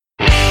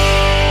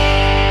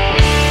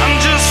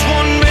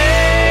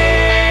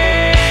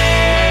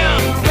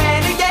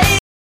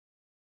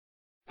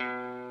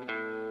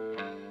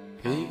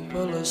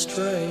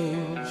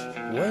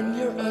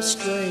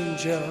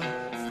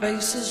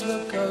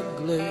look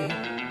ugly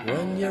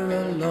when you're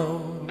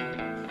alone.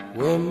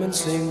 Women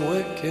seem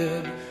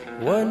wicked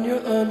when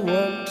you're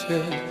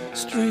unwanted.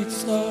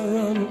 Streets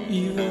are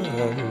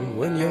uneven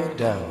when you're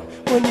down.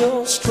 When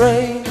you're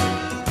strange,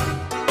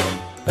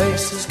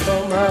 faces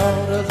come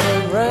out of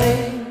the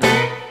rain.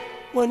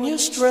 When you're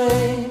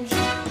strange,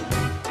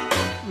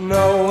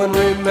 no one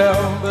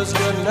remembers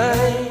your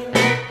name.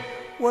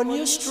 When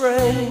you're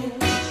strange,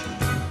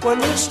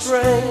 when you're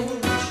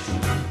strange,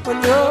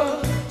 when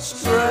you're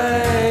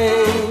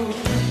strange.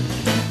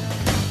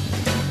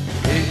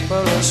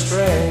 People are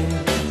strange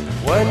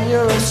when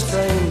you're a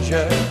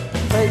stranger.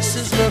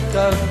 Faces look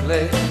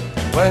ugly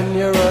when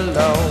you're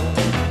alone.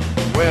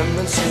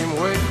 Women seem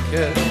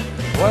wicked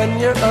when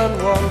you're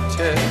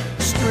unwanted.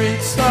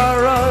 Streets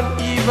are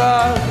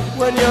uneven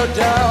when you're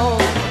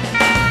down.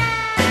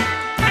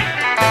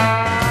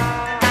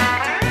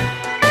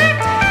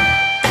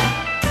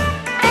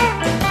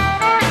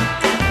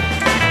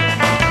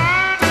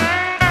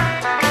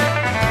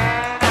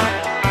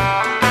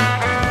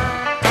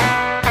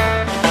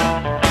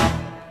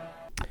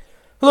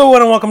 Hello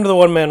and welcome to the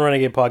One Man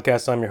Renegade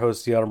Podcast. I'm your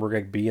host, the Honorable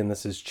Greg B, and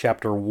this is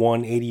chapter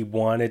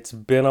 181. It's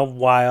been a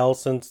while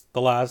since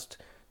the last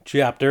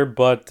chapter,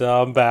 but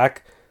I'm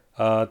back.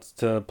 It's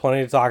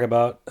plenty to talk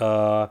about.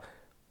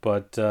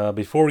 But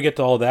before we get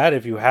to all that,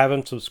 if you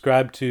haven't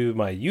subscribed to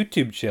my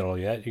YouTube channel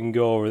yet, you can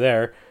go over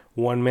there.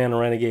 One Man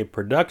Renegade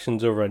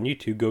Productions over on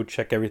YouTube. Go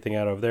check everything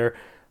out over there.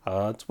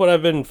 It's what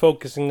I've been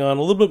focusing on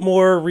a little bit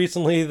more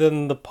recently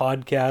than the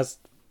podcast.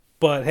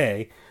 But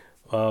hey,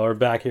 we're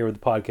back here with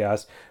the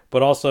podcast.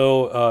 But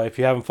also, if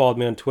you haven't followed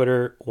me on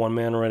Twitter, One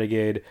Man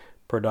Renegade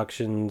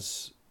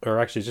Productions, or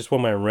actually just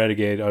One Man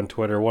Renegade on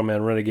Twitter, One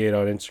Man Renegade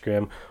on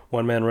Instagram,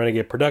 One Man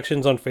Renegade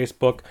Productions on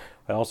Facebook.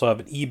 I also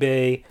have an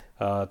eBay.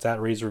 It's at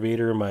Razor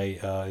Vader.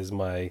 Is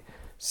my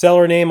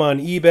seller name on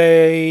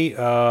eBay.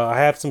 I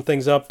have some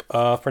things up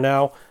for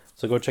now,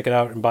 so go check it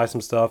out and buy some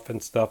stuff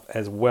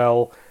as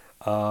well.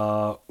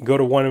 Go to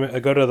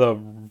the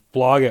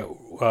blog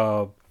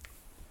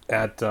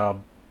at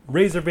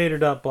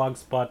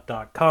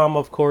razorvader.blogspot.com,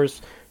 of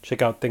course.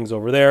 Check out things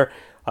over there.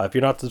 If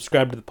you're not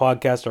subscribed to the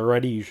podcast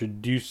already, you should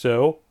do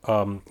so.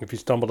 If you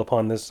stumbled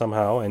upon this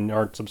somehow and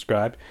aren't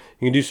subscribed,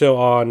 you can do so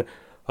on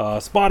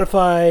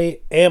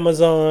Spotify,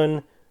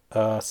 Amazon,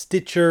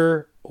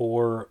 Stitcher,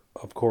 or,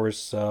 of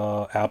course,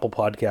 Apple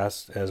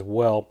Podcasts as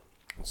well.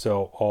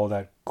 So, all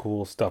that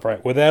cool stuff. All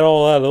right, with that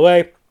all out of the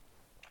way,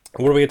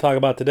 what are we going to talk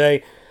about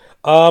today?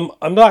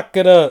 I'm not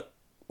going to...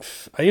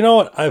 You know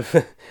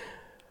what?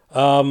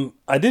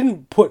 I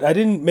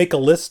didn't make a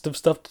list of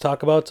stuff to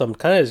talk about, so I'm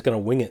kind of just going to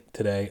wing it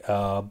today.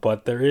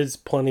 But there is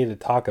plenty to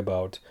talk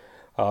about.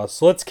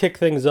 So let's kick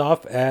things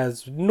off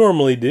as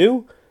normally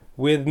do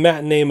with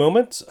matinee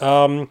moments.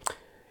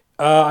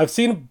 I've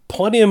seen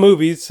plenty of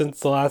movies since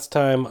the last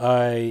time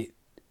I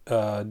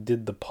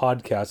did the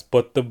podcast,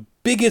 but the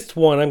biggest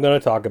one I'm going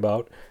to talk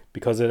about,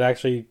 because it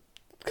actually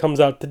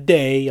comes out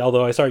today,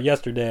 although I started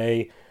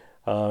yesterday.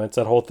 It's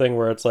that whole thing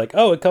where it's like,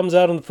 oh, it comes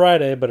out on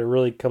Friday, but it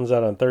really comes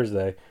out on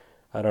Thursday.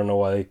 I don't know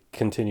why they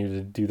continue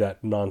to do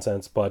that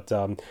nonsense, but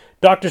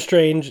Doctor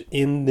Strange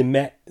in the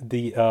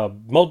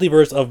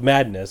Multiverse of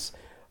Madness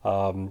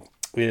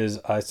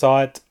I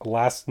saw it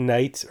last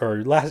night, or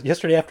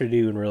yesterday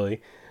afternoon,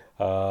 really.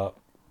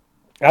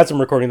 As I'm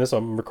recording this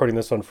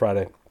on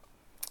Friday.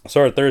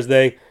 Saw it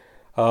Thursday.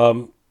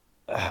 They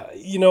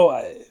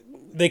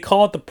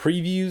call it the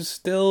previews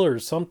still or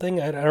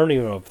something. I don't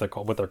even know if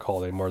what they're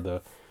called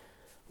anymore.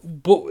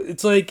 But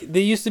it's like,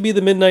 they used to be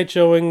the midnight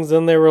showings,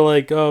 then they were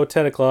like,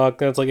 10 o'clock,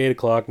 then it's like 8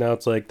 o'clock, now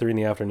it's like 3 in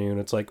the afternoon.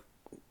 It's like,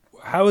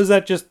 how is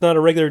that just not a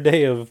regular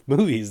day of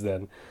movies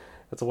then?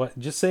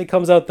 Just say it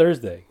comes out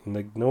Thursday, and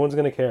like, no one's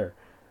going to care.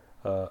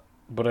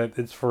 But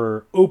it's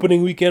for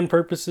opening weekend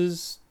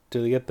purposes,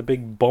 to get the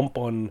big bump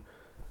on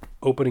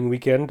opening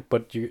weekend,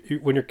 but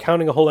when you're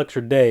counting a whole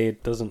extra day,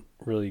 it doesn't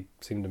really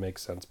seem to make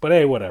sense. But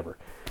hey, whatever.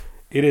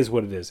 It is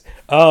what it is.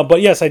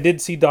 But yes, I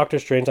did see Doctor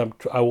Strange.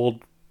 I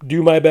will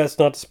do my best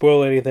not to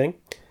spoil anything.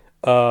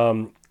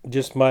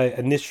 Just my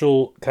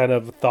initial kind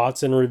of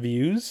thoughts and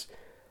reviews.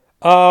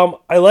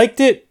 I liked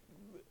it.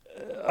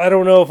 I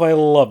don't know if I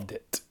loved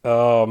it. There's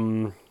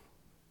a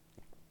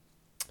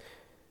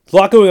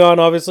lot going on,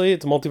 obviously.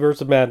 It's a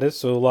multiverse of madness,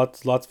 so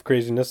lots of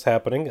craziness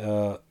happening.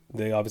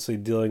 They obviously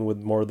dealing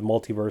with more of the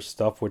multiverse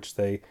stuff, which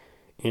they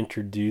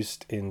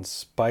introduced in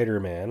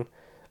Spider-Man.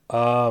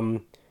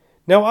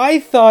 Now, I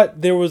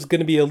thought there was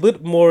going to be a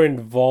little more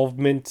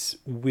involvement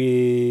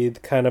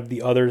with kind of the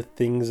other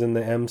things in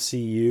the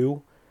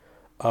MCU.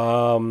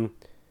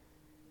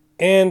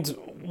 And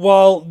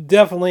while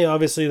definitely,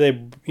 obviously, they,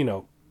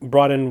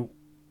 brought in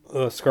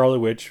Scarlet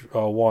Witch,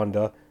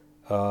 Wanda,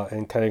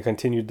 and kind of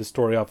continued the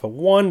story off of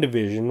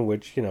WandaVision,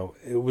 which,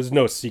 it was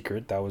no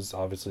secret that was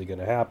obviously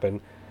going to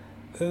happen.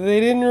 They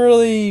didn't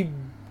really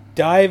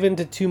dive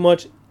into too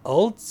much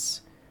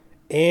else.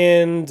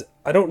 And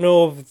I don't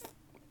know if...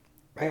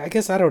 I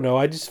guess, I don't know.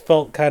 I just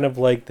felt kind of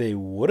like they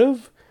would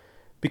have.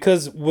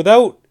 Because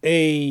without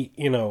a,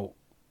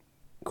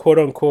 quote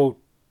unquote,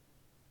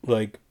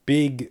 like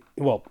big,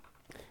 well,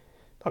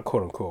 not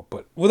quote unquote,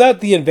 but without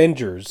the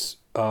Avengers,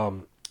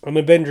 an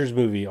Avengers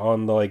movie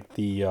on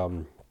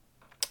the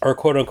or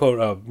quote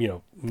unquote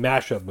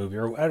mashup movie,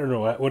 or I don't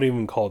know what do you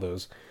even call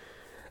those.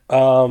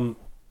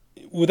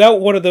 Without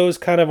one of those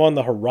kind of on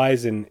the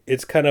horizon,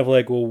 it's kind of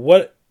like, well,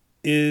 what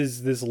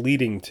is this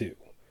leading to?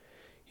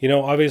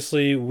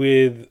 Obviously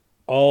with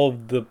all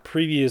of the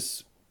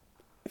previous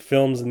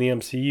films in the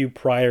MCU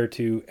prior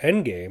to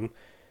Endgame,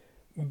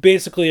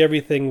 basically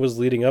everything was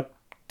leading up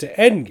to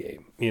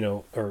Endgame,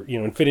 or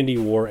Infinity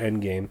War,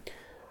 Endgame,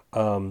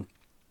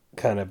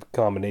 kind of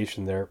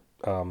combination there,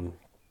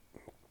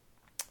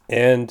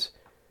 and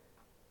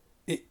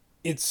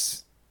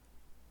it's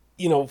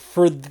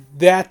for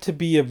that to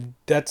be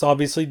that's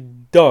obviously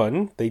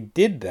done. They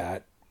did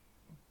that,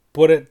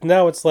 but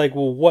now it's like,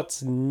 well,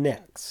 what's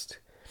next?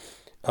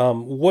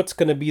 What's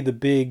going to be the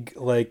big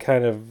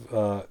kind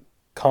of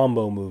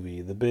combo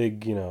movie, the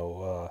big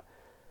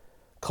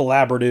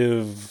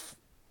collaborative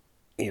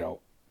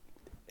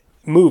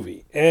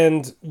movie?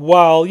 And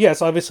while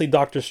yes, obviously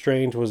Doctor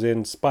Strange was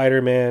in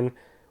Spider-Man,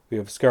 we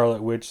have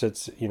Scarlet Witch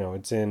that's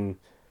it's in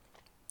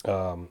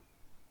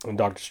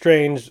Doctor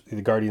Strange.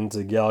 The Guardians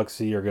of the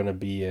Galaxy are going to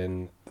be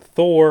in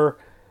Thor.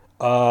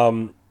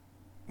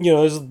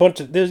 There's a bunch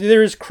of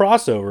there is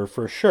crossover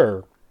for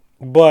sure,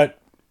 but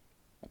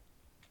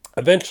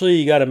eventually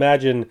you got to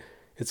imagine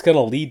it's going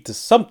to lead to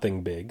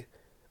something big.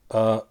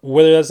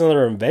 Whether that's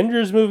another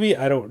Avengers movie,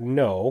 I don't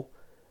know.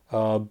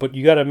 But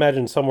you got to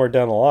imagine somewhere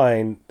down the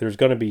line there's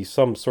going to be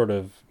some sort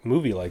of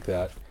movie like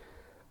that.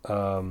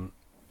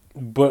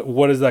 But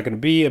what is that going to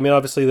be? I mean,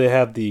 obviously they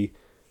have the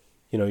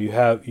you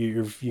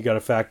got to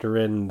factor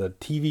in the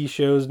TV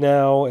shows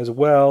now as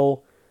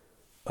well.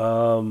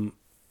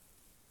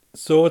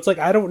 So it's like,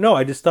 I don't know.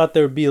 I just thought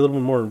there would be a little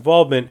bit more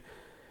involvement.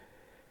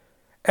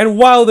 And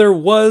while there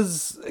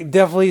was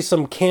definitely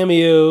some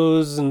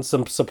cameos and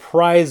some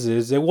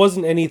surprises, it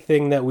wasn't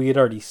anything that we had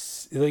already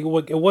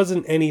it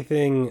wasn't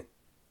anything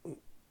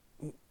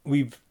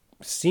we've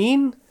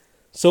seen.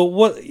 So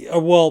what?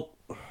 Well,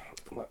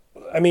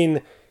 I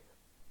mean,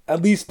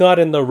 at least not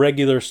in the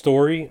regular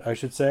story, I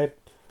should say.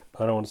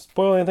 I don't want to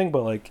spoil anything,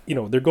 but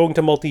they're going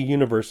to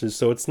multi-universes,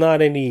 so it's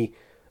not any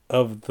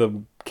of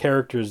the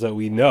characters that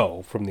we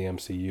know from the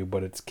MCU,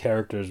 but it's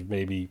characters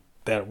maybe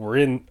that were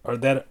in, or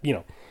that,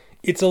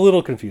 it's a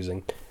little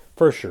confusing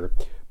for sure.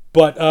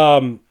 But,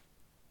 as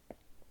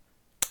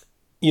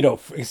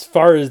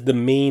far as the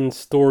main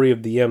story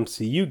of the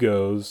MCU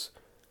goes,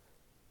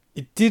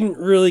 it didn't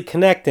really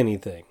connect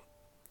anything,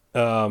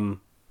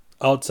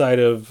 outside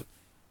of,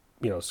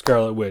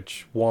 Scarlet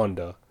Witch,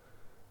 Wanda,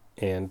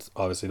 and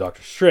obviously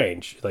Doctor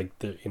Strange.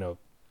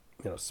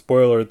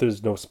 Spoiler,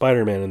 there's no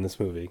Spider-Man in this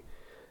movie.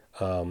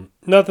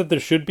 Not that there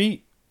should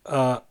be,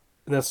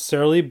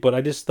 necessarily, but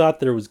I just thought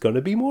there was going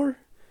to be more.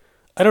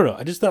 I don't know.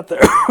 I just thought there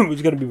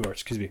was going to be more.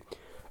 Excuse me.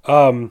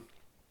 So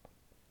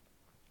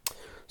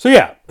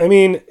yeah, I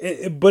mean,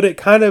 but it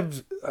kind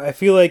of, I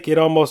feel like it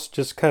almost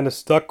just kind of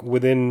stuck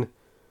within,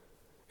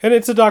 and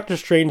it's a Doctor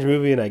Strange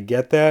movie, and I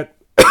get that,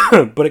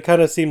 but it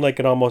kind of seemed like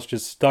it almost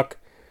just stuck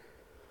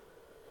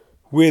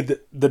with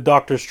the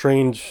Doctor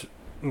Strange,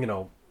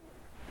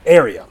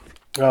 area,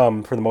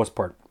 for the most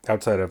part,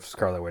 outside of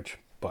Scarlet Witch.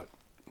 But,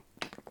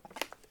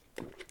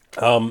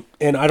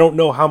 and I don't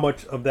know how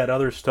much of that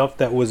other stuff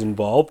that was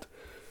involved.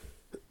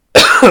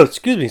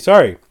 Excuse me,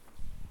 sorry.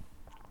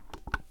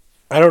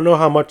 I don't know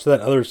how much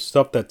that other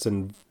stuff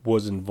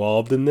was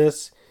involved in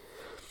this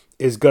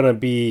is gonna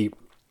be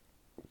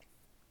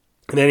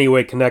in any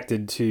way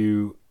connected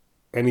to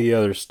any of the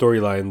other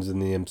storylines in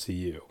the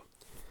MCU.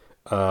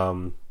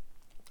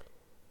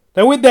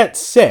 Now, with that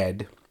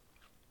said,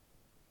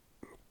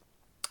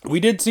 we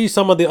did see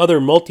some of the other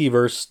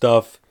multiverse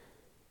stuff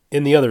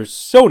in the other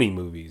Sony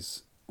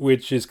movies,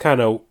 which is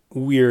kind of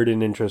weird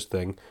and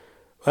interesting.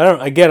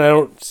 I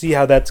don't see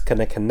how that's going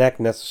to connect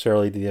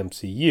necessarily to the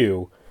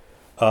MCU.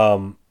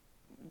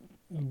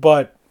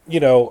 But,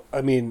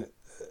 I mean,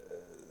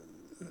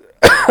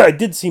 I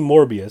did see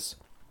Morbius.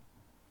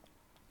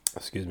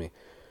 Excuse me.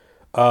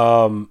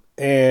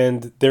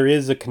 And there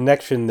is a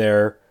connection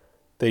there.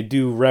 They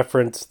do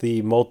reference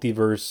the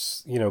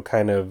multiverse,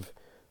 kind of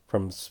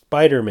from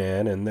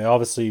Spider-Man, and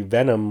obviously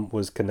Venom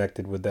was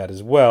connected with that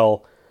as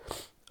well.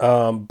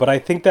 But I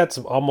think that's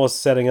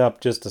almost setting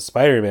up just a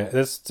Spider-Man.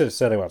 That's just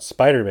setting up a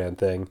Spider-Man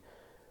thing.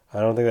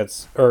 I don't think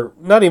that's, or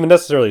not even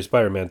necessarily a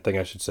Spider-Man thing,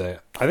 I should say.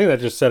 I think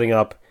that's just setting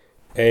up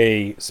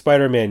a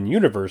Spider-Man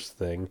universe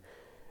thing.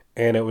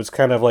 And it was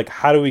kind of like,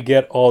 how do we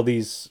get all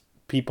these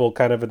people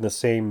kind of in the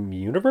same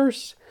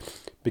universe?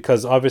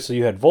 Because obviously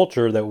you had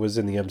Vulture that was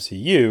in the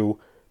MCU,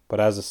 but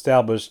as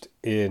established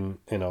in,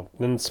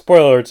 and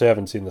spoiler alerts, I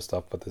haven't seen this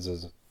stuff, but this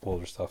is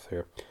older stuff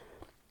here.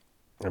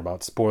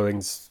 About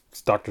spoiling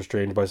Doctor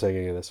Strange by saying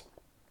any of this.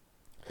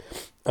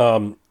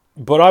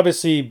 But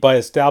obviously by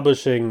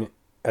establishing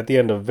at the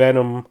end of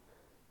Venom,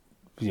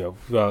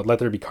 Let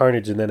There Be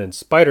Carnage, and then in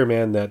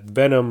Spider-Man that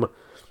Venom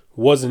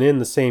wasn't in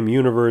the same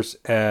universe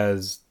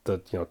as the,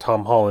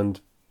 Tom Holland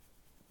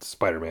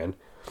Spider-Man,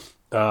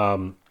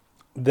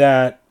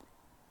 that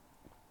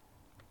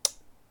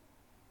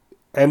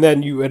And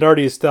then you had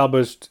already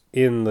established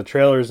in the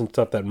trailers and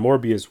stuff that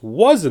Morbius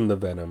was in the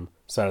Venom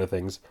side of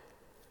things.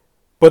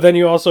 But then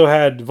you also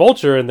had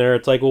Vulture in there.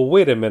 It's like, well,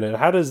 wait a minute.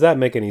 How does that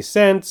make any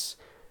sense?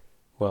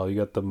 Well, you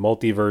got the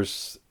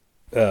multiverse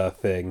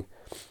thing.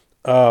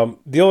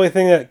 The only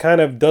thing that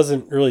kind of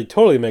doesn't really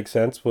totally make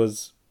sense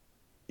was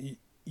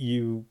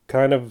you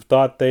kind of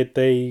thought that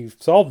they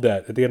solved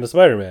that at the end of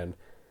Spider-Man.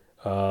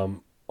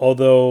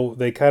 Although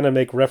they kind of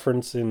make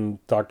reference in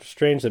Doctor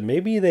Strange that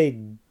maybe they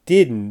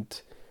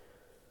didn't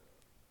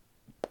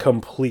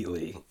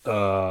completely.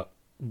 But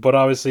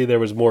obviously there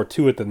was more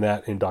to it than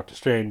that in Doctor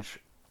Strange.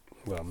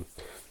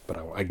 But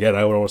again,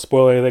 I don't want to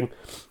spoil anything.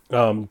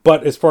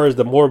 But as far as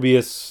the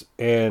Morbius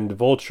and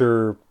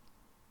Vulture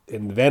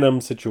and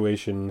Venom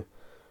situation,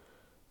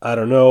 I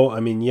don't know. I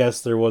mean, yes,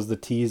 there was the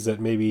tease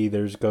that maybe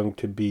there's going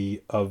to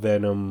be a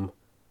Venom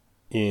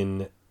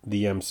in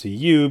the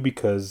MCU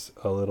because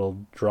a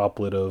little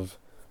droplet of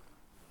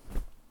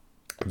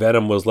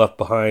Venom was left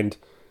behind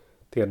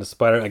at the end of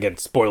Spider. Again,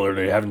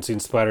 spoiler: you haven't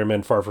seen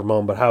Spider-Man: Far From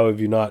Home, but how have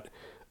you not?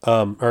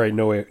 All right,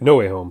 No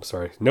Way Home.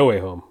 Sorry, No Way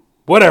Home.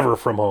 Whatever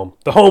from home,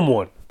 the home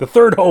one, the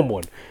third home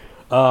one.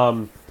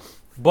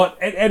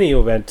 But at any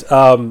event,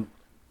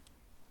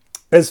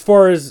 as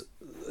far as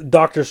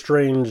Doctor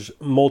Strange in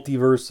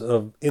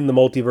the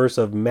multiverse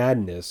of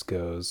madness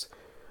goes,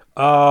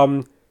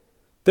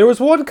 there was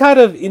one kind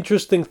of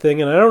interesting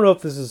thing, and I don't know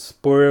if this is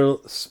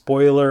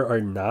spoiler or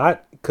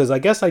not, because I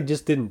guess I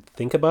just didn't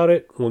think about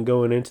it when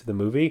going into the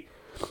movie.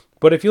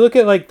 But if you look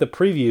at like the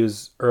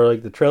previews or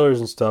like the trailers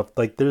and stuff,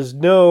 like there's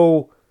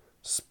no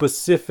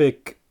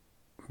specific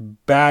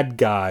bad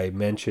guy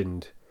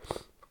mentioned,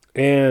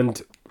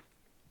 and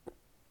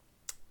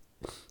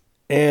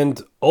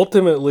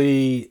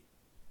ultimately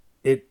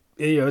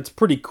it's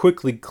pretty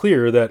quickly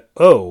clear that,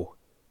 oh,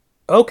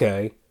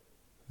 okay,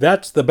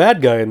 that's the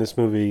bad guy in this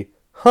movie.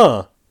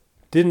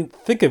 Didn't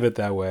think of it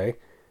that way,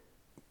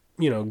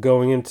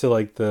 going into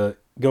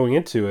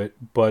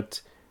it.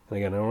 But and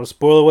again, I don't want to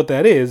spoil what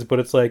that is, but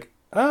it's like,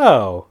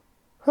 oh,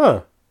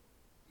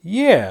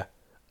 yeah,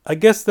 I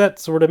guess that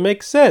sort of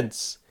makes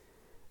sense.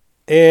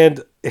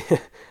 And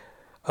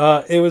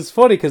it was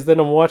funny because then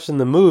I'm watching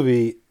the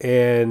movie,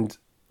 and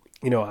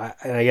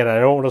again, I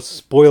don't want to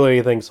spoil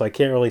anything, so I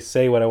can't really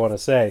say what I want to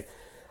say.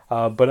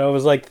 But I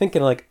was like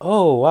thinking, like,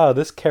 oh wow,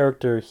 this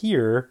character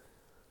here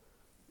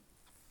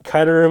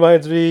kind of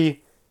reminds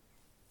me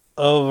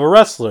of a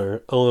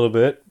wrestler a little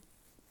bit,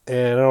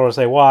 and I don't want to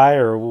say why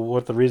or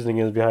what the reasoning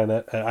is behind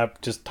that. I'm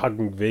just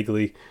talking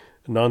vaguely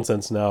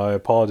nonsense now. I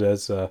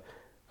apologize.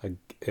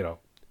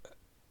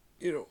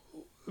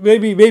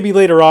 Maybe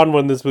later on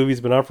when this movie's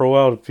been out for a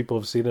while, if people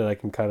have seen it, I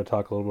can kind of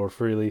talk a little more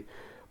freely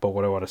about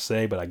what I want to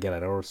say. But again, I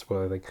don't want to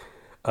spoil anything.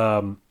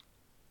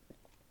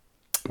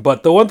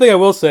 But the one thing I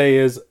will say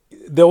is,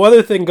 the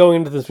other thing going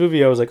into this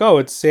movie, I was like, oh,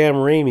 it's Sam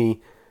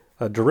Raimi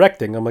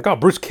directing. I'm like, oh,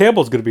 Bruce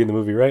Campbell's going to be in the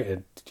movie, right?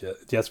 And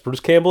yes,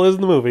 Bruce Campbell is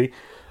in the movie.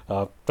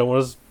 Don't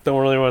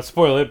really want to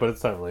spoil it, but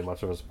it's not really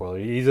much of a spoiler.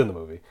 He's in the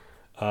movie.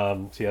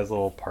 So he has a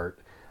little part.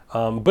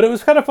 But it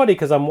was kind of funny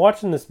because I'm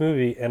watching this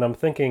movie and I'm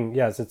thinking,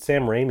 yes, it's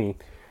Sam Raimi.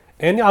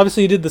 And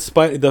obviously he did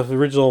the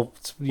original,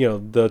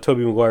 the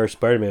Tobey Maguire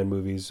Spider-Man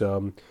movies.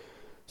 So,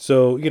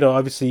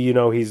 obviously,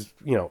 he's,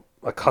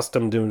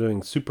 accustomed to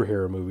doing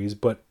superhero movies,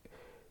 but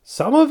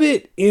some of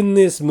it in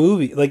this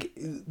movie,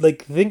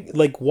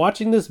 like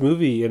watching this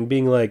movie and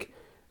being like,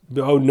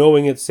 oh,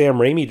 knowing it's Sam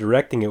Raimi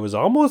directing, it was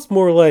almost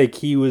more like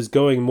he was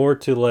going more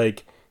to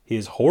like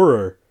his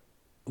horror,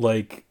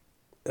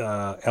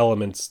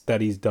 elements that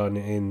he's done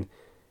in,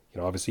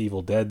 obviously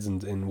Evil Dead's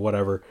and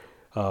whatever.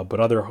 But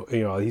other,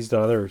 he's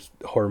done other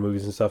horror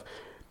movies and stuff.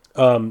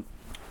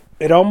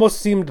 It almost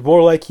seemed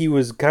more like he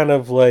was kind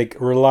of like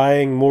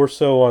relying more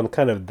so on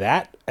kind of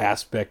that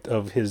aspect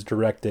of his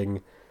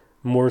directing,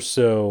 more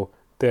so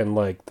than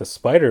like the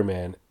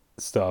Spider-Man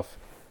stuff.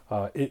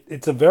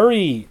 It's a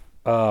very,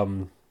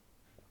 kind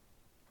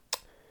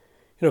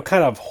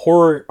of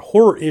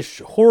horror-ish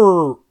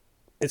horror.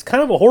 It's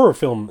kind of a horror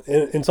film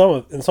in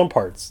some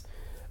parts,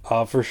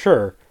 for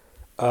sure.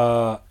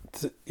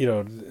 It's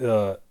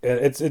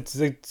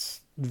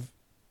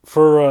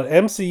for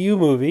an MCU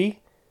movie,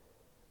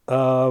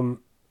 and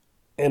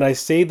I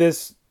say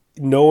this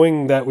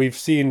knowing that we've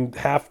seen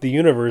half the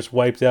universe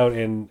wiped out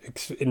in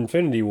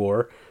Infinity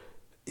War.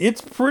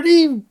 It's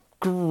pretty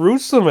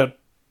gruesome at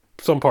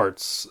some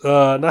parts.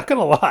 Not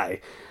gonna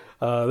lie,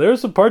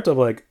 there's some parts I'm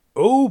like,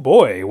 oh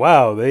boy,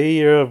 wow, they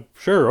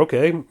sure,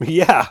 okay,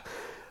 yeah.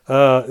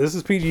 This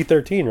is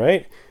PG-13,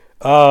 right?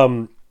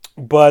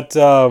 But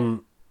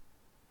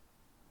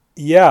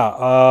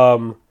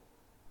yeah,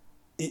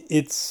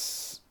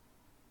 it's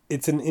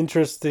an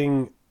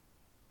interesting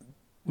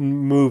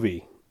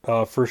movie,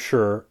 for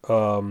sure.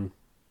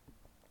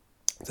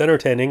 It's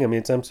entertaining. I mean,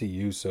 it's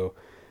MCU, so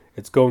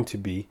it's going to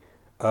be.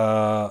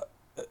 But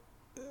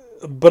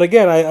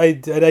again, I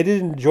did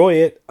enjoy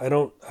it.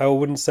 I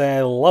wouldn't say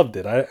I loved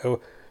it.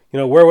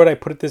 Where would I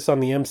put this on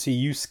the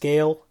MCU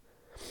scale?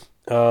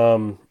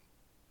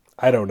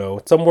 I don't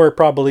know. Somewhere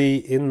probably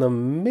in the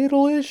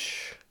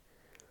middle-ish.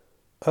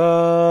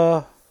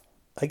 I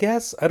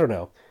guess I don't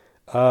know.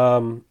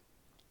 Um,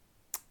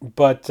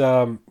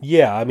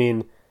 yeah, I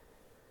mean,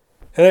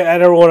 and I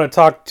don't want to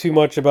talk too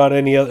much about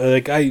any other.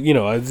 Like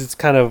it's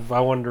kind of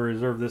I wanted to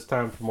reserve this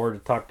time for more to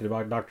talk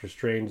about Doctor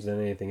Strange than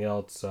anything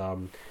else.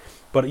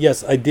 But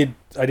yes, I did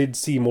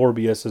see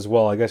Morbius as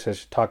well. I guess I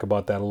should talk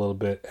about that a little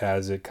bit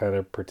as it kind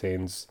of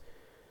pertains.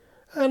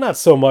 Not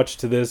so much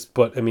to this,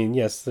 but I mean,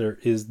 yes, there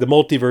is the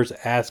multiverse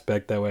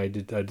aspect that way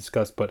I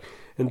discussed. But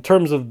in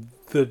terms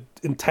of the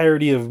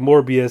entirety of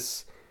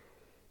Morbius,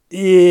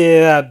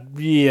 yeah,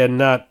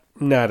 not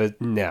a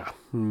nah,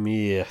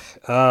 yeah.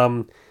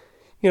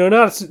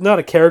 Not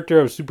a character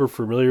I was super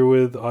familiar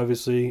with.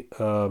 Obviously,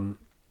 I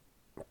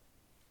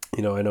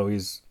know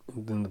he's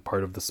in the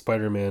part of the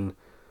Spider-Man,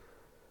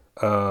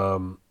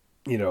 um,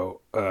 you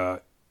know, uh,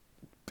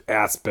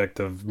 aspect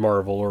of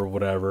Marvel or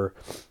whatever.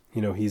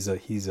 He's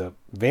a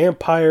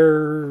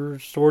vampire,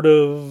 sort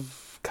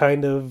of,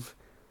 kind of.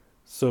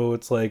 So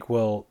it's like,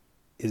 well,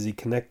 is he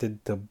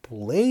connected to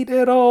Blade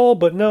at all?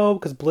 But no,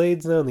 because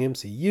Blade's now in the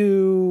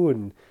MCU,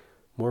 and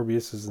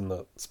Morbius is in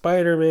the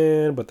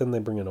Spider-Man, but then they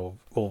bring in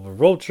over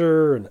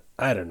Vulture, and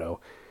I don't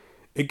know.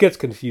 It gets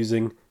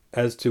confusing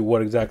as to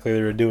what exactly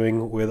they were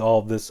doing with all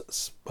of this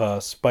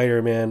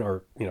Spider-Man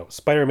or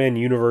Spider-Man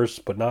universe,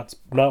 but not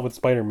with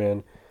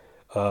Spider-Man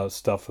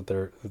stuff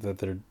that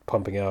they're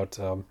pumping out.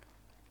 Um,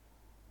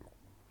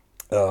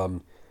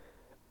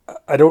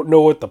 I don't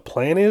know what the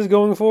plan is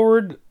going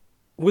forward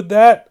with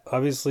that.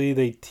 Obviously,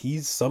 they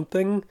tease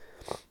something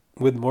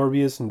with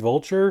Morbius and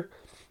Vulture.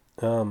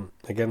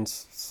 Again,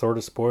 sort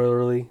of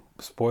spoilery.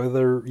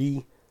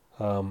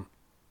 Um,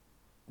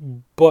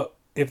 but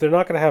if they're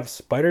not going to have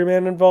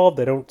Spider-Man involved,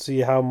 I don't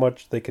see how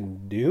much they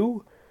can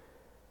do.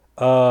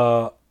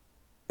 Uh,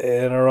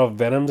 and I don't know if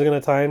Venom's going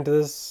to tie into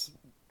this,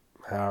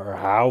 or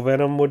how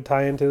Venom would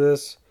tie into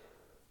this.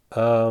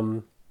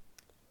 Um,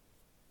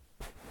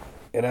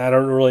 and I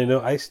don't really know.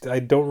 I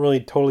don't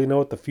really totally know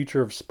what the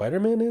future of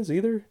Spider-Man is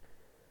either.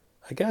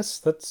 I guess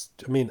that's.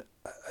 I mean,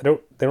 I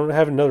don't. They don't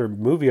have another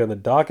movie on the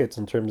dockets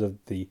in terms of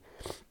the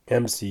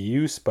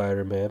MCU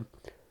Spider-Man.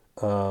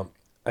 I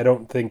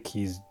don't think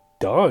he's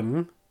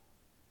done,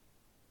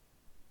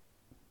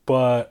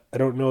 but I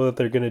don't know that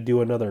they're going to do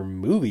another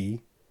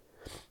movie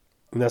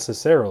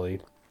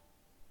necessarily.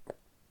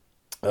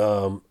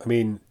 I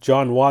mean,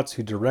 John Watts,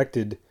 who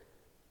directed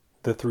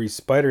the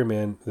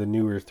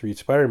newer three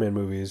Spider-Man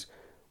movies,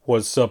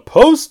 was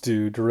supposed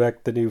to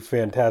direct the new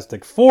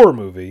Fantastic Four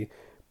movie,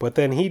 but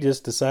then he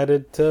just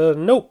decided to,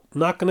 nope,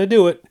 not going to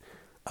do it.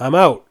 I'm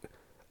out.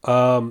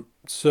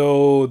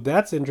 So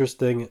that's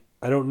interesting.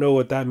 I don't know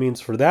what that means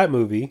for that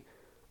movie.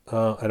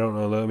 I don't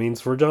know what that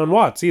means for John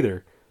Watts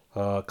either.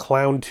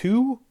 Clown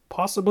 2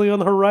 possibly on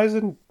the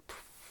horizon?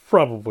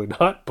 Probably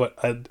not, but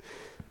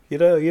you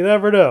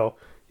never know.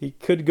 He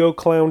could go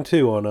Clown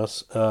 2 on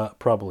us.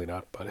 Probably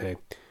not, but hey,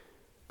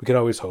 we can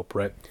always hope,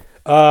 right?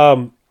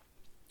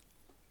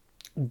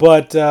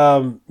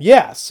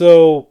 Yeah,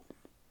 so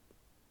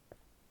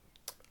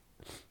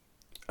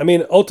I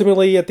mean,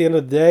 ultimately, at the end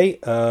of the day,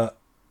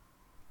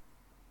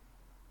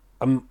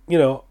 I'm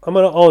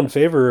all in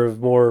favor of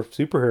more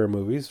superhero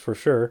movies for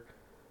sure.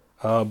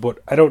 But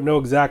I don't know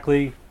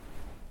exactly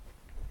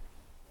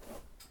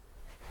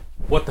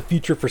what the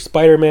future for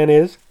Spider-Man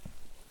is.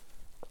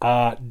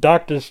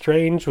 Doctor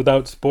Strange,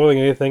 without spoiling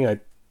anything,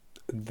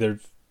 there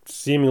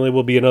seemingly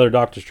will be another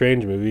Doctor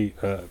Strange movie.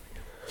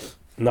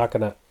 Not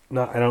gonna,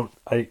 not I don't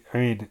I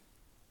mean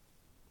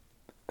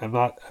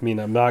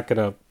I'm not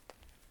gonna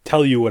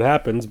tell you what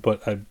happens,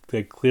 but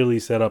they clearly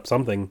set up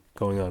something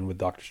going on with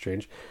Doctor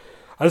Strange.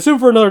 I'd assume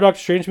for another Doctor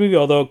Strange movie,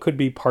 although it could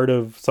be part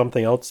of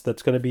something else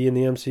that's going to be in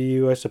the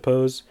MCU, I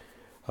suppose.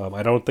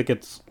 I don't think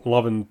it's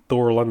Love and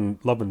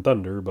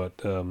Thunder, but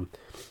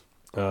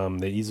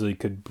they easily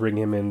could bring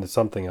him into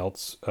something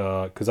else.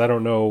 Because I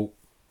don't know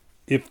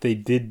if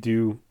they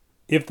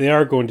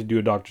are going to do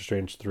a Doctor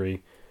Strange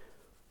 3,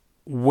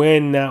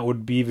 when that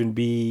would even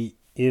be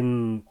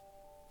in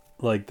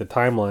like the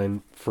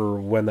timeline for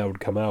when that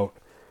would come out.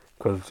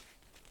 Because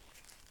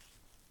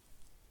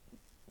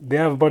they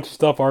have a bunch of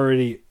stuff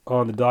already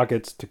on the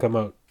dockets to come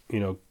out,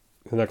 the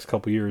next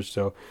couple years.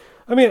 So,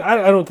 I mean, I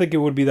don't think it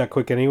would be that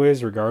quick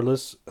anyways,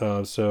 regardless.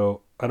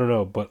 So, I don't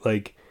know. But,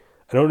 like,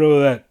 I don't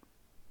know that,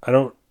 I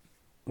don't,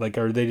 like,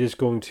 are they just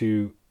going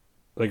to,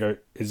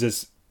 like, is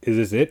this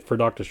it for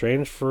Doctor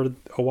Strange for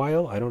a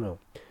while? I don't know.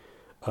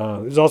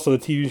 There's also the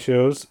TV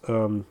shows.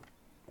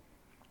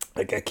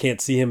 Like, I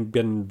can't see him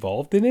being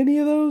involved in any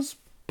of those,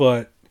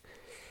 but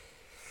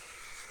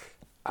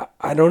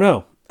I don't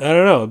know. I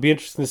don't know. It'd be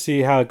interesting to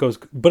see how it goes.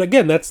 But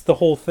again, that's the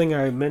whole thing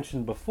I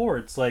mentioned before.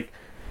 It's like,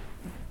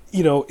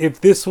 if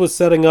this was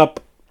setting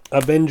up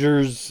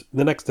the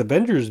next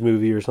Avengers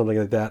movie or something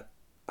like that,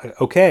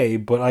 okay,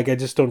 but like I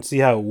just don't see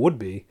how it would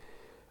be.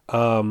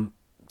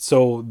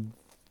 So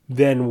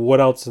then what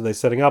else are they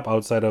setting up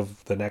outside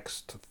of the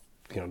next,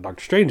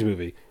 Doctor Strange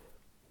movie?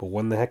 But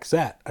when the heck's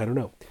that? I don't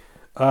know.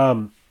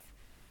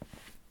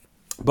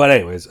 But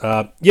anyways,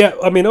 yeah,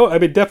 I mean, I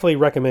would definitely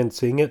recommend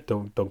seeing it.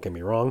 Don't get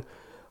me wrong.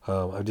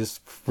 For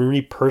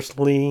me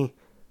personally,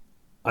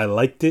 I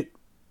liked it.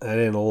 I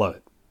didn't love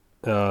it.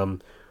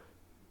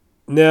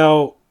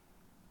 Now,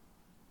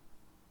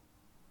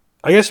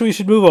 I guess we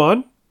should move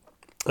on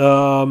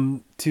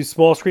to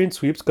small screen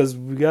sweeps because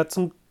we got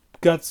some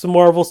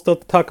Marvel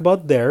stuff to talk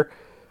about there.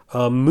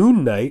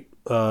 Moon Knight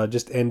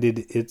just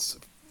ended its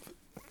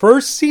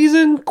first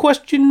season?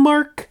 Question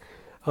mark.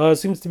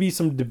 Seems to be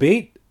some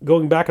debate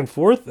going back and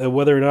forth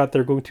whether or not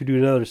they're going to do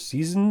another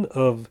season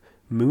of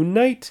Moon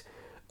Knight.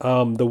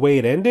 The way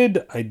it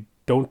ended, I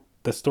don't.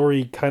 The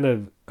story kind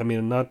of. I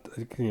mean, not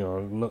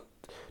no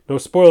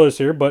spoilers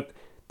here, but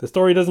the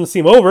story doesn't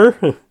seem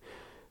over.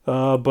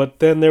 But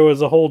then there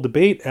was a whole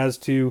debate as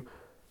to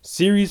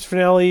series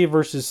finale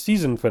versus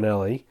season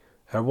finale.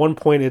 At one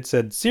point it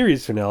said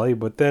series finale,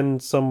 but then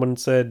someone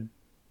said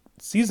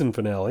season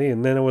finale,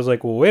 and then it was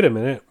like, well, wait a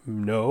minute,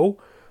 no,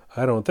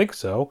 I don't think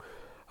so.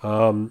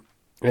 And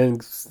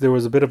there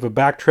was a bit of a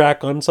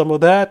backtrack on some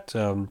of that.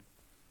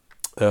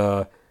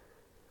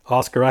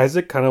 Oscar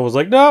Isaac kind of was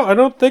like, no, I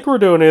don't think we're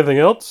doing anything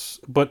else,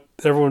 but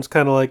everyone's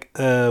kind of like,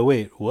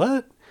 wait,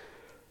 what?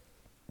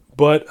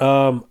 But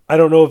I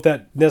don't know if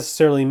that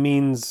necessarily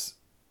means,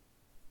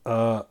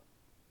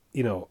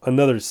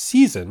 another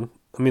season.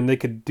 I mean, they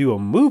could do a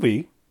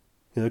movie.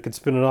 They could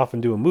spin it off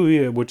and do a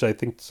movie, which I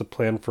think is a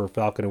plan for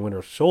Falcon and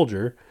Winter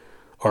Soldier,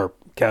 or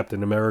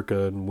Captain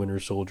America and Winter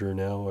Soldier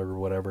now, or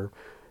whatever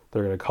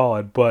they're going to call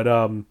it. But,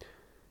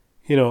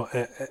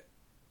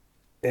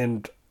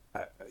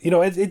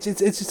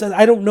 it's just,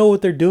 I don't know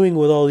what they're doing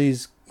with all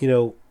these,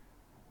 movies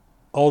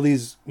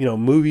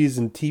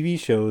and TV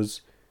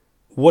shows.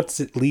 What's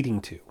it leading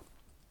to?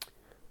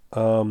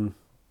 And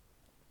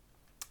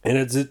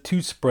is it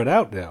too spread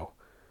out now?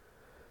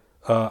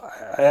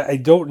 I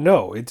don't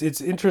know.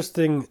 It's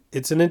interesting.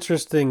 It's an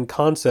interesting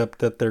concept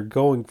that they're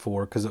going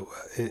for because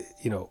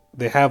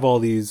they have all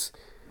these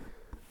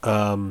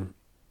TV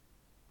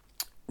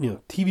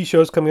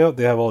shows coming out.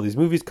 They have all these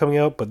movies coming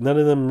out, but none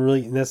of them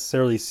really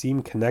necessarily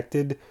seem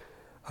connected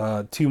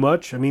too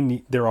much. I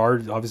mean, there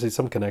are obviously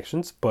some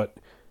connections, but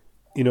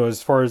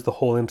as far as the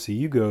whole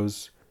MCU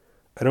goes,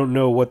 I don't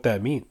know what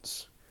that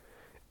means.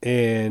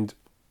 And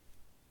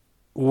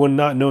when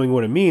not knowing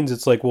what it means,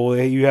 it's like, well,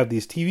 hey, you have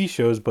these TV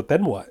shows, but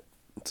then what?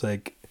 It's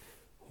like,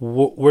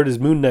 where does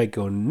Moon Knight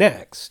go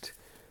next?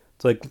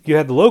 It's like, you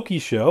had the Loki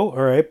show,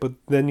 all right, but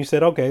then you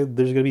said, okay,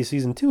 there's going to be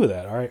season 2 of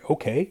that. All right,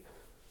 okay,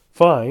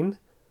 fine.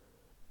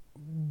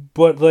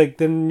 But, like,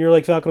 then you're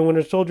like Falcon and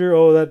Winter Soldier,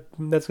 oh,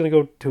 that's going to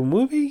go to a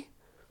movie?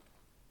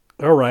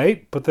 All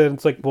right, but then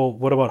it's like, well,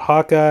 what about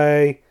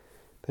Hawkeye?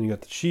 Then you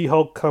got the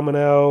She-Hulk coming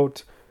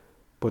out.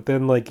 But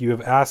then, like, you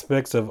have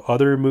aspects of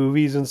other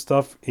movies and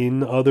stuff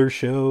in other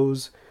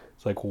shows.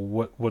 It's like,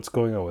 what's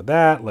going on with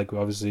that? Like,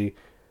 obviously,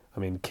 I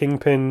mean,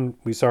 Kingpin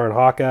we saw in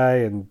Hawkeye,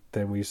 and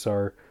then we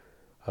saw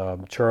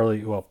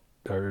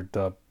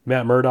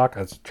Matt Murdock.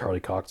 That's Charlie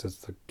Cox. That's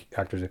the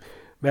actor's name.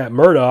 Matt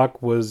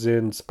Murdock was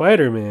in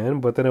Spider-Man,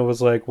 but then it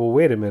was like, well,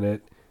 wait a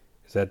minute.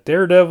 Is that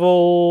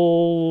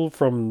Daredevil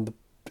from the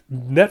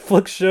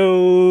Netflix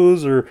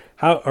shows? Or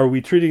how are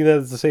we treating that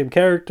as the same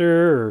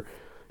character? Or...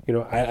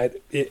 I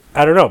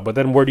don't know. But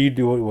then what do you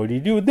do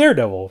with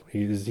Daredevil?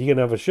 Is he gonna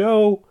have a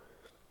show?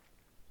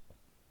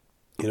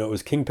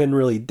 Is Kingpin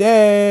really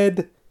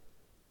dead?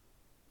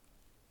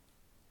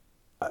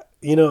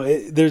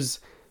 There's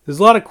a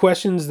lot of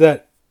questions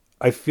that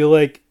I feel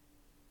like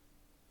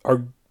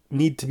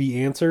need to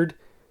be answered.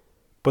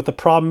 But the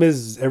problem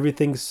is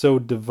everything's so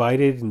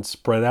divided and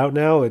spread out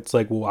now. It's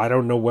like, well, I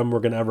don't know when we're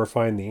gonna ever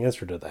find the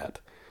answer to that.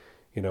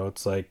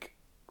 It's like,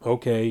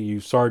 okay, you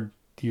saw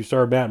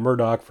Matt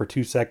Murdock for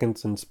 2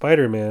 seconds in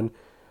Spider-Man.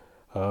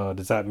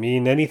 Does that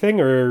mean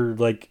anything? Or,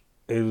 like,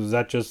 is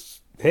that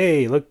just,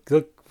 hey, look,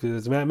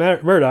 it's Matt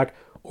Murdock?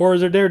 Or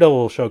is there a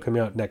Daredevil show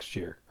coming out next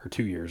year? Or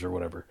 2 years or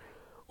whatever?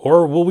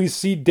 Or will we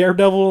see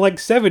Daredevil in, like,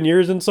 7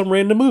 years in some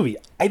random movie?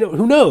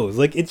 Who knows?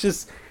 Like, it's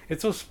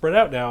so spread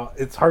out now.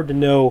 It's hard to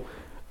know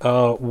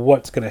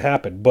what's going to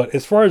happen. But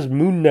as far as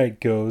Moon Knight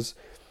goes,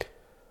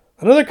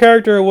 another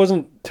character I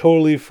wasn't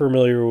totally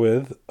familiar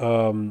with,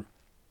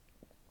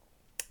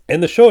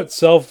 and the show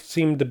itself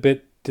seemed a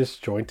bit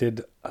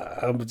disjointed.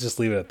 I'll just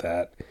leave it at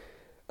that.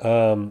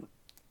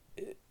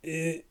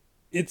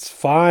 It's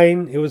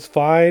fine. It was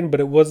fine,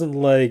 but it wasn't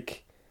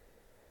like...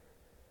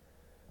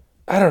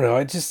 I don't know.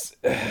 It just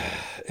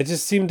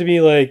seemed to me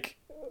like...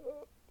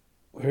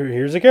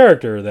 Here's a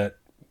character that,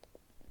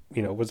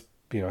 was,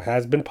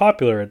 has been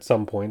popular at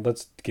some point.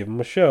 Let's give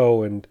him a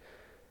show. And,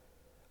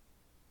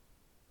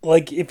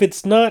 like, if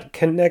it's not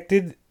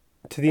connected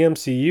to the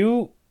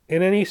MCU...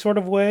 in any sort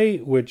of way,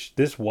 which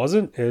this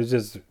wasn't. It was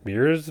just,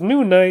 here's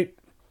Moon Knight.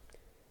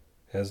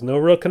 Has no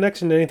real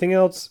connection to anything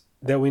else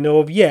that we know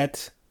of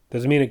yet.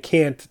 Doesn't mean it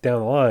can't down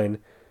the line.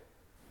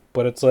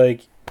 But it's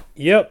like,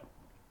 yep,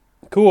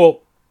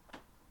 cool.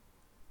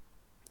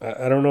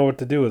 I don't know what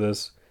to do with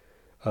this.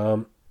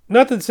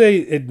 Not to say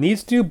it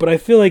needs to, but I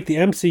feel like the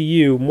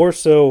MCU, more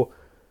so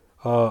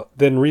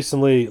than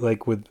recently,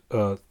 like with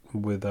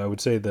I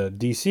would say the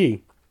DC,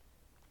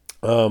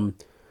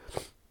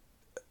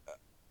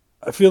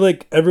 I feel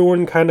like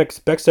everyone kind of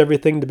expects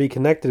everything to be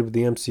connected with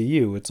the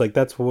MCU. It's like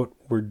that's what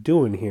we're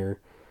doing here.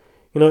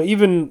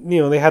 Even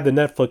they had the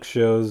Netflix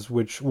shows,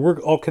 which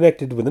were all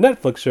connected with the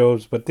Netflix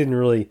shows, but didn't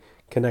really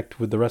connect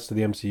with the rest of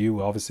the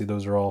MCU. Obviously,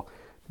 those are all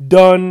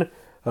done.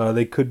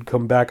 They could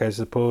come back, I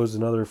suppose,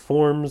 in other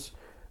forms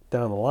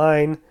down the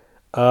line.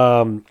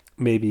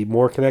 Maybe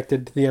more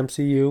connected to the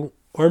MCU,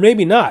 or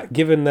maybe not,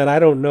 given that I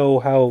don't know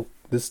how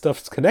this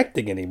stuff's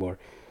connecting anymore.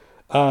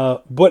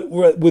 But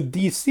with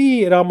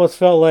DC, it almost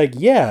felt like,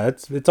 yeah,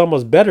 it's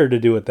almost better to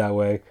do it that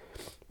way,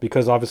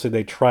 because obviously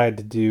they tried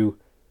to do,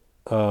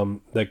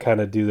 they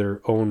kind of do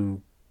their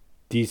own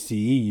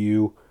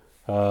DCEU,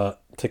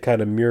 to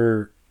kind of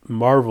mirror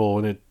Marvel,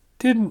 and it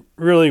didn't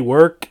really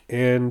work,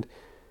 and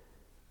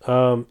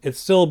it's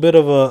still a bit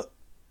of a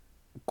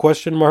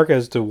question mark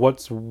as to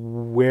what's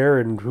where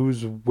and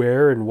who's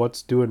where and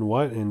what's doing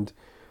what. And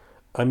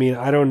I mean,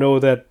 I don't know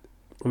that.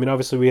 I mean,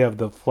 obviously we have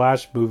the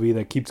Flash movie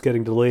that keeps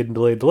getting delayed and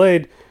delayed,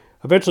 delayed,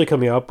 eventually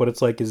coming out. But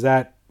it's like, is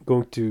that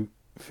going to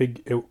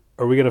figure?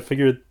 Are we going to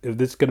figure if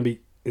this is going to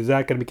be? Is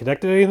that going to be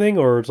connected to anything,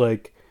 or it's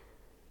like,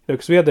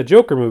 because we had the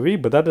Joker movie,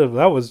 but that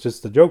was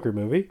just the Joker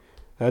movie.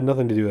 It had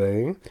nothing to do with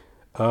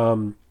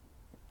anything.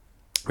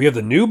 We have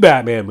the new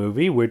Batman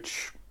movie,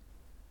 which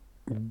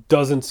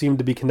doesn't seem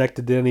to be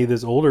connected to any of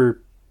this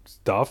older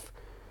stuff.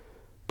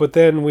 But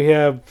then we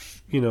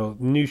have,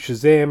 new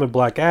Shazam and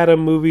Black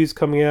Adam movies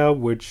coming out,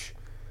 which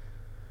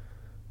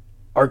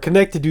are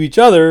connected to each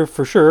other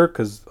for sure,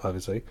 because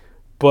obviously.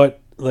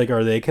 But, like,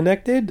 are they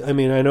connected? I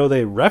mean, I know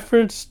they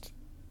referenced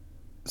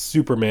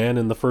Superman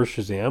in the first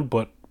Shazam,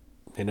 but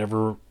they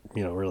never,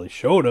 really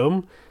showed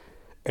him.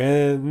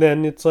 And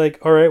then it's like,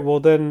 all right, well,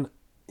 then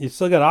you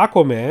still got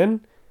Aquaman.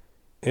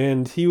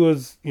 And he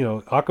was,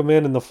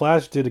 Aquaman and the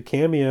Flash did a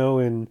cameo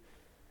in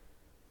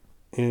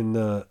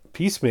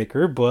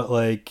Peacemaker, but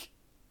like,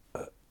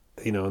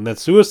 in that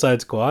Suicide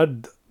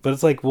Squad. But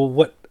it's like, well,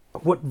 what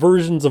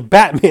versions of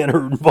Batman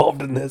are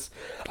involved in this?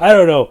 I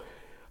don't know.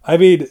 I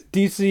mean,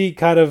 DC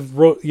kind of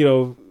wrote,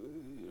 did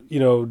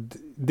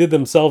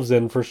themselves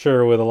in for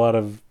sure with a lot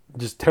of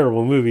just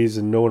terrible movies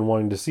and no one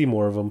wanting to see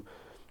more of them.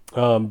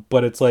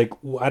 But it's like,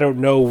 I don't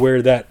know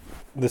where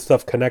this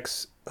stuff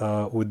connects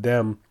with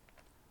them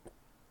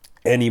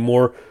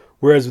anymore.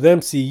 Whereas with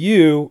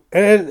MCU,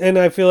 and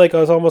I feel like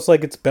I was almost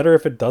like it's better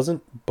if it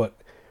doesn't, but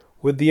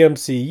with the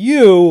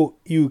MCU,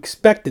 you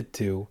expect it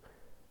to,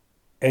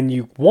 and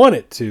you want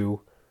it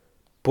to,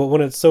 but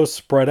when it's so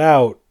spread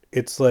out,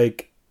 it's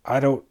like I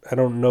don't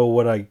know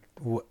what am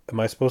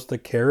I supposed to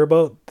care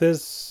about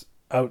this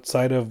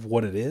outside of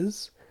what it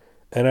is,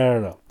 and I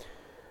don't know.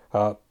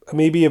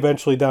 Maybe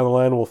eventually down the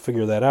line we'll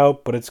figure that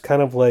out, but it's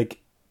kind of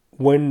like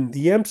when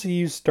the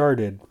MCU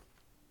started.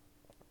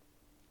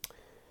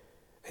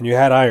 And you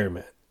had Iron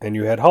Man, and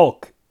you had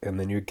Hulk, and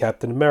then you had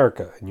Captain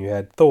America, and you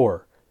had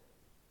Thor.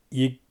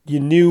 You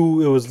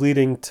knew it was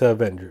leading to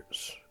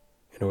Avengers,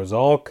 and it was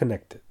all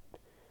connected.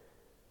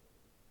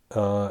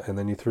 And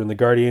then you threw in the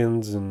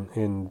Guardians and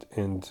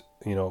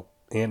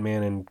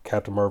Ant-Man and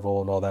Captain Marvel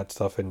and all that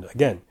stuff. And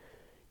again,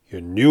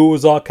 you knew it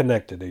was all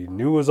connected. You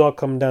knew it was all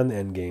coming down the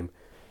end game.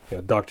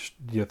 You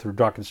threw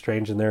Doctor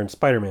Strange in there and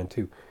Spider-Man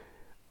too.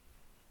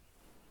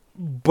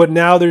 But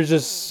now there's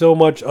just so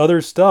much other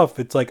stuff.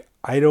 It's like,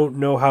 I don't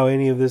know how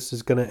any of this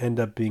is going to end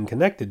up being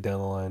connected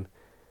down the line.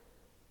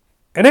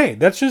 And hey,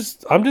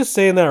 I'm just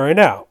saying that right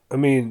now. I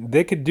mean,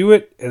 they could do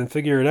it and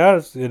figure it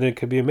out, and it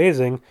could be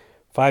amazing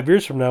 5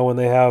 years from now when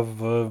they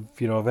have,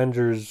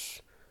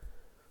 Avengers,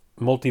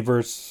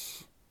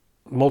 multiverse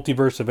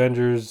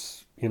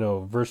Avengers,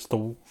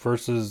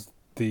 versus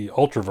the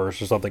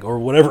Ultraverse or something, or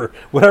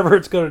whatever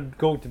it's going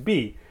to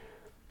be.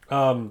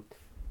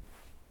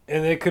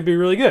 And it could be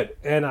really good,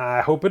 and I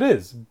hope it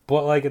is.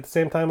 But like at the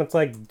same time, it's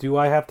like, do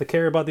I have to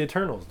care about the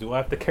Eternals? Do I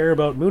have to care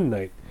about Moon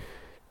Knight?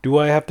 Do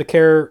I have to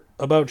care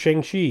about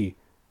Shang-Chi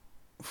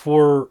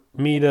for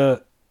me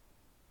to,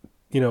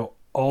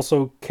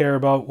 also care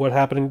about what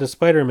happening to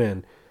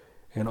Spider-Man,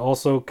 and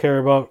also care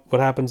about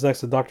what happens next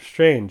to Doctor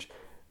Strange,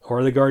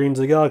 or the Guardians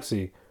of the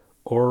Galaxy,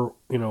 or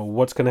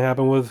what's going to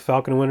happen with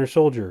Falcon and Winter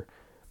Soldier,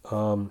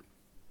 or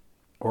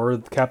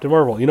Captain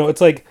Marvel?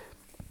 It's like,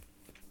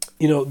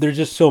 there's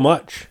just so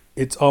much.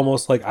 It's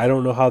almost like I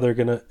don't know how they're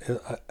gonna.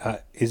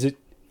 I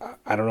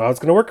don't know how it's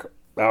gonna work.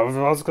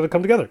 How it's gonna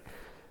come together.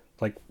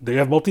 Like they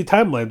have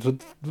multi-timelines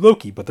with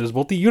Loki, but there's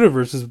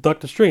multi-universes with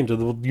Doctor Strange. Are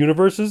the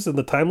universes and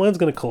the timelines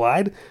gonna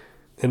collide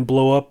and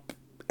blow up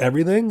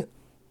everything?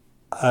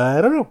 I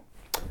don't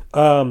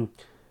know.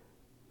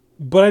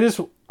 But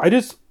I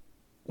just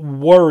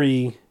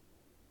worry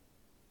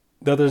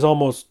that there's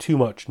almost too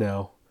much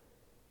now.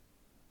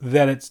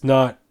 That it's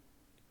not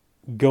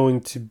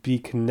going to be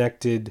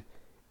connected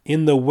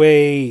in the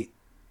way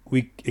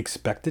we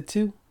expect it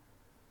to.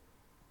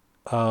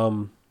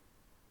 And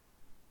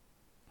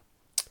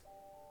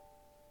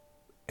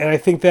I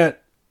think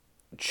that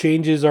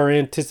changes our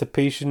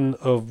anticipation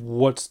of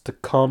what's to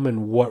come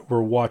and what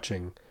we're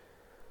watching.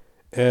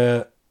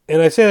 And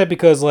I say that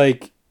because,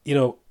 like,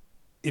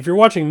 if you're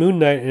watching Moon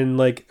Knight and,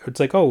 like, it's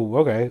like, oh,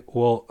 okay,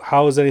 well,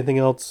 how is anything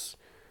else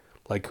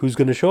Like, who's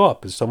going to show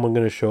up? Is someone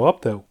going to show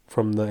up that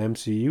from the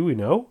MCU we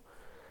know?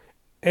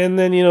 And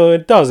then, you know,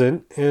 it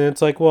doesn't. And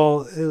it's like,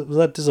 well, was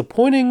that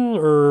disappointing,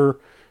 or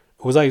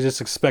was I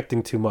just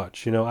expecting too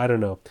much? You know, I don't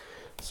know.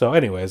 So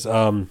anyways,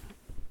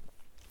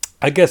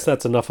 I guess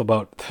that's enough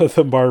about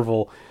the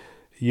Marvel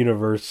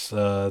universe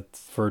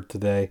for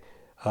today.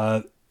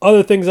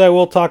 Other things I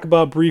will talk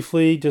about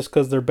briefly, just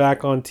because they're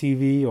back on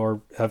TV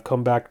or have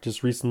come back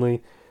just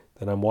recently,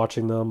 that I'm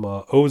watching them.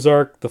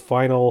 Ozark, the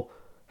final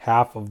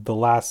half of the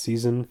last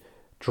season,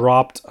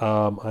 dropped.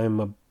 I'm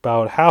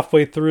about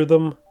halfway through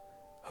them,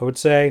 I would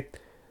say.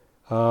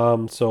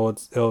 So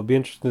it'll be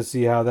interesting to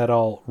see how that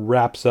all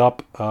wraps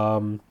up.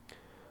 No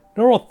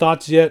real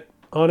thoughts yet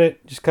on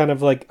it. Just kind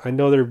of like, I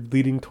know they're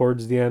leading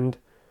towards the end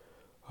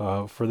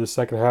for the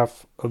second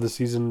half of the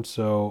season.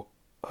 So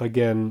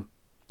again,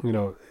 you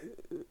know,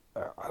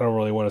 I don't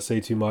really want to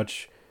say too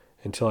much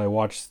until I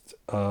watched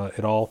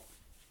it all.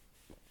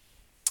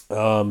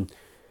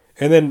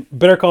 And then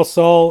Better Call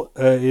Saul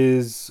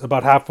is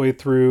about halfway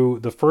through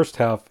the first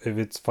half of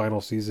its final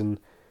season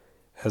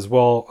as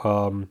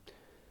well.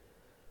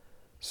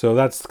 So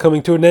that's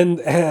coming to an end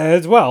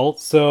as well.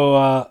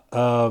 So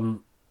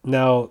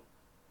now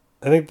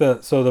I think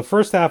the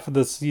first half of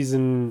the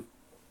season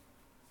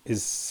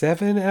is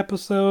 7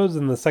 episodes,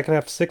 and the second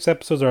half 6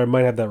 episodes, or I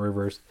might have that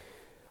reversed.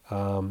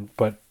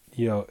 But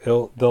you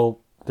know,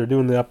 they're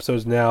doing the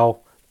episodes now.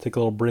 Take a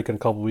little break in a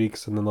couple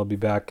weeks, and then they'll be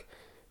back,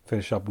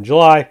 finish up in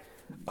July.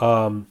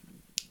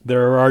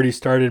 They're already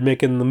started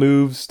making the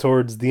moves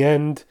towards the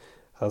end.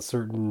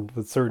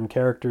 Certain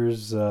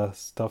characters,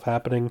 stuff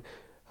happening.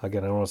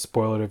 Again, I don't want to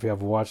spoil it if you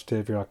haven't watched it,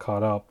 if you're not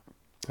caught up.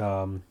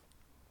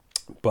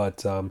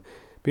 But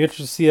be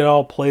interested to see how it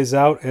all plays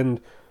out. And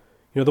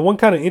you know, the one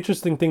kind of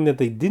interesting thing that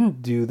they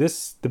didn't do the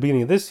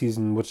beginning of this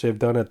season, which they've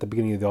done at the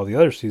beginning of all the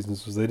other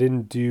seasons, was they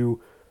didn't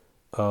do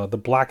the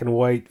black and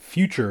white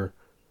future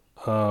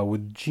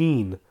with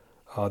Gene.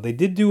 They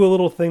did do a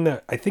little thing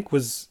that I think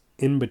was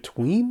in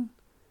between.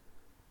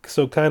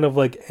 So kind of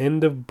like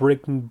end of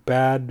Breaking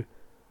Bad,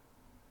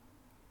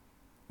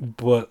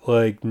 but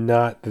like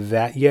not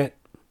that yet.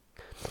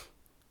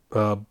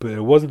 But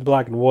it wasn't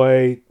black and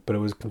white, but it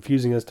was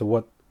confusing as to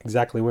what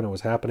exactly when it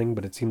was happening.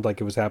 But it seemed like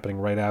it was happening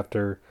right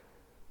after,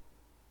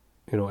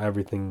 you know,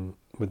 everything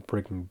with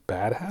Breaking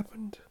Bad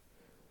happened.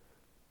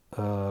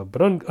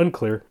 But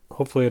unclear.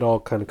 Hopefully it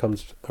all kind of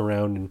comes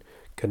around and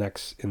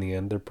connects in the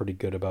end. They're pretty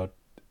good about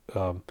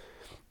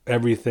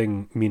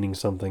everything meaning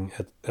something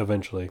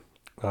eventually.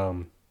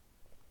 And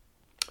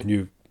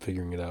you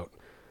figuring it out.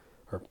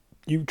 Or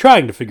you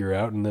trying to figure it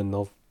out, and then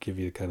they'll give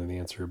you kind of the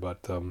answer.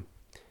 But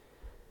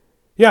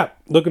yeah,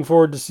 looking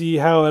forward to see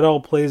how it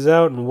all plays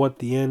out and what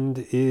the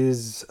end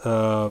is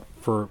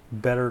for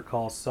Better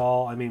Call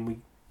Saul. I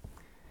mean,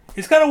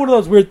 it's kind of one of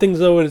those weird things,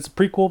 though, and it's a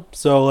prequel.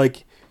 So,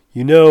 like,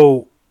 you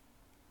know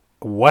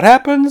what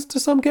happens to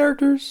some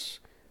characters,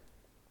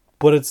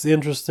 but it'll be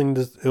interesting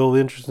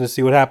to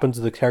see what happens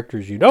to the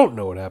characters you don't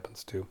know what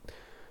happens to.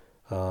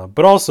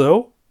 But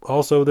also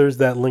there's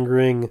that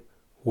lingering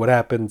what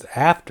happens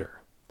after,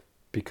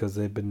 because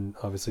they've been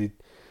obviously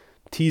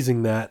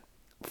teasing that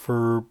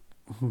for,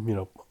 you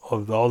know,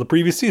 of all the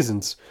previous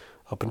seasons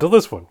up until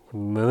this one,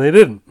 and then they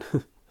didn't.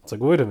 It's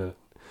like, wait a minute,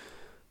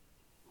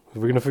 are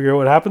we gonna figure out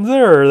what happens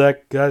there, or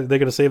they're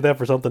gonna save that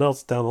for something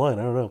else down the line?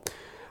 I don't know.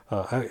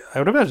 I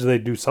would imagine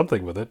they'd do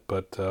something with it,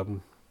 but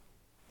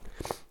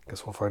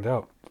guess we'll find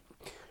out.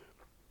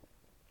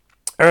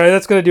 All right,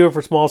 that's gonna do it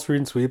for Small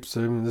Screen Sweeps.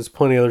 I mean, there's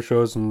plenty of other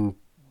shows and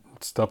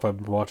stuff I've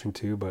been watching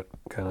too, but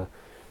kind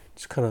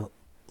of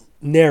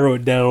narrow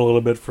it down a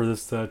little bit for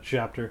this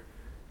chapter.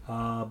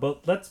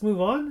 But let's move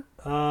on.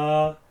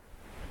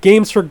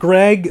 Games for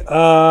Greg.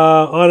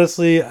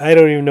 Honestly, I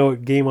don't even know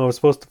what game I was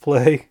supposed to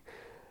play.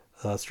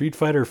 Street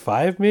Fighter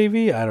 5,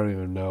 maybe? I don't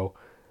even know.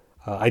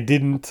 I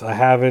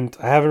haven't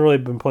really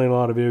been playing a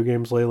lot of video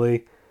games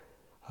lately.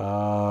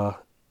 I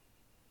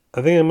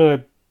think I'm going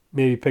to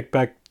maybe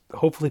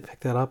hopefully pick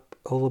that up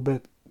a little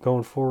bit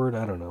going forward.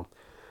 I don't know.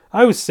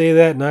 I always say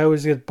that, and I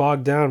always get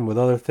bogged down with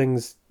other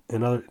things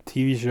and other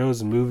TV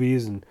shows and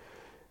movies and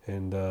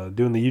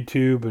doing the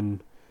YouTube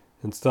and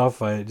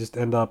stuff. I just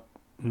end up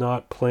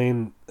not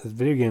playing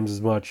video games as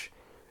much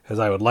as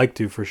I would like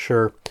to, for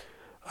sure.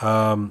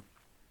 But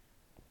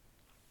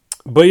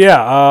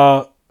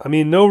yeah, I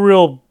mean, no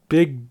real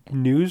big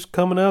news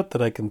coming out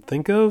that I can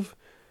think of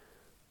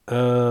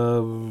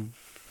for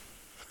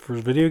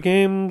video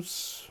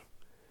games.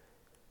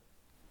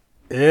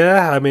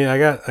 Yeah, I mean, I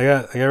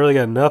really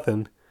got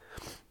nothing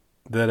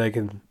that I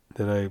can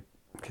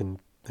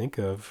think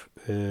of.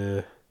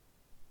 Yeah.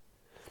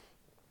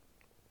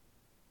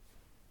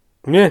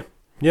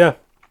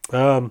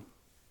 All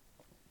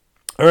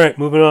right,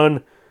 moving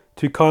on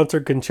to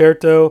Concert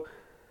Concerto.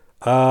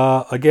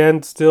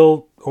 Again,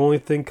 still only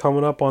thing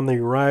coming up on the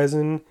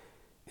horizon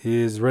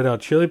is Red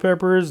Hot Chili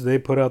Peppers. They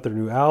put out their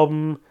new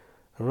album.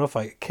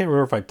 I can't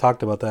remember if I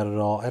talked about that at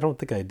all. I don't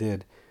think I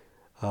did.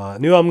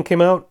 New album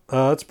came out.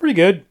 It's pretty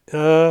good.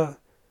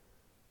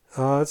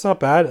 It's not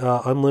bad.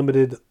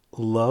 Unlimited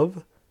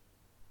Love.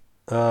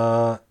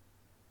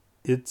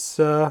 it's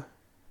yeah.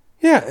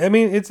 I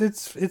mean,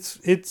 it's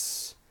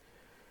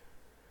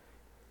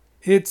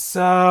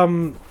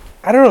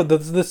I don't know.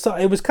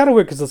 It was kind of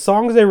weird because the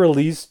songs they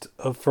released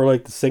for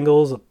like the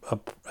singles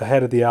up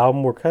ahead of the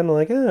album were kind of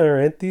like, all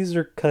right, these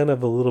are kind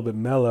of a little bit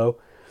mellow.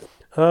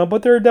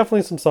 But there are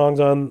definitely some songs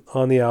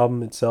on the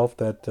album itself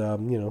that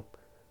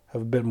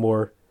have a bit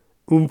more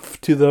oomph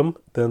to them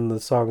than the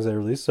songs they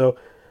released. So,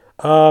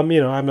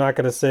 I'm not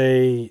gonna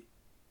say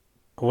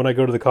when I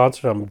go to the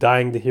concert I'm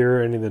dying to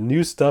hear any of the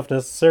new stuff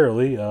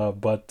necessarily.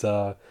 But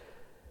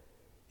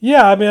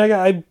yeah, I mean,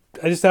 I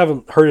just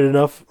haven't heard it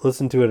enough,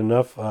 listened to it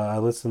enough. I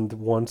listened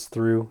once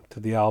through to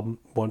the album,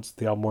 once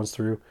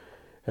through,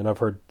 and I've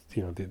heard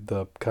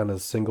the kind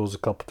of singles a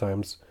couple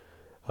times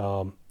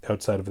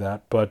outside of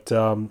that. But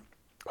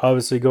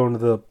obviously, going to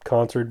the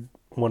concert,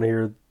 want to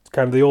hear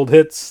kind of the old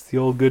hits, the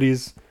old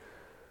goodies.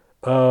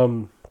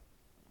 The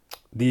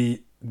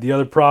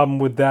other problem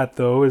with that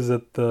though is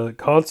that the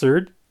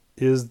concert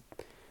is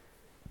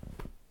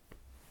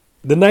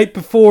the night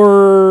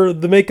before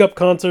the makeup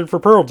concert for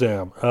Pearl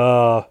Jam.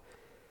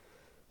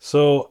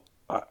 So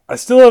I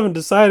still haven't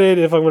decided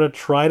if I'm going to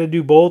try to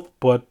do both,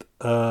 but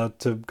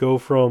to go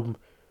from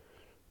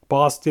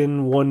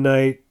Boston one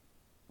night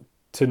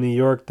to New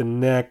York the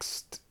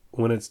next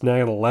when it's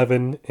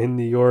 9/11 in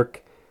New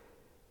York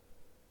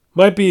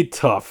might be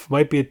tough.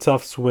 Might be a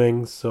tough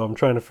swing, so I'm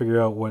trying to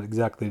figure out what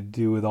exactly to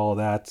do with all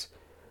that.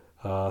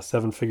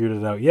 Haven't figured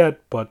it out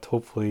yet, but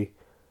hopefully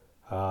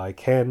I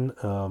can.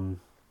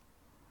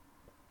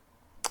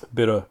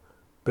 Bit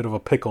of a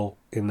pickle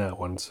in that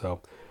one,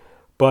 so...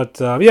 But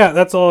yeah,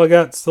 that's all I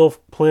got still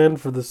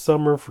planned for the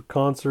summer for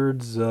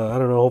concerts. I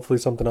don't know. Hopefully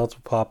something else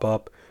will pop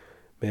up.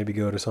 Maybe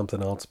go to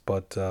something else.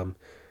 But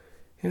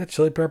yeah,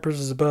 Chili Peppers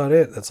is about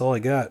it. That's all I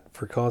got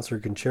for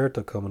concert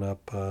concerto coming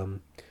up.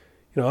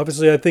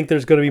 Obviously I think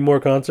there's going to be more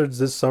concerts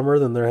this summer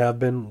than there have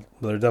been.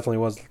 There definitely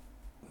was,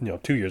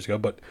 2 years ago,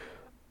 but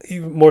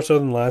even more so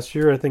than last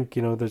year. I think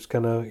there's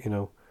kind of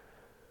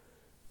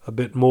a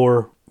bit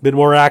more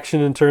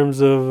action in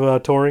terms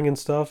of touring and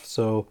stuff.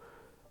 So.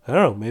 I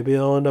don't know. Maybe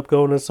I'll end up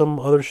going to some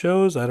other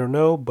shows. I don't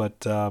know.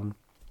 But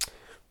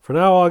for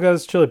now, all I got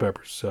is Chili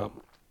Peppers. So,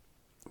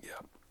 yeah.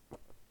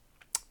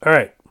 All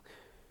right.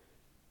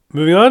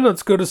 Moving on.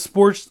 Let's go to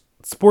Sports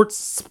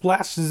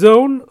Splash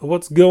Zone.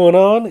 What's going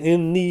on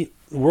in the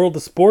world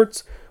of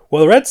sports?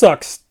 Well, the Red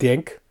Sox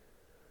stink.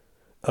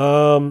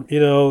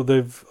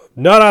 They've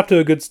not off to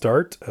a good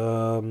start.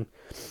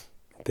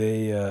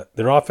 Their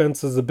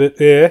offense is a bit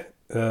their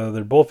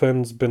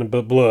bullpen's been a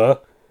bit blah.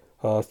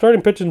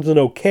 Starting pitching's an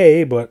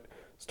okay, but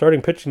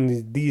starting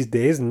pitching these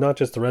days, and not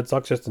just the Red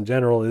Sox, just in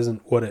general,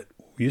 isn't what it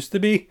used to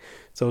be.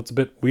 So it's a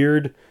bit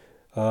weird.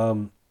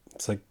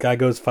 It's like guy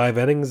goes 5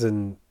 innings,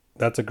 and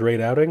that's a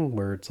great outing.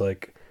 Where it's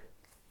like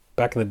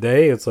back in the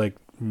day, it's like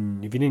if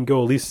you didn't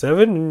go at least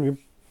 7, you're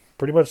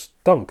pretty much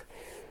stunk.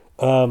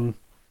 They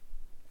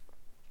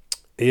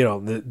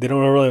don't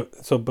really.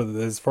 So, but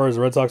as far as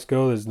the Red Sox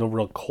go, there's no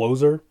real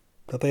closer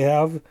that they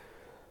have.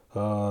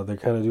 They're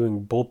kind of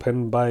doing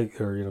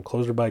bullpen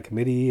closer by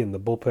committee, and the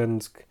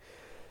bullpen's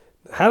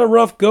had a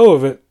rough go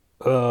of it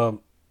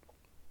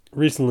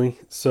recently.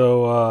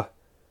 So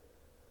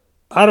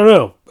I don't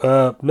know.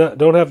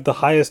 Don't have the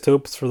highest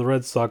hopes for the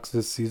Red Sox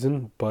this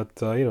season, but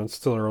it's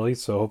still early,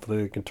 so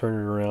hopefully they can turn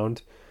it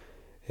around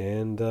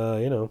and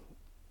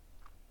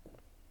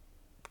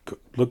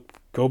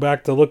go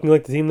back to looking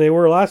like the team they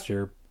were last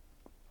year.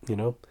 They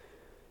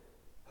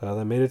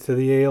made it to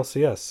the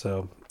ALCS,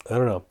 so I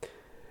don't know.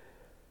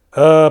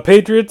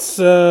 Patriots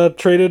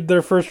traded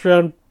down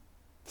in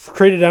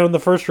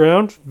the first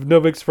round.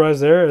 No big surprise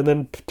there, and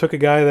then took a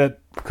guy that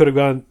could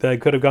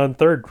have gone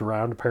third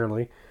round,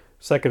 apparently,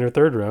 second or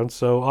third round.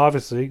 So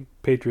obviously,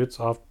 Patriots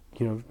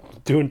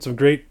doing some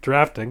great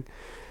drafting.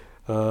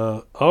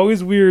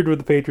 Always weird with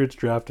the Patriots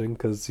drafting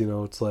because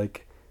it's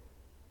like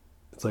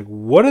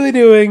what are they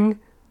doing?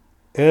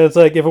 And it's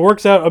like if it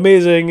works out,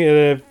 amazing,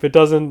 and if it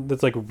doesn't,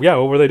 it's like yeah,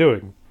 what were they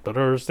doing? I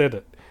don't understand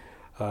it.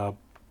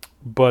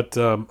 But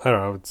I don't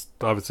know. It's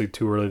obviously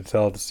too early to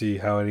tell to see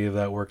how any of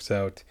that works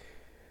out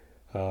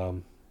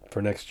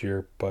for next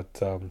year. But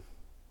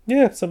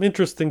yeah, some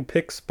interesting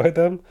picks by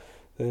them.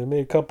 They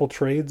made a couple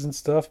trades and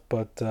stuff,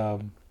 but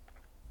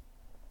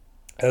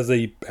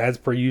as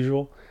per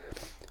usual.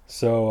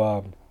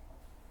 So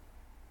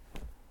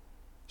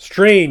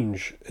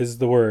strange is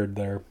the word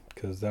there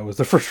because that was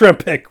the first round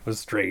pick was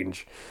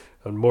strange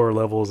on more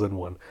levels than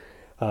one.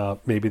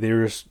 Maybe they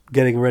were just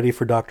getting ready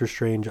for Doctor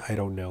Strange. I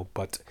don't know,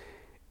 but.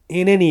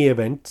 In any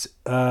event,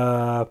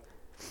 playoffs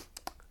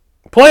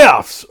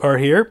are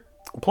here.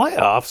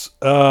 Playoffs,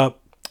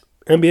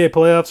 NBA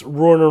playoffs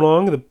roaring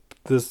along. The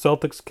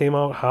Celtics came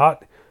out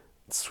hot,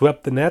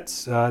 swept the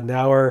Nets.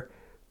 Now are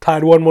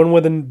tied 1-1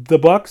 with the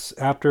Bucks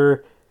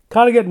after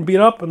kind of getting beat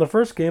up in the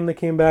first game. They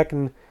came back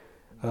and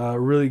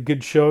really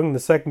good showing in the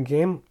second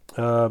game.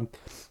 So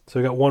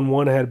we got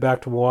 1-1 head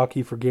back to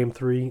Milwaukee for Game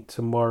 3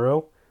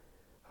 tomorrow.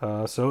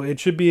 So it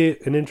should be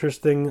an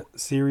interesting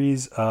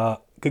series.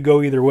 Could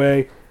go either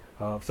way.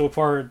 So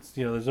far, it's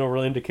there's no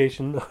real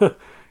indication,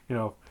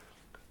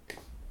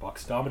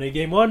 Bucks dominate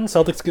game 1,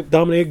 Celtics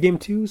dominate game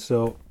 2,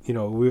 so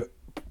we're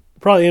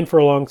probably in for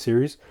a long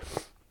series.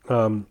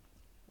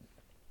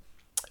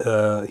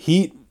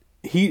 Heat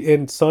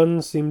and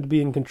Suns seem to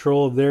be in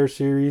control of their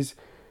series.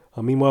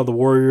 Meanwhile, the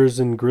Warriors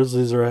and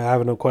Grizzlies are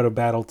having quite a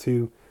battle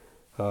too.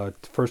 The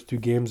first 2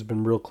 games have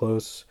been real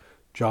close.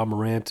 Ja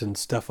Morant and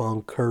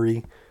Stephon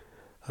Curry,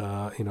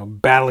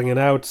 battling it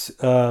out.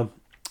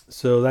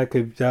 So that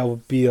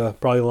will be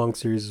probably a long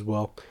series as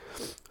well.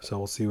 So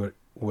we'll see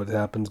what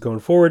happens going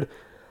forward.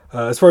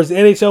 As far as the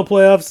NHL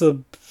playoffs,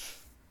 the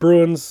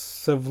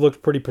Bruins have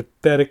looked pretty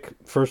pathetic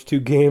first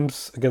 2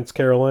 games against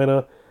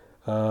Carolina.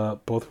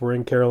 Both were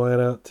in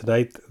Carolina.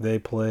 Tonight they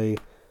play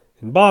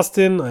in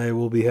Boston. I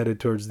will be headed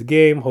towards the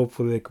game.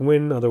 Hopefully they can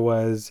win.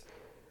 Otherwise,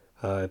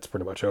 it's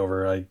pretty much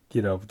over.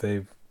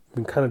 They've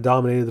been kind of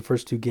dominated the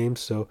first 2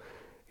 games. So,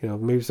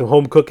 maybe some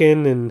home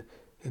cooking and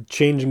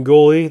changing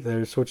goalie.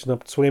 They're switching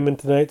up to Swayman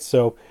tonight.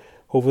 So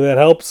hopefully that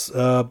helps.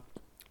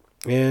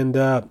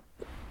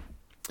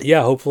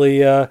 Hopefully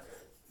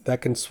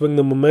that can swing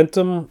the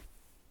momentum.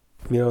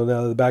 Now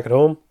that they're back at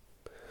home.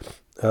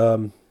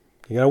 You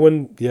gotta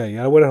win. Yeah, you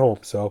gotta win at home.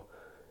 So,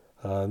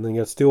 and then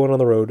you gotta steal one on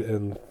the road.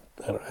 And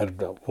I don't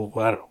know.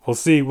 I don't know. We'll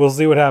see. We'll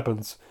see what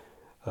happens.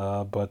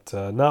 But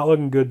not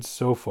looking good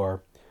so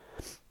far.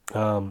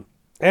 And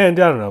I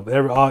don't know.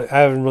 I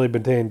haven't really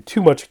been paying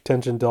too much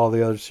attention to all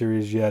the other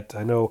series yet.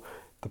 I know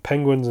the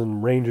Penguins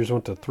and Rangers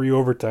went to 3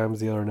 overtimes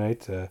the other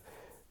night.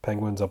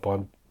 Penguins up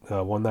on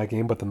won that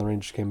game, but then the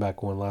Rangers came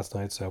back and won last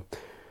night. So,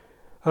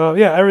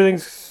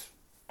 everything's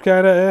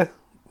kind of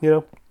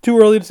too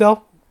early to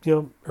tell.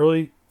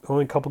 Early,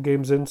 only a couple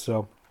games in,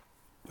 so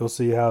you'll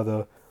see how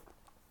the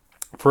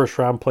first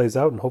round plays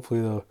out, and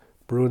hopefully the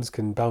Bruins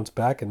can bounce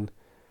back and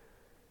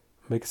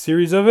make a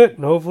series of it,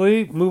 and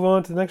hopefully move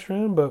on to the next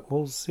round, but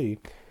we'll see.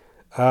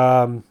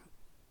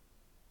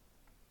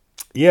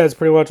 It's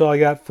pretty much all I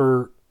got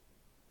for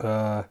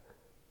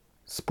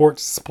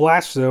Sports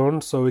Splash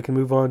Zone, so we can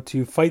move on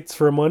to Fights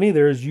for Money.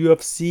 There's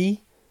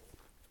UFC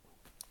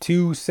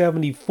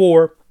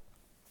 274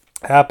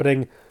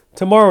 happening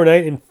tomorrow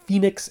night in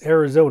Phoenix,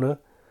 Arizona.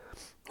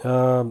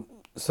 So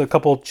a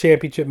couple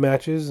championship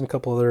matches and a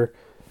couple other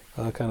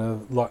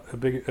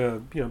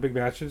big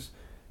matches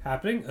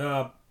happening.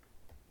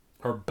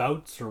 Or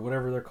bouts, or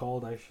whatever they're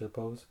called, I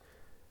suppose.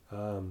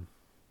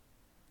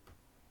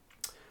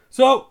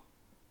 So,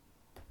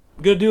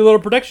 gonna do a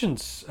little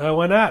predictions.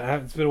 Why not?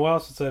 It's been a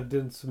while since I've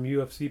done some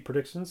UFC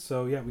predictions.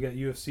 So yeah, we got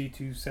UFC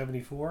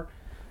 274.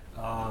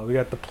 We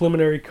got the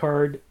preliminary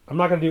card. I'm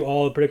not gonna do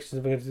all the predictions.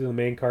 I'm gonna do the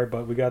main card,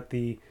 but we got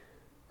the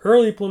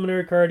early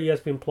preliminary card,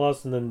 ESPN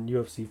Plus, and then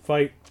UFC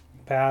Fight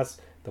Pass.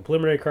 The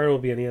preliminary card will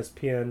be on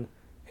ESPN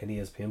and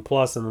ESPN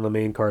Plus, and then the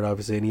main card,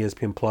 obviously, an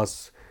ESPN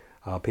Plus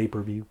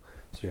pay-per-view.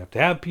 So you have to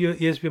have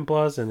ESPN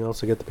Plus, and you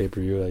also get the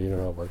pay-per-view. You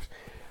know how it works.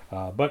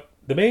 But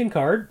the main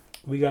card,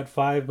 we got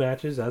 5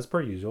 matches, as per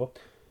usual.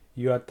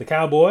 You got the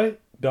Cowboy,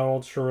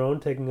 Donald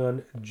Cerrone, taking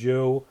on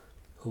Joe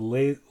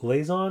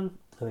Lauzon.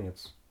 I think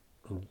it's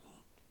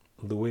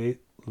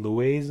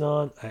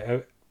Lauzon.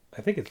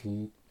 I think it's...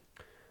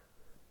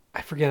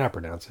 I forget how to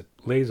pronounce it.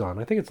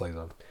 Lauzon. I think it's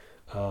Lauzon.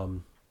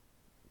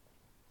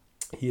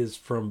 He is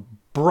from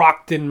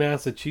Brockton,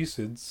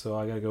 Massachusetts, so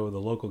I got to go with the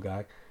local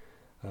guy,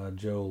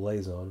 Joe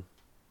Lauzon.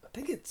 I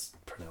think it's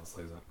pronounced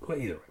Lauzon. Well,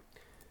 either way.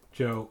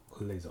 Joe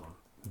Lauzon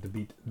to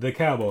beat the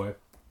Cowboy.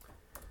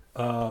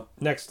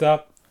 Next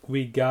up,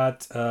 we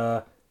got...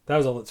 that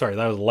was a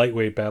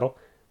lightweight battle.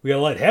 We got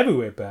a light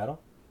heavyweight battle.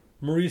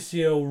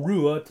 Mauricio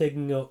Rua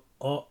taking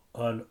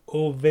on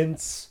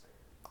Ovince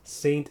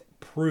St.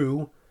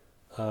 Preux.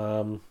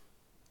 Don't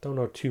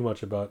know too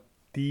much about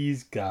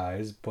these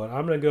guys, but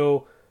I'm going to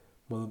go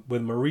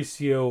with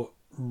Mauricio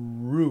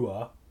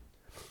Rua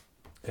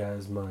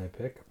as my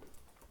pick.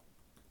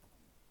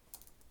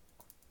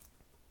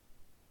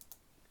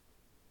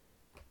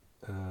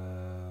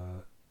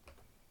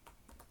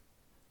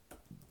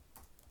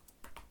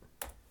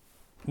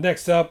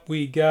 Next up,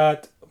 we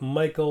got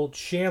Michael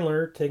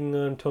Chandler taking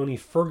on Tony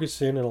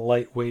Ferguson in a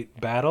lightweight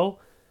battle.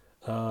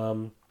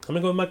 I'm going to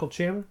go with Michael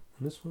Chandler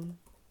in this one.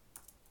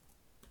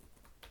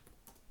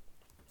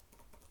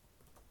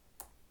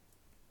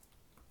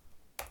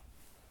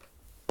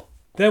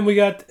 Then we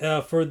got,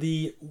 for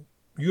the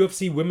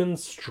UFC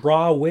Women's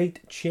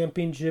Strawweight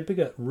Championship, we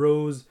got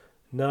Rose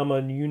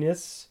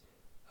Namajunas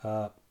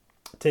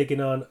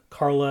taking on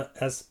Carla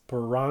Esparza.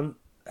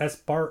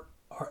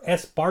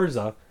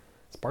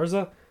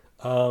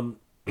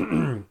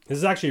 This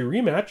is actually a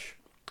rematch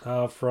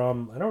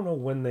from, I don't know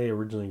when they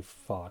originally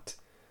fought.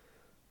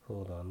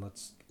 Hold on,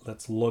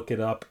 let's look it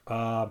up.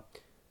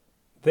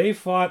 They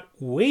fought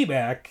way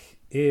back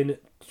in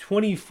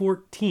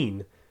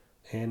 2014,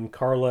 and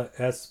Carla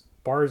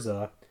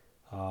Esparza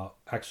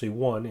actually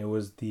won. It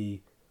was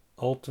the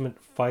Ultimate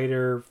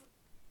Fighter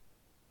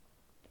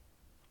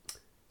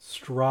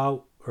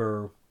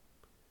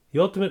the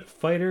Ultimate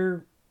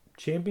Fighter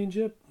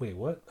Championship? Wait,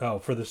 what? Oh,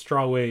 for the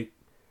strawweight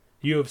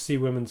UFC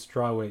Women's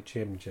Strawweight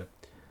Championship.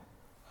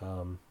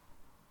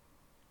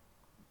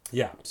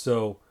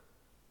 So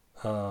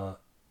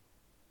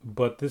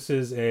but this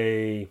is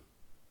a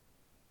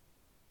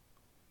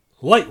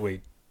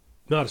lightweight,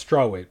 not a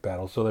strawweight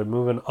battle. So they're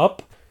moving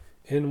up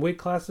in weight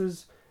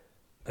classes,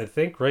 I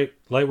think, right?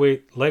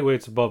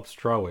 Lightweight's above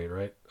strawweight,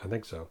 right? I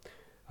think so.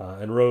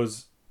 And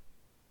Rose,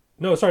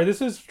 no, sorry,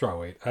 this is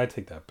strawweight. I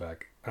take that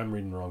back. I'm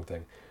reading the wrong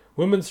thing.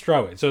 Women's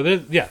strawweight. So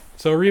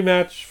so a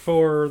rematch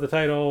for the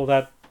title.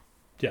 That,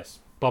 yes,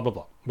 blah blah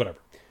blah, whatever.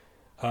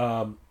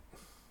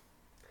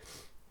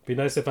 Be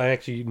nice if I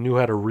actually knew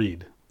how to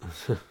read.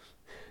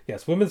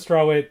 Yes, women's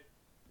strawweight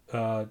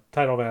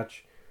title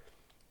match.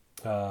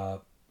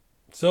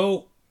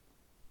 So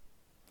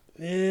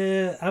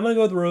I'm gonna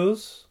go with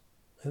Rose.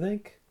 I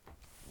think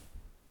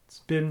it's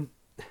been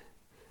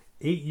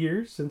 8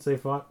 years since they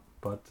fought,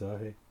 but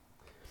hey,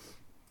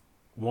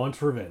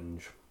 wants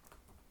revenge.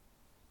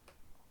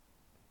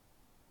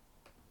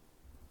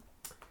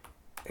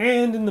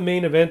 And in the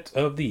main event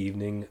of the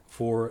evening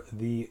for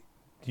the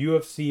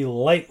UFC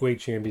Lightweight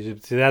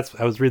Championship. See, I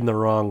was reading the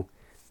wrong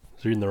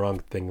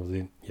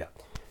thing.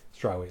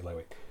 Strawweight,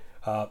 lightweight.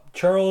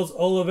 Charles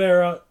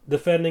Oliveira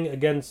defending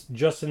against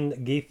Justin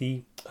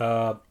Gaethje.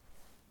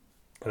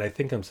 And I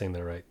think I'm saying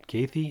that right.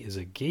 Gaethje? Is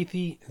it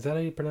Gaethje? Is that how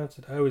you pronounce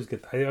it? I always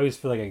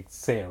feel like I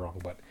say it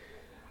wrong, but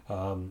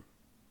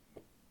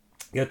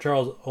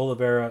Charles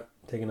Oliveira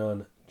taking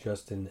on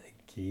Justin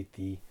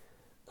Gaethje,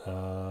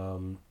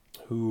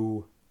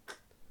 who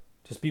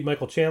just beat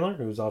Michael Chandler,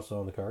 who was also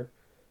on the card.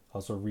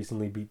 Also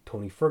recently beat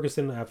Tony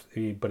Ferguson,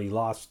 but he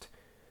lost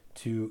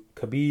to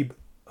Khabib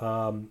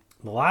the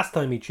last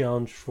time he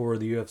challenged for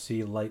the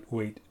UFC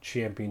Lightweight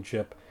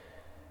Championship.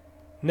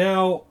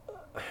 Now,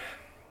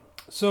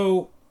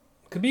 so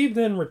Khabib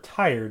then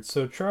retired.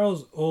 So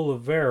Charles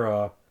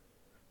Oliveira,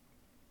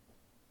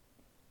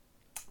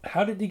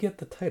 how did he get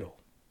the title?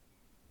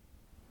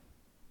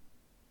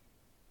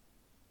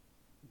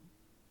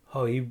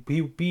 Oh, he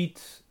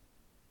beat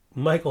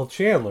Michael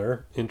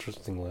Chandler,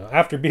 interestingly,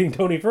 after beating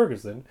Tony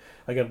Ferguson.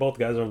 Again, both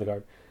guys are on the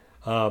card.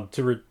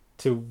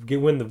 To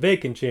win the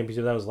vacant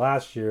championship, that was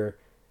last year,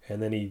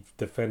 and then he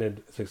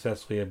defended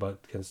successfully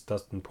against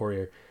Dustin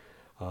Poirier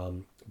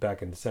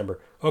back in December.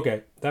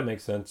 Okay, that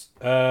makes sense.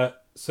 All right,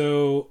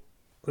 so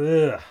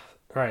who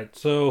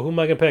am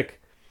I going to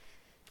pick?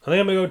 I think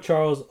I'm going to go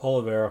Charles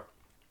Oliveira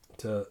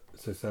to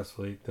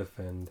successfully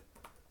defend.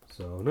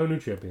 So, no new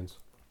champions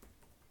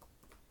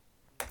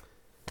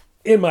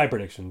in my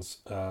predictions.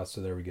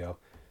 So there we go.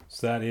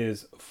 So that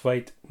is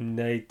Fight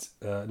Night.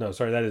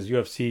 That is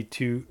UFC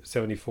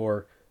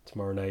 274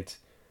 tomorrow night.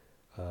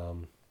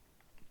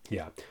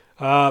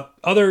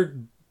 Other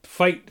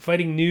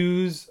fighting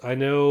news. I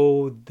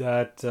know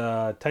that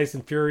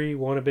Tyson Fury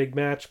won a big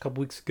match a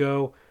couple weeks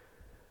ago.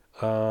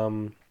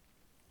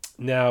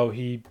 Now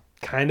he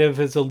kind of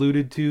has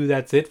alluded to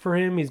that's it for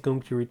him. He's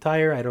going to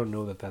retire. I don't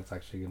know that that's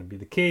actually going to be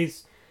the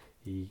case.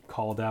 He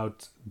called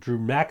out Drew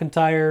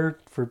McIntyre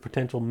for a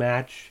potential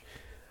match.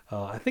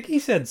 I think he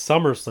said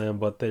SummerSlam,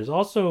 but they're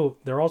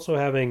also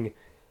having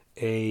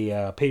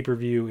a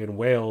pay-per-view in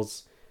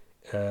Wales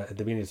at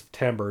the beginning of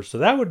September. So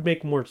that would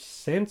make more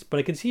sense, but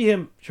I can see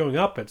him showing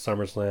up at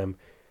SummerSlam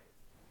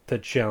to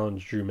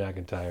challenge Drew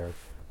McIntyre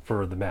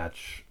for the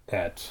match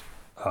at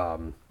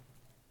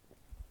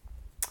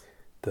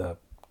the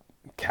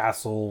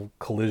Castle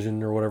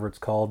Collision or whatever it's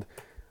called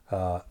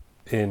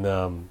in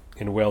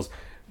Wales.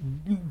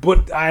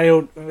 But I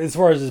don't, as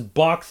far as his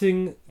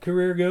boxing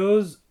career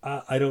goes,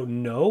 I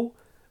don't know.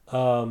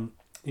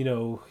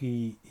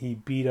 He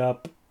beat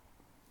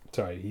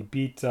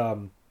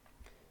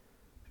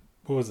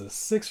what was it,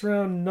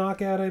 6-round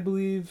knockout, I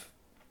believe,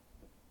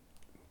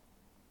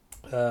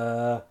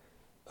 of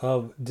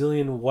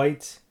Dillian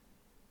White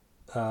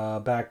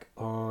back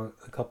on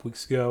a couple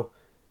weeks ago.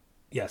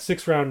 Yeah,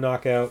 6-round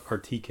knockout or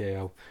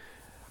TKO.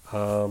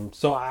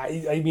 So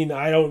I mean,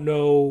 I don't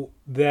know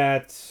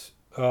that.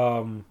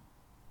 I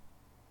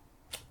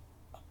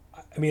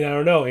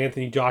don't know.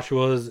 Anthony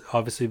Joshua's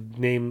obviously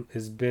name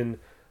has been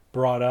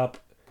brought up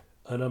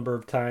a number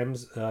of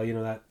times.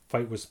 That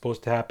fight was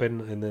supposed to happen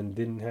and then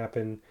didn't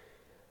happen.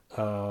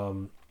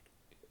 I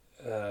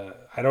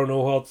don't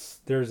know who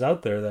else there's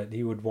out there that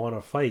he would want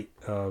to fight.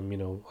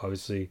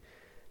 Obviously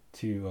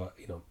to,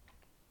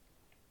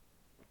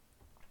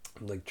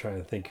 I'm like trying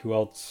to think who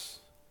else.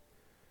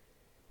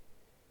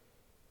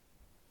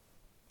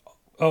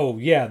 Oh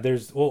yeah,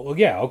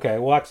 okay.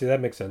 Well, actually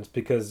that makes sense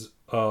because,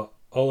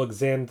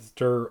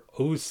 Alexander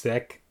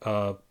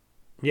Usyk,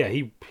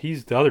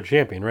 he's the other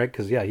champion, right?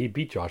 Because he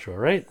beat Joshua,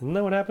 right? Isn't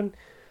that what happened?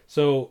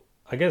 So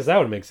I guess that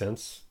would make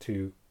sense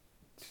to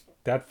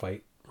that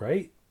fight,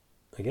 right?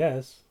 I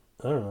guess.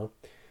 I don't know.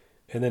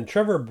 And then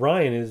Trevor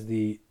Bryan is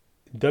the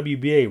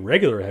WBA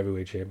regular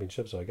heavyweight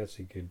championship, so I guess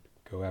he could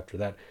go after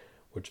that.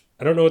 Which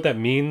I don't know what that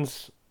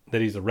means,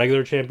 that he's a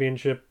regular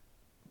championship,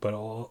 but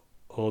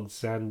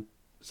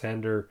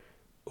Alexander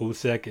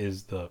Usyk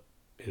is the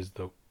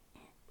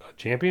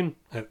champion.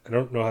 I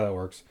don't know how that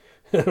works.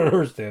 I don't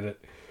understand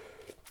it.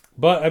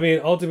 But I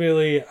mean,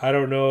 ultimately, I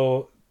don't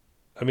know.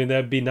 I mean,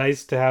 that'd be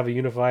nice to have a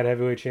unified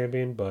heavyweight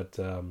champion, but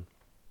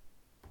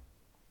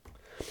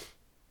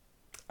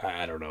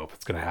I don't know if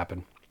it's gonna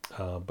happen.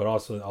 But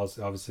also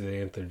obviously the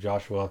Anthony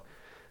Joshua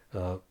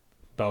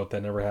bout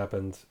that never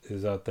happened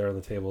is out there on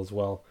the table as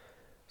well.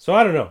 So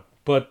I don't know,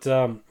 but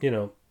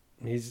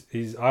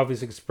he's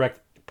obviously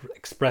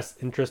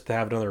expressed interest to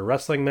have another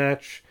wrestling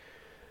match.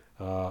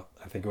 I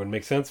think it would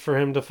make sense for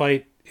him to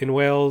fight in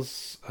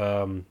Wales,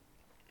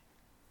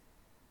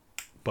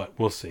 but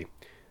we'll see.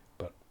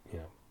 But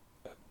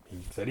he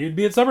said he'd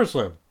be at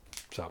SummerSlam,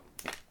 so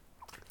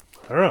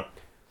I don't know.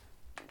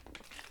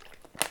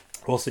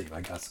 We'll see, I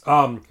guess.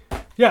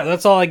 Yeah,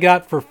 that's all I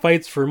got for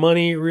fights for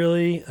money,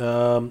 really.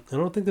 I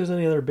don't think there's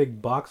any other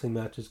big boxing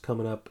matches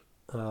coming up.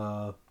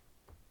 I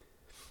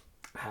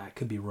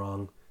could be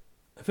wrong.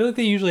 I feel like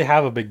they usually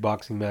have a big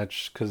boxing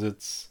match because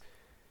it's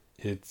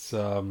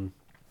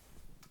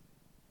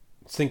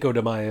Cinco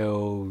de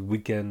Mayo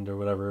weekend or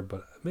whatever,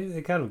 but maybe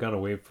they kind of got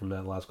away from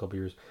that the last couple of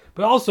years.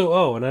 But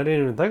also, and I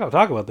didn't even think I'll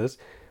talk about this,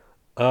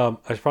 I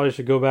probably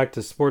should go back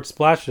to Sports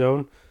Splash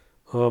Zone,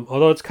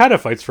 although it's kind of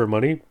fights for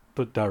money,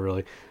 but not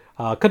really.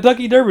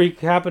 Kentucky Derby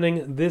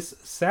happening this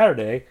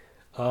Saturday.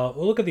 We'll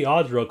look at the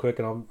odds real quick,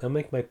 and I'll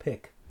make my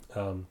pick.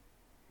 But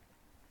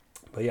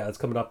yeah, it's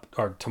coming up,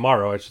 or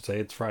tomorrow, I should say.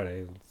 It's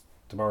Friday.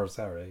 Tomorrow's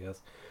Saturday, I guess.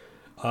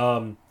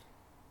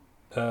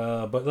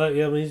 But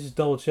let me just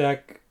double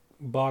check.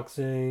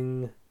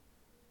 Boxing.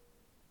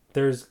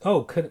 There is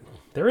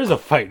a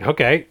fight.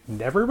 Okay,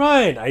 never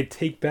mind. I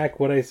take back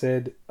what I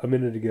said a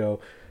minute ago.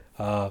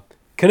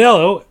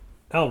 Canelo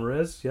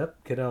Alvarez,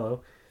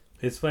 Canelo,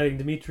 is fighting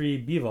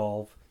Dmitry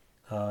Bivol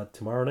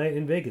tomorrow night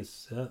in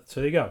Vegas. So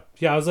there you go.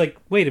 Yeah, I was like,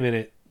 wait a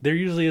minute. There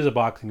usually is a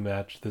boxing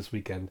match this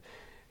weekend,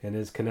 and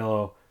is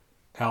Canelo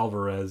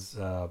Alvarez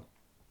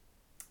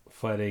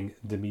fighting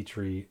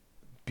Dmitry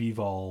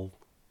Bivol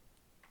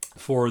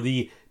for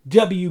the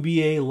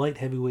WBA light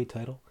heavyweight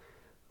title.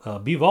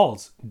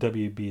 Bivol's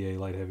WBA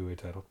light heavyweight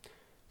title.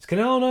 Is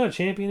Canelo not a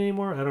champion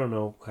anymore? I don't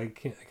know. I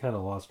kind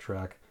of lost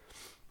track.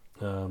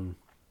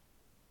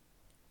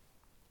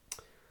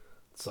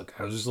 It's like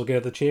I was just looking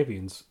at the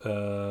champions.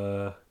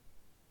 No,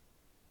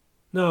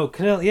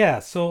 Canelo. Yeah.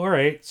 So all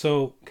right.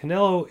 So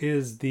Canelo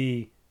is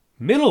the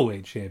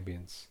middleweight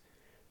champions.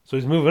 So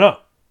he's moving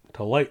up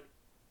to light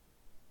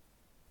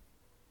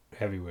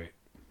heavyweight.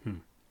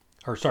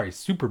 Or sorry,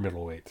 super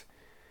middleweight.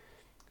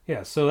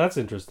 Yeah, so that's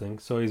interesting.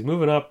 So he's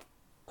moving up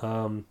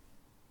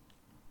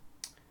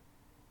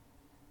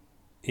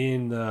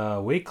in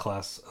weight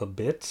class a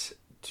bit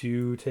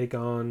to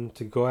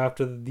go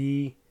after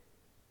the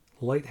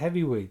light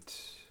heavyweight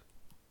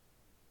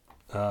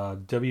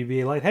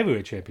WBA light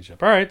heavyweight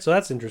championship. All right, so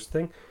that's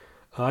interesting.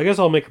 I guess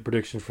I'll make a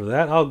prediction for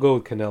that. I'll go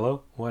with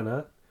Canelo. Why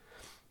not?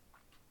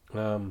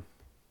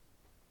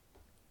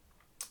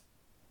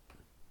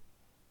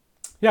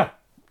 Yeah.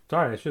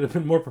 Sorry, I should have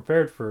been more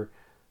prepared for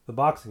the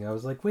boxing. I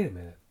was like, wait a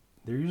minute.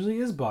 There usually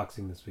is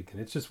boxing this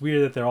weekend. It's just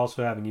weird that they're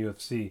also having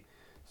UFC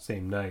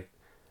same night.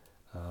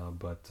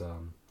 But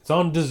it's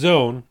on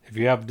DAZN. If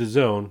you have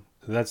DAZN,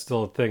 that's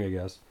still a thing, I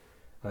guess.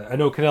 I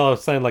know Canelo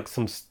signed like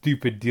some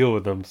stupid deal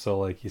with them, so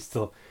like he's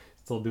still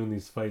doing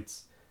these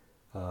fights.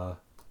 So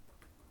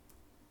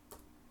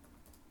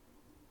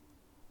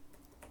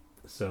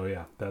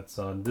yeah, that's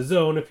on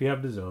DAZN. If you have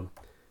DAZN, you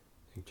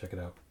can check it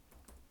out.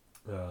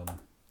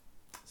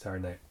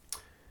 Saturday night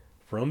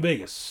from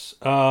Vegas.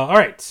 All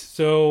right,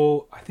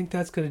 so I think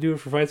that's gonna do it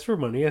for Fights for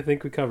Money. I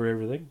think we covered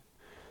everything.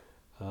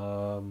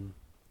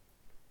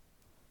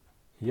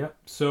 Yep.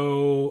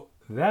 So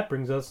that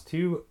brings us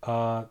to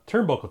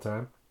turnbuckle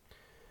time.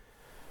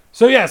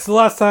 So yes, the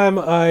last time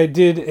I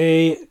did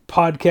a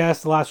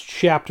podcast, the last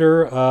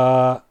chapter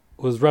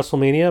was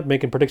WrestleMania,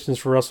 making predictions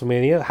for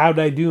WrestleMania. How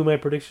did I do my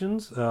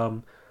predictions? I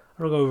don't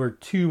go over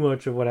too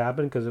much of what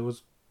happened because it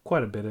was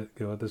quite a bit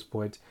ago at this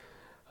point.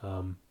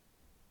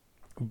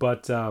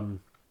 But how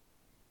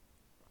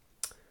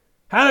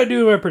did I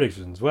do my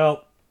predictions?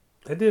 Well,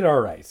 I did all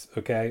right.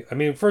 Okay, I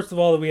mean, first of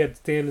all, we had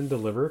Stand and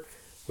Deliver,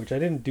 which I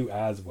didn't do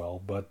as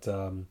well, but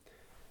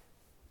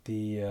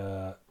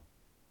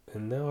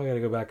and now I got to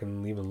go back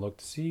and even look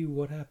to see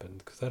what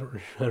happened because I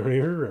don't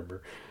even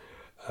remember.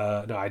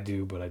 No, I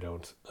do, but I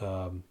don't. I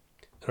don't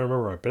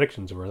remember what my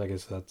predictions were. I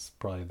guess that's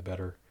probably the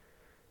better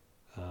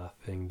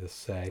thing to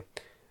say.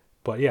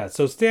 But yeah,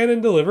 so Stand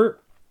and Deliver.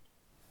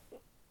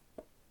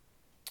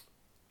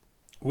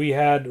 We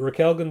had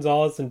Raquel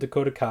Gonzalez and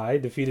Dakota Kai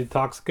defeated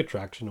Toxic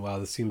Attraction. Wow,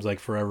 this seems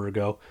like forever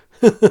ago.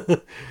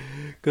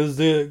 Because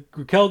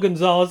Raquel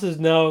Gonzalez is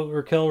now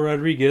Raquel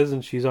Rodriguez,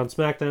 and she's on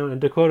SmackDown,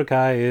 and Dakota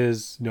Kai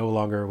is no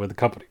longer with the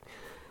company.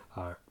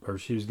 Or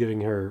she was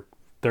giving her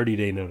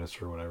 30-day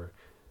notice or whatever.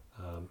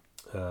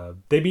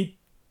 They beat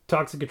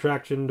Toxic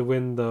Attraction to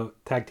win the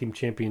Tag Team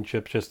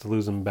Championships, just to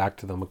lose them back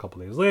to them a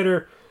couple days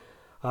later.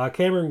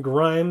 Cameron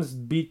Grimes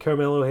beat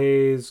Carmelo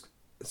Hayes,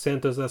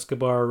 Santos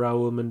Escobar,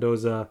 Raul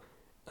Mendoza,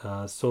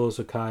 Solo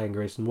Sakai, and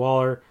Grayson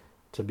Waller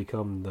to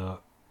become the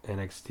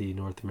NXT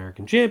North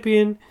American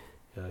Champion.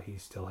 He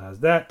still has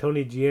that.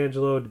 Tony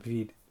D'Angelo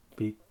beat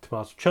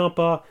Tommaso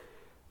Ciampa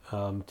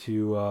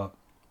to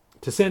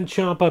send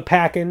Ciampa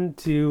packing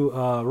to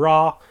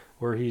Raw,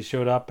 where he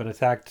showed up and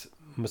attacked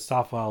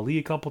Mustafa Ali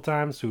a couple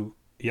times, who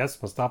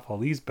yes, Mustafa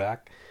Ali's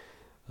back.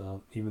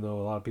 Even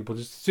though a lot of people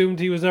just assumed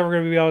he was never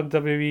going to be on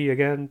WWE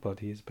again, but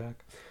he's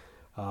back.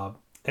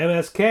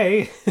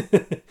 MSK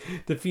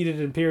defeated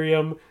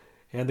Imperium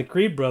and the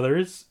Creed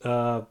brothers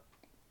to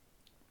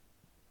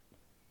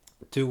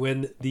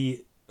win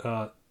the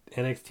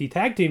NXT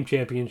Tag Team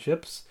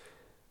Championships.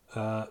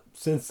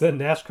 Since then,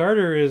 Nash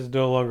Carter is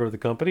no longer with the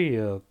company.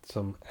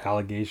 Some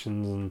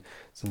allegations and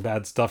some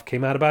bad stuff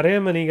came out about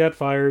him, and he got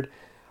fired.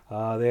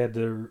 They had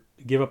to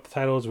give up the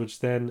titles, which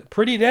then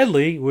Pretty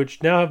Deadly,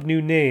 which now have new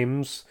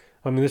names.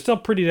 I mean, they're still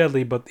Pretty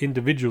Deadly, but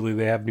individually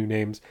they have new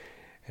names.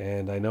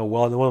 And I know,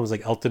 well, the one was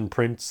like Elton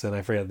Prince, and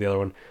I forget the other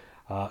one.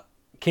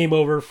 Came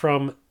over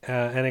from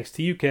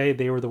NXT UK.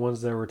 They were the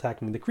ones that were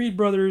attacking the Creed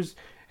brothers,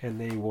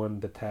 and they won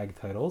the tag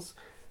titles.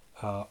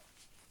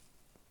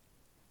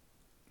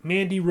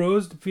 Mandy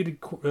Rose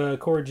defeated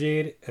Cora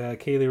Jade,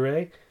 Kaylee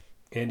Ray,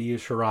 and Io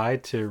Shirai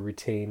to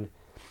retain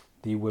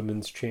the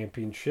women's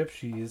championship.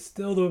 She is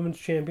still the women's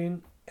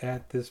champion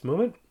at this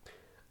moment.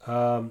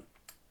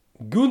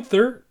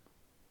 Gunther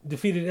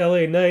defeated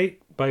LA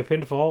Knight by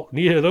pinfall.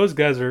 Neither of those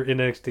guys are in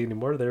NXT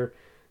anymore.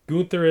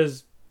 Gunther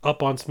is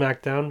up on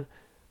SmackDown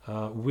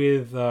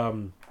with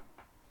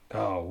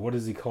what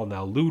is he called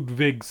now?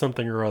 Ludwig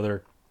something or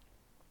other.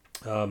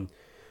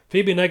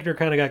 Fabian Eichner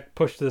kind of got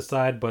pushed to the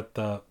side, but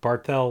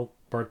Martel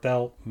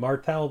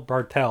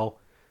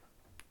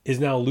is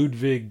now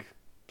Ludwig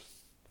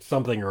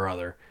something or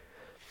other.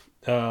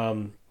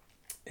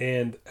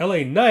 And LA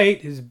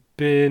Knight has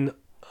been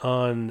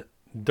on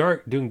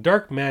doing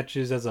dark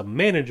matches as a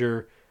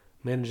manager,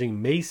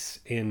 managing Mace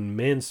and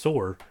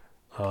Mansoor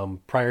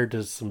prior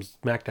to some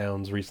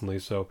SmackDowns recently.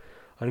 So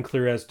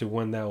unclear as to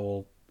when that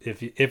will,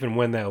 if and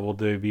when that will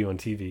debut on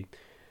TV.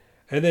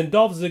 And then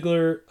Dolph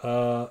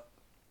Ziggler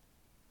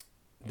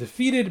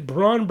defeated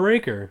Braun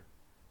Breaker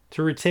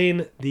to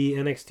retain the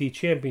NXT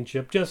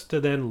Championship, just to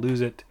then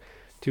lose it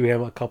to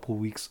him a couple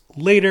weeks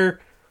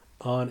later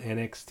on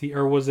NXT.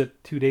 Or was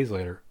it 2 days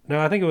later? No,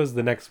 I think it was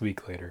the next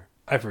week later.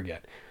 I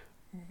forget.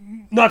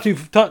 Not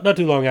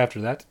too long after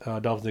that,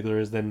 Dolph Ziggler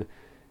has then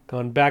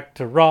gone back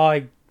to Raw,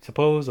 I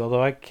suppose,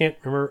 although I can't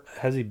remember.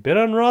 Has he been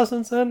on Raw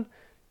since then?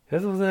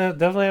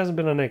 Definitely hasn't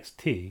been on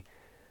NXT.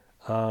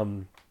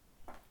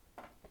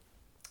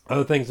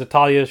 Other things,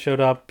 Natalya showed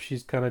up.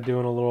 She's kind of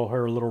doing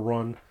her little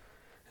run.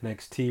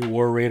 NXT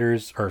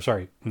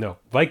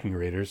Viking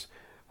Raiders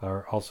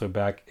are also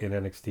back in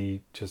NXT.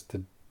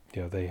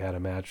 They had a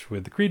match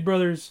with the Creed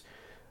brothers.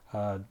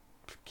 Can't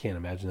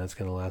imagine that's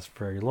going to last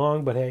very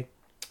long, but hey,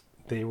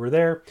 they were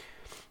there.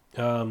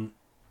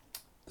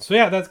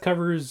 That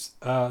covers.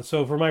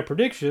 So for my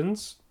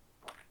predictions,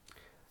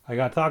 I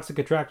got Toxic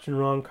Attraction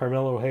wrong,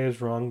 Carmelo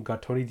Hayes wrong,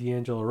 got Tony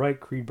D'Angelo right,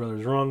 Creed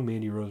brothers wrong,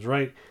 Mandy Rose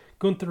right,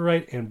 Gunther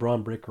right, and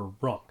Braun Breaker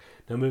wrong.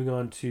 Now moving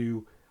on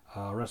to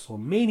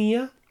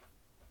WrestleMania.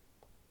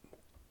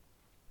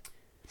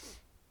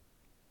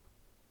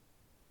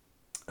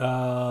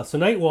 So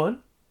night one,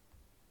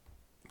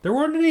 there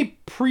weren't any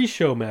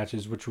pre-show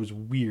matches, which was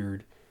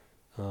weird.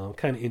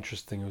 Kind of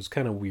interesting. It was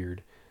kind of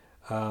weird.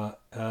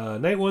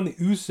 Night one, the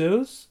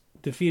Usos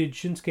defeated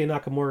Shinsuke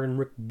Nakamura and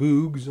Rick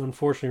Boogs.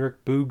 Unfortunately,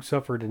 Rick Boogs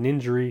suffered an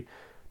injury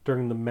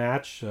during the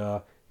match. He's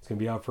going to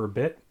be out for a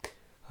bit.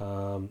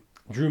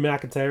 Drew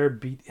McIntyre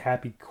beat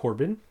Happy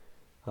Corbin.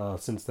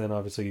 Since then,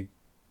 obviously,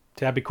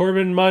 Happy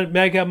Corbin and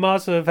Madcap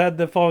Moss have had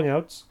the falling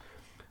outs.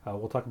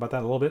 We'll talk about that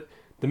in a little bit.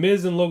 The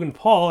Miz and Logan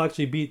Paul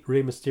actually beat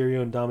Rey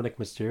Mysterio and Dominic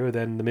Mysterio.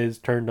 Then The Miz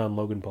turned on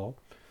Logan Paul.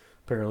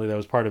 Apparently, that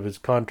was part of his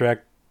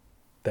contract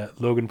that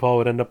Logan Paul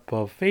would end up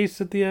a face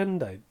at the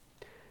end. I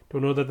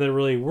don't know that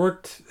really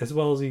worked as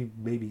well as he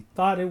maybe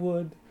thought it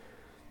would.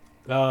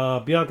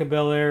 Bianca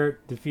Belair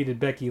defeated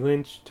Becky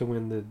Lynch to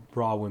win the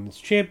Raw Women's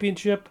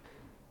Championship.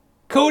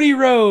 Cody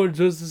Rhodes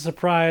was the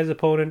surprise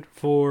opponent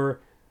for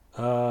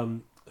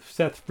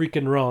Seth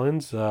freaking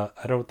Rollins. I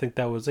don't think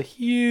that was a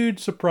huge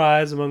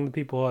surprise among the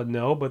people I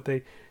know, but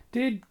they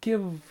did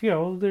give,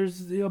 there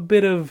was a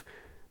bit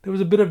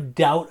of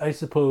doubt, I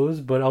suppose,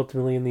 but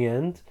ultimately in the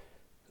end,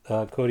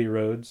 Cody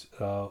Rhodes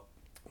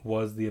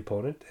was the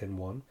opponent and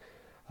won.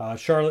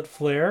 Charlotte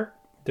Flair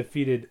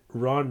defeated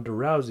Ronda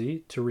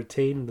Rousey to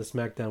retain the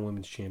SmackDown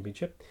Women's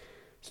Championship.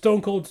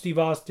 Stone Cold Steve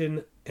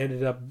Austin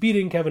ended up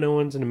beating Kevin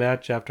Owens in a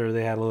match after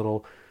they had a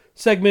little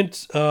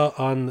segment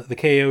on the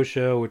KO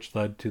show, which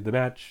led to the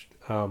match,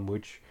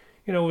 which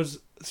was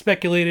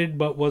speculated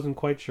but wasn't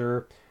quite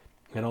sure,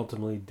 and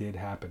ultimately did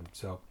happen.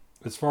 So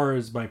as far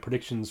as my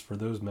predictions for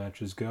those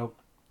matches go,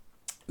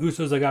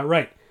 Usos I got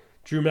right,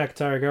 Drew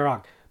McIntyre got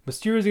wrong.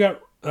 Usos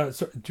got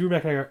right, Drew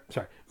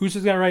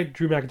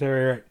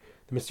McIntyre right.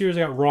 The Mysterios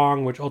got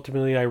wrong, which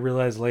ultimately I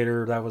realized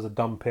later that was a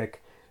dumb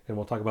pick, and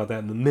we'll talk about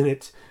that in a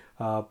minute.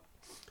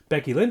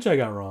 Becky Lynch I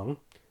got wrong.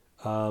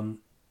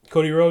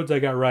 Cody Rhodes I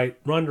got right.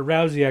 Ronda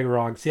Rousey I got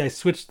wrong. See, I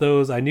switched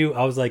those. I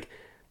was like,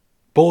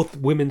 both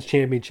women's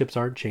championships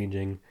aren't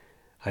changing.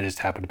 I just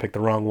happened to pick the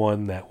wrong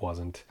one. That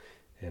wasn't.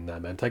 And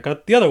that meant I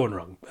got the other one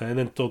wrong. And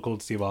then Stone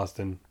Cold Steve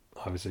Austin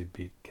obviously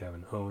beat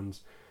Kevin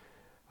Owens.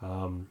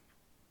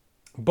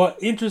 But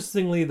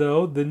interestingly,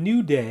 though, the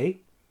New Day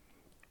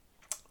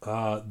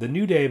The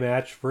New Day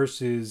match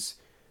versus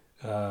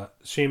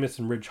Sheamus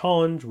and Ridge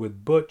Holland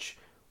with Butch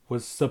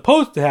was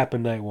supposed to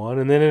happen night one,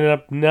 and then ended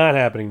up not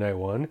happening night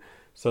one.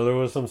 So there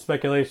was some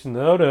speculation,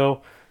 oh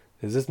no,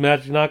 is this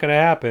match not going to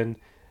happen?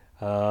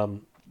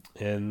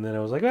 And then I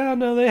was like, well,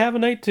 no, they have a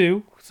night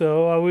two.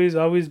 So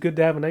always good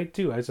to have a night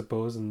two, I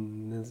suppose,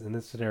 in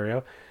this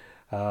scenario.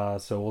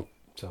 So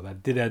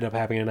that did end up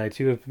happening at night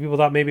two. If people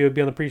thought maybe it would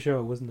be on the pre-show,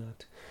 it was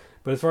not.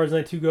 But as far as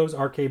night two goes,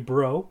 RK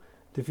Bro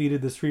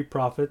defeated the Street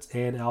Profits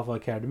and Alpha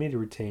Academy to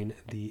retain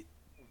the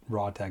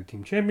Raw Tag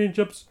Team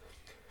Championships.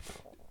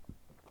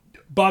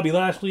 Bobby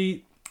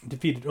Lashley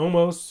defeated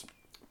Omos.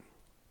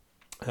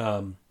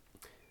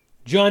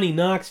 Johnny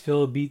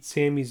Knoxville beat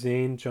Sami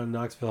Zayn. John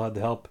Knoxville had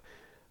the help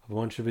of a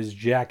bunch of his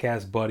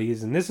jackass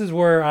buddies. And this is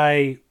where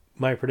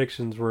my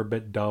predictions were a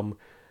bit dumb.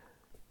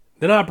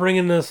 They're not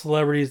bringing the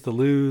celebrities to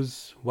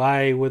lose.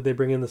 Why would they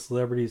bring in the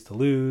celebrities to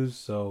lose?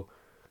 So,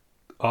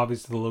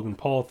 obviously, the Logan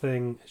Paul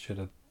thing, I should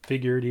have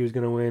figured he was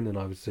going to win. And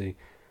obviously,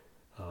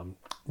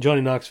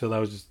 Johnny Knoxville, that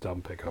was just a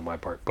dumb pick on my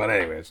part. But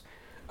anyways,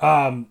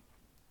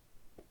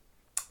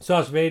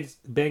 Sasha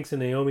Banks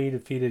and Naomi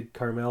defeated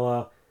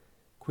Carmella,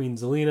 Queen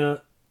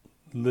Zelina,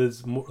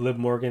 Liv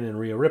Morgan and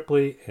Rhea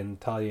Ripley,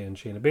 and Talia and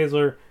Shayna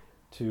Baszler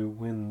to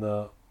win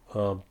the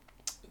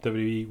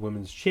WWE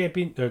Women's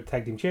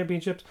Tag Team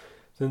Championships.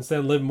 Since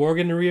then, Liv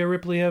Morgan and Rhea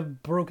Ripley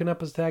have broken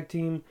up as tag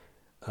team.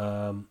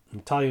 Talia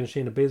and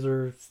Shayna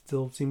Baszler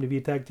still seem to be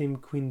a tag team.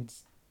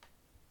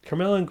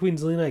 Carmella and Queen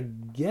Zelina, I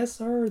guess,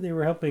 they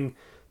were helping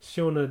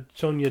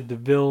Sonya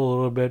Deville a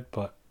little bit,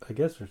 but I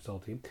guess they're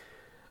still a team.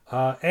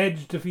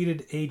 Edge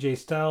defeated AJ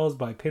Styles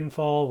by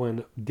pinfall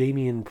when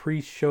Damian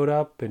Priest showed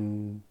up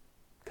and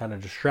kind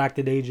of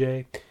distracted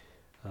AJ.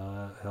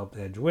 Helped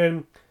Edge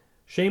win.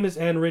 Sheamus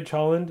and Ridge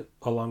Holland,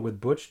 along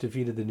with Butch,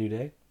 defeated the New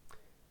Day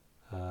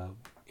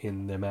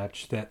in the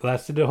match that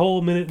lasted a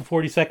whole minute and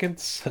 40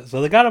 seconds.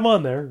 So they got him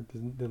on there.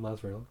 Didn't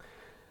last very long.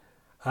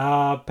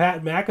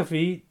 Pat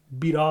McAfee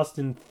beat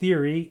Austin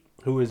Theory,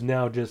 who is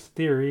now just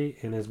Theory,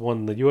 and has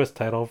won the U.S.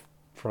 title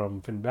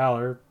from Finn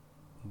Balor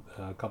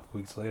a couple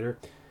weeks later.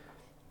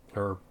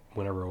 Or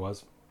whenever it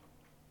was.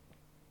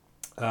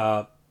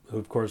 Who,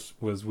 of course,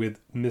 was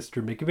with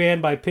Mr.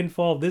 McMahon by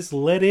pinfall. This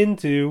led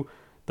into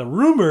the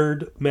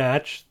rumored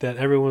match that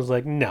everyone was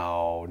like,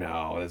 no,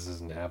 this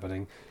isn't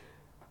happening.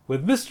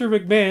 With Mr.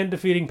 McMahon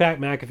defeating Pat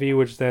McAfee,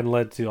 which then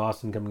led to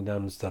Austin coming down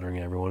and stuttering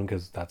at everyone,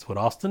 because that's what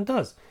Austin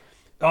does.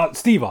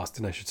 Steve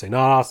Austin, I should say,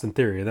 not Austin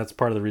Theory. That's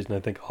part of the reason I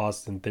think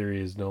Austin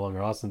Theory is no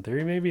longer Austin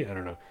Theory, maybe? I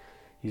don't know.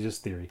 He's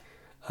just Theory.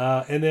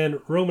 And then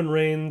Roman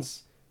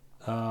Reigns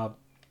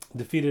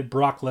defeated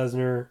Brock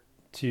Lesnar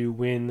to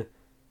win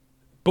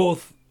to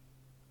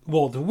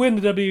win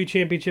the WWE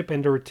Championship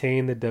and to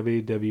retain the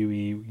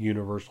WWE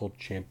Universal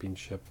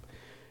Championship.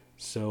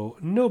 So,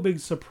 no big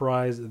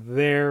surprise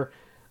there.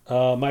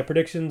 My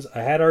predictions,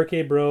 I had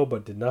RK Bro,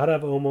 but did not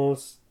have did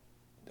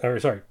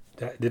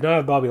not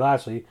have Bobby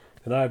Lashley,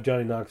 did not have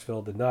Johnny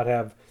Knoxville, did not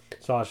have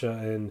Sasha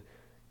and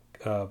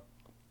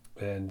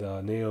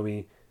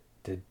Naomi,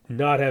 did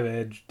not have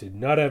Edge, did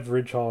not have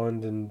Ridge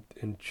Holland and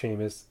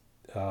Sheamus.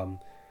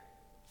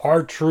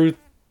 R-Truth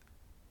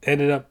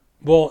ended up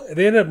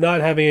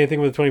not having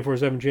anything with the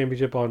 24/7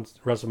 championship on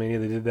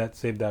WrestleMania. They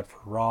saved that for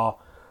Raw,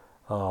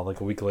 like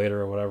a week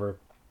later or whatever,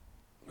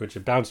 which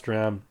it bounced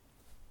around.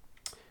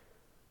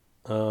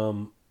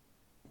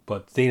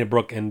 But Dana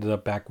Brooke ended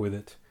up back with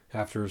it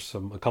after a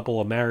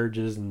couple of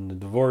marriages and a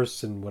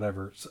divorce and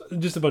whatever. So,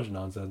 just a bunch of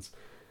nonsense.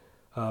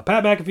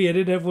 Pat McAfee, I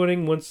did have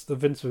winning once the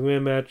Vince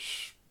McMahon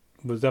match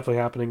was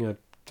definitely happening. I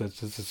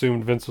just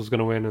assumed Vince was going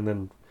to win, and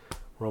then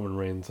Roman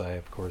Reigns, I,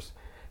 of course,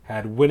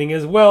 had winning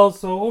as well.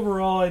 So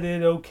overall, I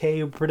did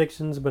okay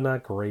predictions, but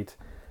not great.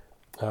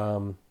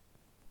 So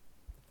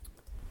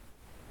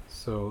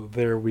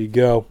there we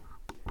go.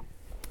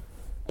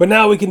 But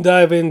now we can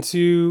dive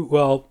into,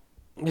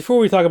 before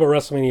we talk about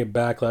WrestleMania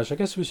Backlash, I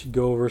guess we should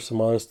go over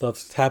some other stuff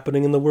that's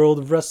happening in the world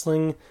of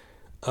wrestling.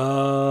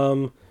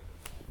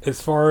 As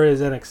far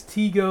as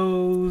NXT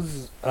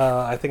goes,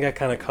 I think I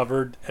kind of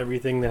covered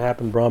everything that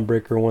happened. Braun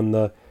Breaker won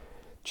the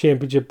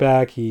championship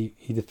back. He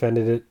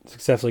defended it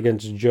successfully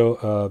against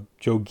Joe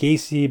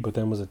Gacy, but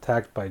then was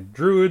attacked by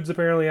Druids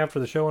apparently after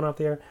the show went off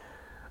the air.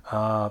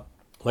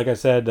 Like I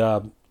said,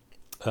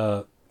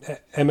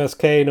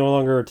 MSK no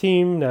longer a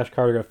team. Nash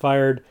Carter got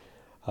fired.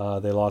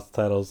 They lost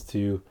the titles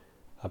to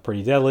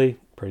Pretty Deadly.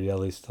 Pretty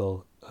Deadly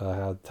still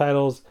had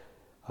titles.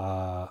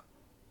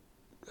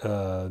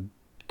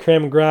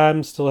 Cameron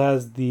Grimes still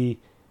has the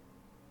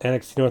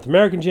NXT North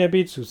American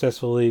Championship,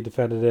 successfully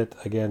defended it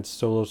against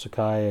Solo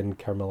Sakai and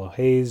Carmelo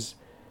Hayes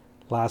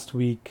last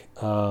week.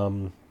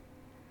 What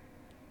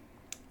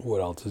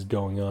else is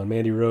going on?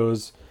 Mandy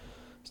Rose,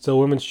 still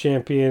Women's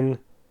Champion.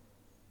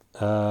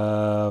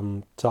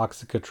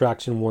 Toxic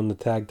Attraction won the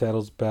tag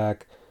titles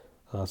back.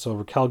 So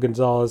Raquel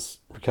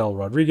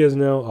Rodriguez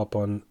now up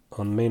on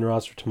the main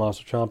roster.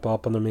 Tommaso Ciampa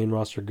up on the main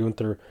roster.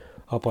 Gunther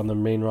up on the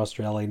main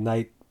roster. LA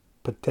Knight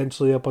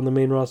potentially up on the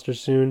main roster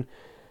soon.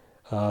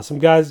 Some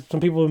people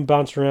have been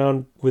bounced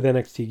around with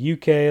NXT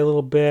UK a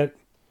little bit.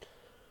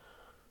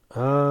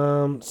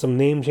 Some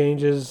name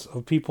changes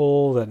of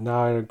people that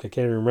now I can't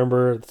even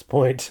remember at this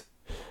point.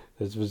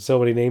 There's been so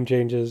many name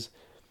changes.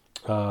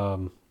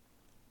 Yeah.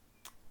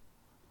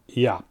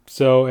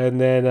 So,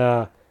 and then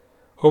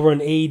over in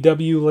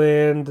AEW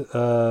land,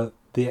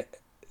 the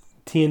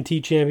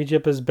TNT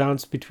Championship has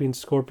bounced between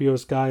Scorpio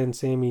Sky and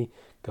Sammy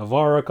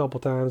Guevara a couple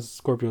times.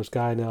 Scorpio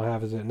Sky now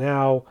has it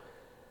now.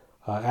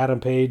 Adam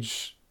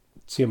Page,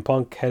 CM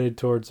Punk headed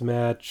towards the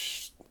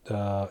match.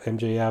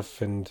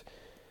 MJF and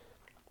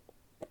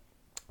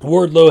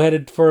Wardlow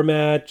headed for a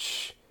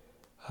match.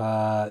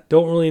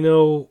 Don't really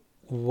know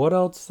what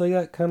else they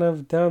got kind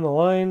of down the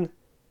line.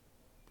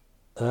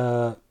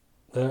 I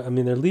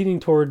mean, they're leading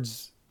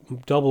towards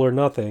Double or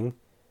Nothing.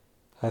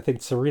 I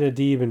think Serena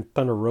Deeb and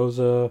Thunder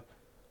Rosa,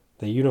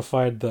 they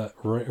unified the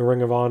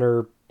Ring of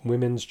Honor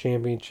Women's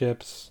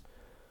Championships.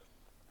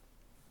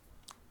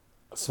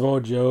 Samoa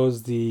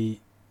Joe's I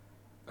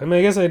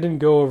guess I didn't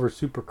go over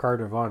Super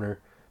Card of Honor,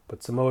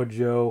 but Samoa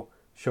Joe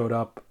showed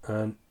up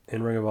in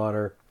Ring of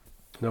Honor.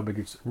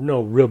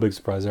 No real big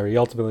surprise there. He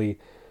ultimately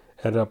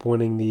ended up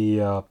winning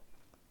the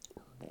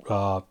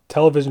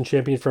television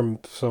champion from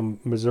some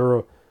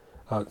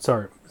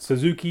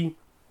Suzuki,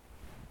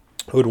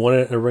 who had won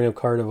it in a Ring of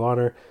Card of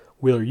Honor.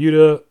 Wheeler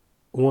Yuta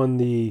won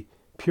the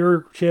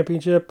Pure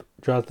Championship.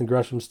 Jonathan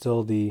Gresham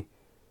still the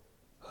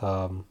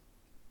Ring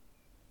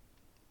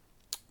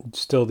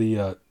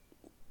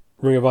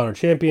of Honor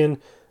champion.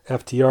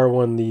 FTR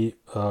won the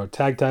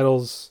tag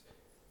titles.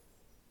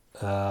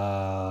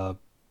 I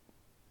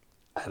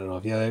don't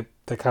know if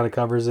that kind of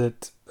covers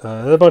it.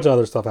 A bunch of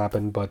other stuff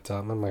happened, but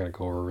I'm not going to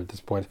go over it at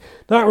this point.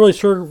 Not really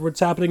sure what's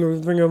happening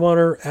with Ring of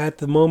Honor at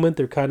the moment.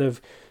 They're kind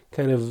of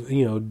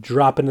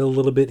dropping it a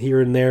little bit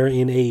here and there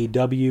in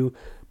AEW.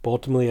 But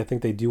ultimately, I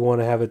think they do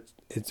want to have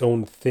its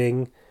own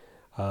thing.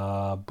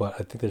 But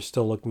I think they're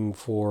still looking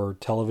for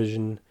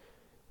television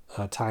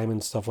time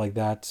and stuff like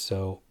that.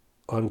 So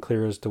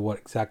unclear as to what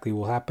exactly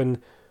will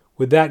happen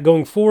with that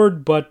going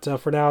forward. But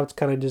for now, it's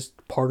kind of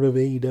just part of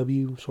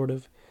AEW, sort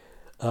of.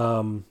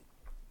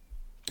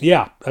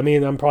 Yeah, I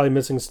mean, I'm probably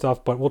missing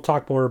stuff, but we'll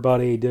talk more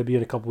about AEW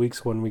in a couple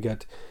weeks when we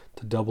get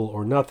to Double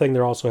or Nothing.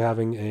 They're also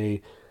having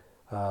a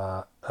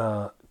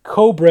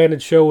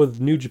co-branded show with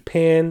New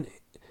Japan.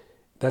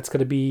 That's going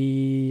to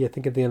be, I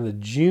think, at the end of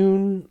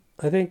June,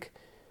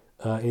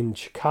 in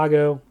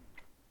Chicago.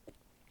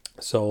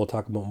 So we'll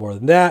talk about more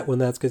than that when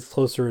that gets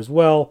closer as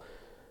well.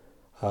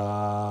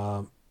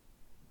 So,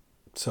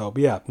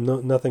 yeah,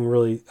 nothing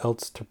really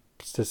else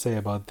to say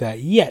about that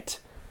yet.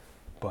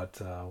 But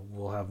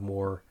we'll have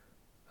more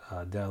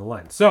down the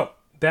line. So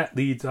that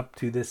leads up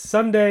to this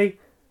Sunday,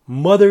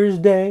 Mother's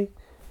Day.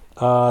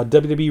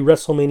 WWE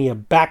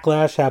WrestleMania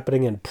Backlash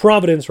happening in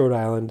Providence, Rhode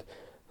Island.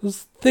 I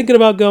was thinking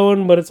about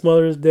going, but it's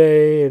Mother's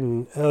Day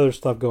and other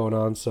stuff going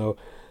on, so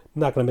I'm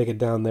not going to make it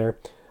down there.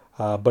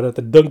 But at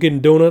the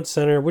Dunkin' Donuts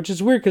Center, which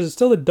is weird because it's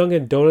still the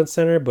Dunkin' Donuts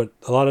Center, but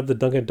a lot of the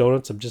Dunkin'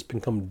 Donuts have just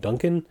become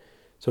Dunkin'.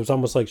 So it's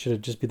almost like, should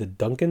it just be the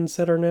Dunkin'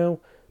 Center now?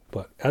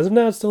 But as of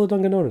now, it's still the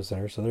Dunkin' Donuts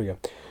Center, so there you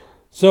go.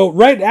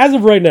 So as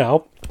of right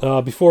now,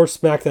 before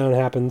SmackDown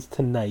happens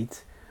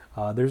tonight,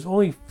 there's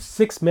only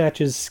 6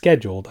 matches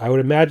scheduled. I would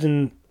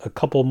imagine a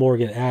couple more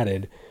get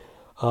added.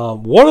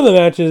 One of the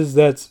matches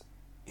that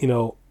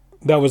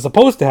was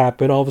supposed to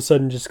happen all of a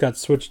sudden just got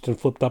switched and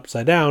flipped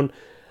upside down.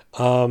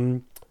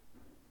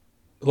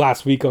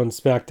 Last week on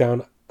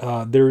SmackDown,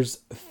 there's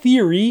a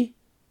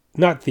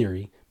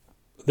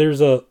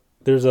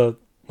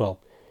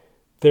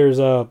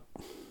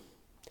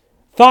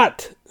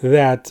thought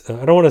that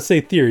I don't want to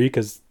say theory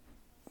because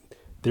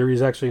theory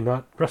is actually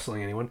not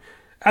wrestling anyone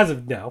as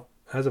of now.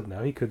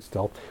 He could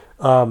still,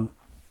 but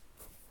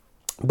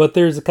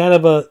there's a kind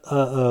of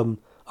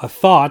a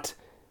thought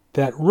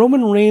that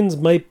Roman Reigns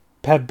might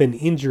have been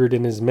injured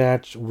in his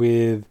match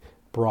with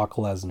Brock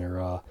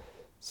Lesnar.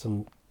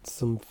 Some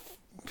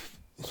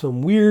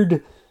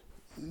weird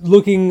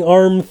looking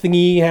arm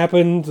thingy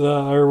happened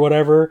or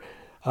whatever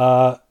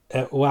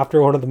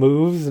after one of the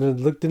moves, and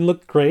it didn't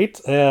look great.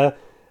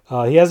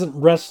 He hasn't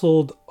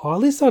wrestled, at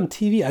least on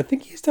TV. I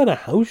think he's done a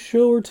house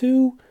show or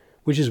two,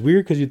 which is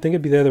weird because you'd think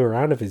it'd be the other way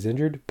around if he's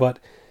injured, but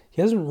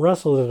he hasn't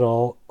wrestled at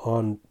all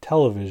on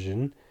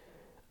television.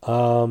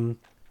 But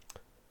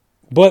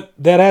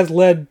that has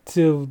led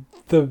to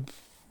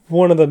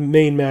one of the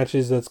main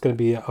matches that's going to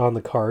be on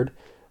the card.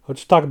 I'll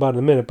just talk about it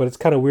in a minute, but it's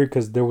kind of weird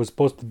because there was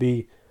supposed to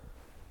be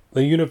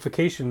the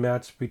unification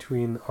match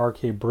between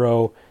RK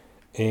Bro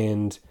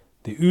and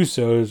the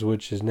Usos,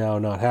 which is now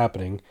not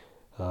happening.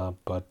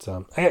 But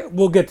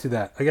we'll get to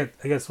that. I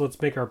guess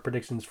let's make our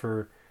predictions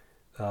for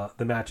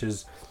the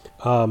matches.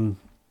 Kind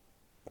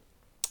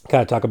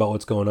of talk about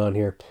what's going on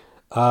here.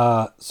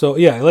 So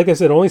yeah, like I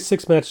said, only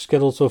 6 matches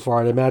scheduled so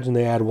far. I'd imagine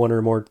they add one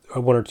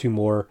or two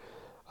more,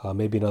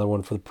 maybe another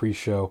one for the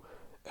pre-show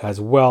as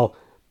well.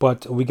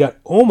 But we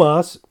got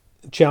Omos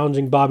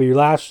challenging Bobby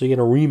Lashley in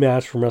a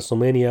rematch from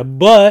WrestleMania.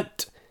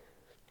 But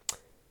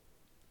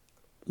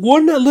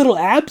one little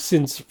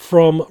absence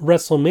from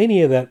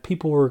WrestleMania that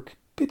people were a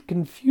bit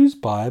confused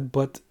by,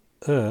 but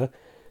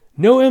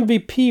no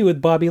MVP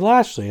with Bobby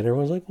Lashley. And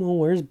everyone's like, well,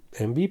 where's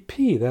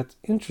MVP? That's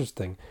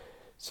interesting.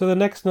 So the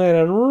next night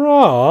on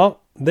Raw,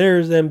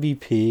 there's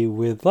MVP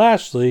with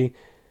Lashley.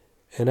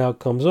 And out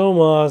comes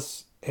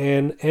Omos.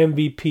 And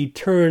MVP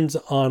turns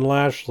on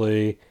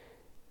Lashley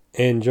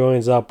and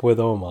joins up with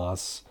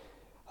Omos.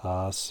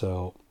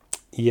 So,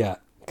 yeah,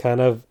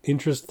 kind of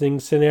interesting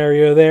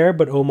scenario there.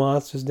 But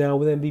Omos is now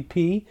with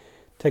MVP,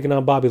 taking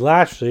on Bobby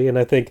Lashley. And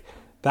I think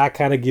that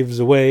kind of gives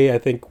away, I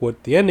think,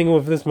 what the ending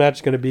of this match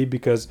is going to be,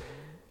 because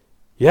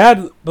you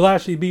had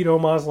Lashley beat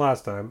Omos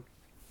last time.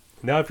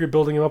 Now if you're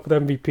building him up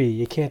with MVP,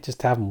 you can't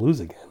just have him lose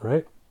again,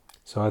 right?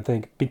 So I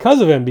think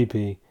because of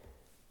MVP,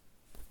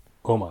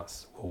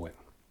 Omos will win.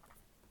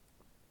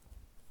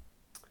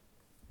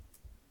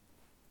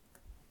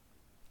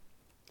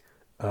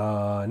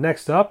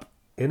 Next up,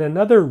 in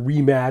another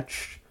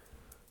rematch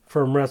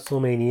from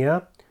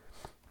WrestleMania,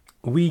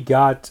 we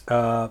got,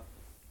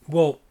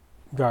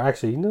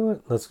 actually, you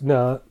know what?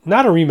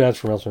 Not a rematch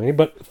from WrestleMania,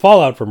 but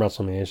Fallout from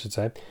WrestleMania, I should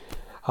say.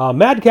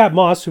 Madcap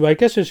Moss, who I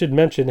guess I should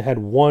mention, had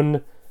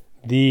won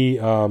the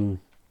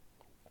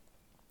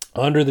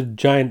under the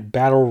giant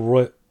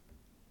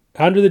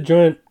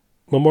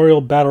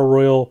Memorial Battle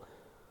Royal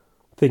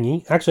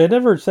thingy. Actually, I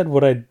never said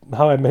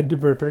how I made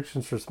different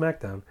predictions for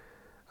SmackDown.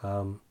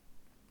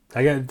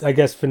 I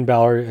guess Finn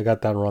Balor, I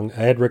got that wrong.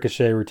 I had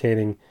Ricochet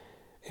retaining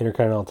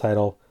Intercontinental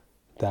title.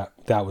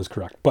 That was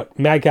correct. But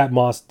Madcap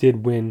Moss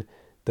did win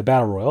the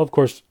Battle Royal. Of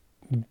course,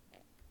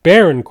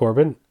 Baron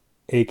Corbin,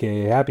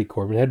 a.k.a. Happy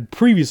Corbin, had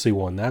previously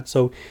won that.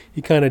 So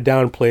he kind of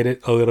downplayed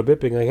it a little bit,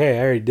 being like, hey,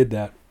 I already did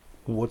that.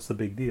 What's the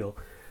big deal?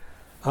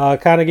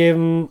 Kind of gave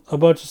him a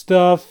bunch of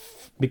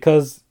stuff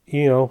because,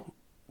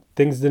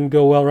 things didn't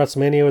go well at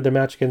WrestleMania with their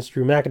match against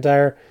Drew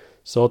McIntyre.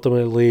 So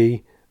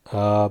ultimately,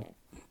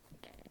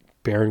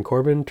 Baron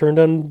Corbin turned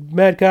on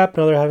Madcap.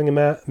 Now they're having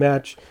a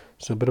match.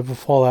 So a bit of a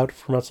fallout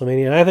from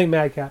WrestleMania. And I think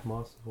Madcap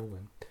Moss will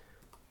win.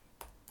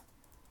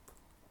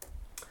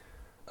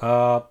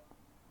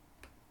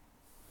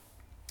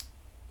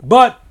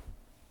 But,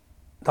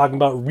 talking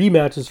about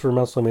rematches from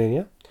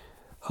WrestleMania,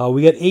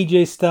 we got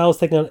AJ Styles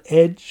taking on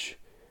Edge.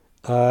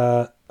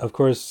 Of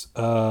course,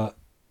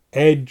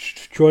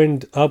 Edge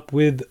joined up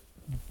with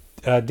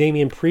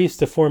Damian Priest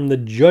to form the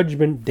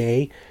Judgment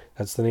Day.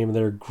 That's the name of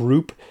their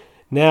group.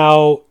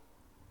 Now,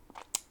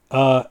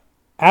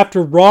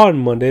 after Raw on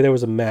Monday, there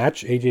was a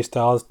match. AJ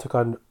Styles took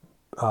on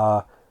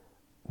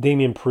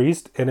Damian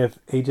Priest. And if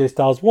AJ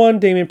Styles won,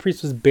 Damian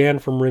Priest was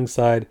banned from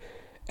ringside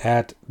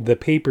at the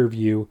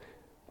pay-per-view,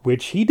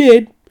 which he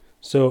did.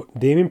 So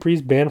Damian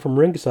Priest banned from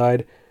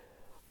ringside.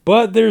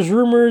 But there's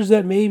rumors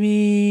that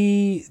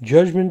maybe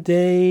Judgment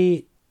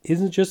Day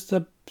isn't just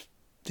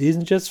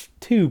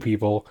two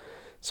people.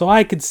 So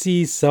I could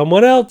see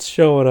someone else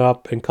showing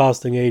up and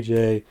costing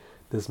AJ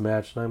this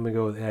match. And I'm going to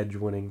go with Edge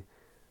winning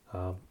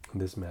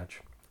this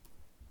match.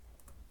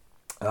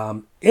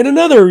 In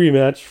another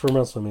rematch from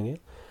WrestleMania,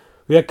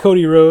 we got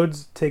Cody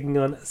Rhodes taking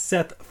on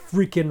Seth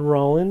freaking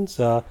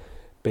Rollins.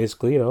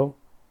 Basically,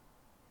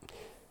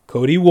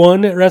 Cody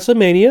won at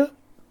WrestleMania,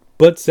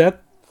 but Seth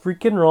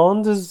freaking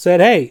Rollins has said,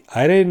 hey,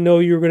 I didn't know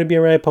you were going to be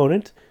my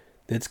opponent.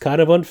 It's kind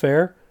of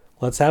unfair.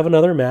 Let's have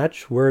another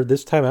match where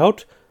this time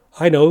out,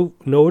 I know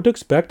what to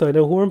expect. I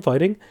know who I'm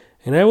fighting,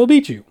 and I will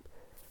beat you.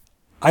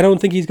 I don't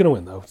think he's going to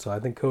win, though, so I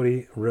think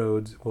Cody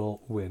Rhodes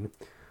will win.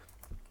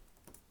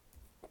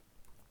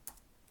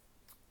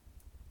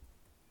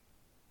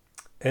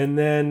 And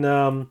then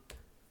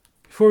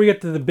before we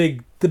get to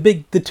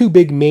the two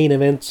big main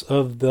events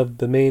of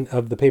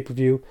the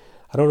pay-per-view,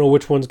 I don't know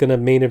which one's going to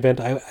main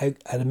event. I'd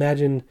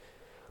imagine.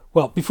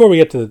 Well, before we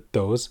get to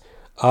those,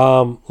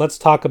 let's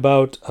talk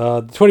about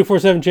the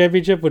 24/7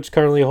 Championship, which is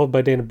currently held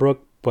by Dana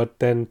Brooke. But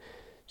then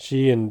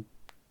she and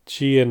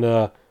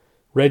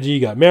Reggie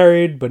got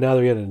married, but now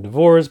they're getting a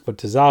divorce. But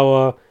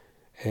Tozawa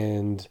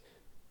and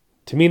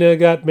Tamina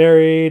got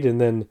married,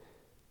 and then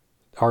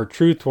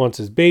R-Truth wants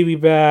his baby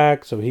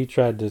back, so he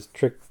tried to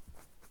trick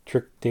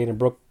Dana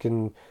Brooke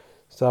and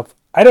stuff.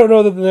 I don't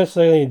know that they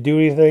necessarily do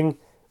anything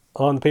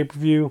on the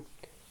pay-per-view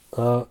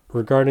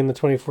regarding the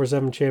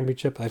 24/7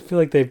 Championship. I feel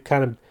like they've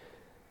kind of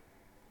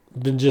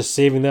been just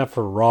saving that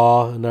for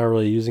Raw and not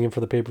really using it for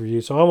the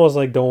pay-per-view. So I almost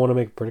don't want to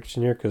make a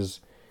prediction here because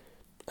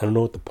I don't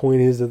know what the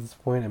point is at this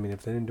point. I mean,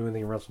 if they didn't do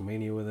anything in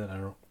WrestleMania with it, I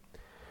don't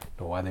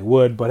know why they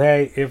would. But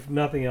hey, if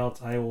nothing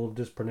else, I will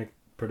just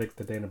predict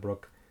that Dana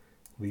Brooke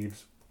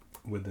leaves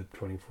with the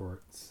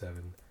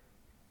 24/7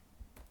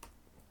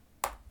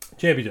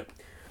 Championship.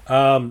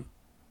 All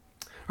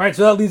right,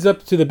 so that leads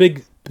up to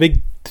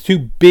the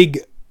two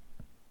big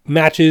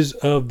matches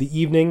of the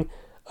evening.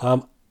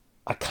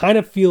 I kind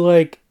of feel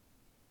like,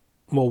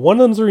 one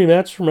of them's a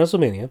rematch from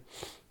WrestleMania.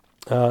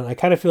 I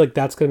kind of feel like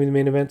that's going to be the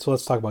main event, so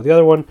let's talk about the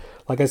other one.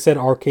 Like I said,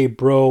 RK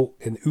Bro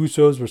and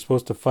Usos were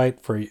supposed to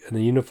fight to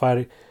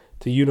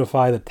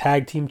unify the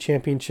tag team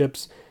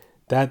championships.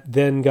 That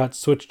then got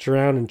switched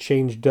around and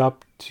changed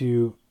up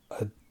to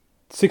a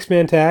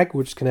 6-man tag,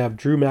 which can have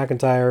Drew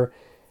McIntyre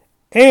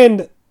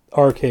and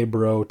RK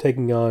Bro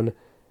taking on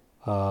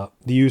the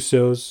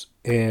Usos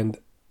and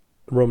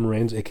Roman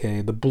Reigns,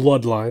 aka the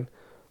Bloodline,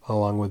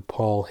 along with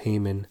Paul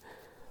Heyman.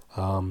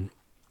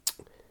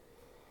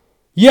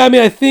 Yeah, I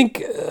mean, I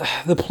think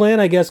the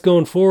plan, I guess,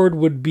 going forward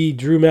would be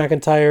Drew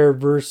McIntyre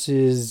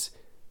versus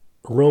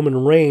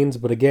Roman Reigns.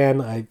 But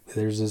again,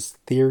 there's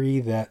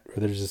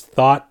this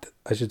thought,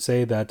 I should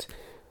say, that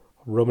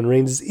Roman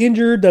Reigns is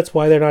injured. That's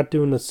why they're not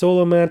doing the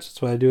solo match.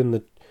 That's why they're doing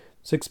the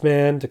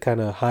 6-man to kind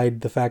of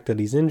hide the fact that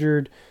he's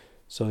injured.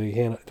 So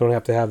you don't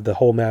have to have the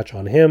whole match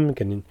on him. You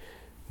can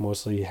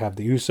mostly have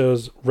the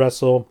Usos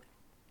wrestle.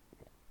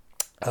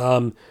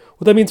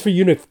 What that means for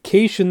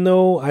unification,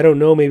 though, I don't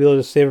know. Maybe they'll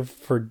just save it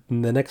for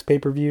the next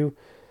pay-per-view.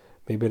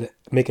 Maybe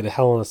make it a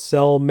Hell in a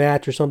Cell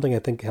match or something. I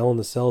think Hell in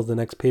a Cell is the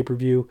next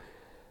pay-per-view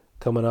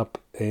coming up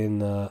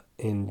in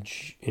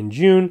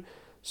June.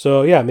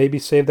 So yeah, maybe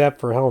save that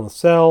for Hell in a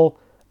Cell.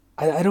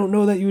 I don't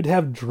know that you'd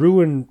have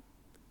Drew and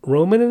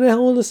Roman in a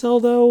Hell in a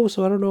Cell though.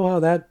 So I don't know how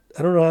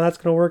that's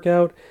gonna work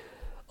out.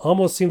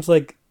 Almost seems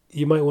like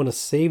you might want to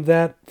save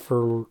that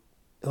for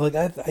a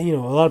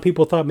lot of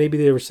people thought maybe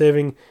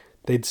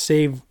they'd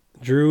save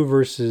Drew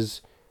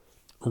versus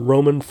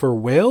Roman for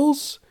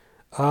Wales.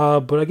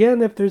 But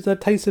again, if there's that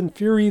Tyson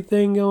Fury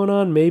thing going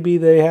on, maybe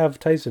they have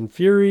Tyson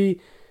Fury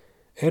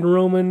and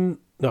Roman.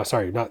 No,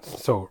 sorry, not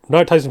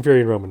Tyson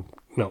Fury and Roman.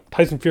 No,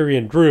 Tyson Fury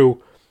and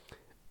Drew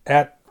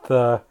in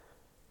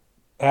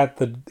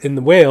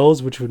the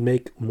Wales, which would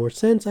make more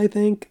sense, I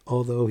think.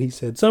 Although he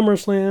said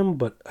SummerSlam,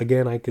 but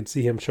again, I could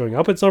see him showing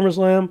up at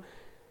SummerSlam.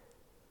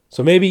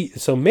 So maybe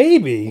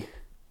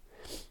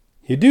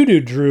you do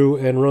Drew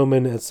and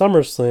Roman at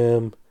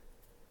SummerSlam.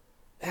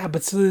 Yeah,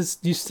 but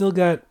you still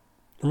got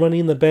Money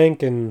in the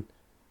Bank and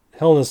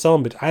Hell in a Cell.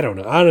 But I don't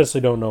know. I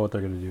honestly don't know what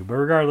they're going to do. But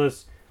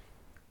regardless,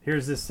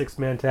 here's this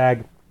 6-man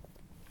tag.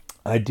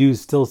 I do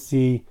still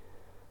see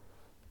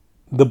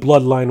the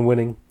Bloodline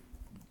winning.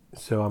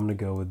 So I'm going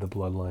to go with the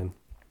Bloodline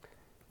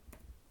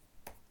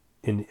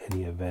in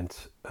any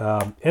event.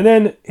 And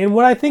then in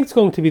what I think is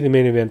going to be the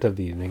main event of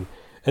the evening,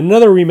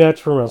 another rematch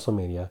from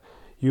WrestleMania.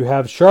 You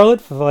have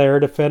Charlotte Flair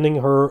defending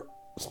her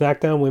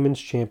SmackDown Women's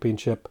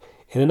Championship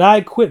in an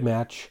I Quit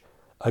match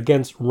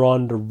against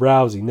Ronda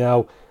Rousey.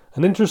 Now,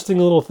 an interesting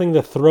little thing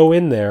to throw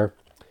in there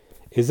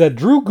is that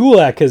Drew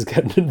Gulak is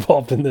getting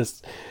involved in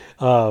this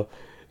a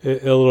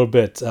little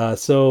bit.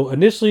 So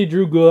initially,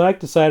 Drew Gulak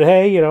decided,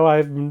 hey, I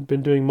haven't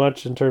been doing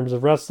much in terms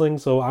of wrestling,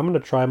 so I'm going to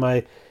try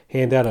my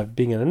hand out at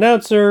being an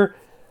announcer.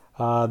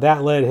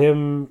 That led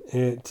him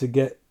to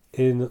get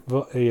into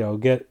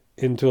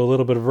a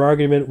little bit of an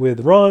argument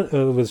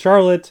with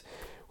Charlotte,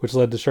 which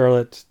led to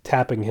Charlotte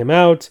tapping him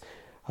out.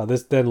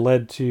 This then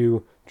led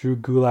to Drew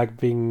Gulak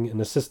being an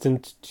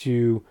assistant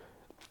to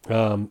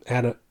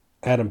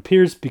Adam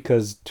Pearce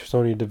because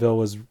Sonya Deville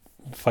was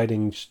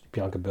fighting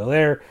Bianca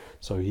Belair,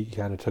 so he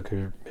kind of took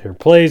her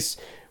place,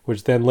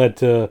 which then led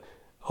to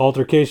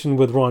altercation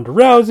with Ronda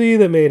Rousey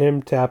that made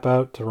him tap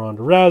out to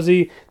Ronda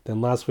Rousey.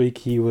 Then last week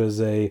he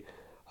was a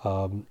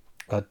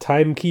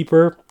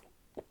timekeeper.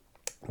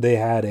 They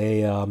had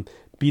a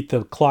beat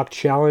the clock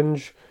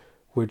challenge,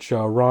 which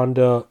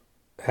Ronda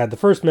had the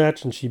first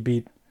match and she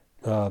beat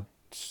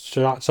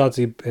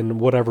Shotzi in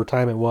whatever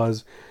time it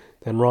was.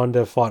 Then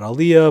Ronda fought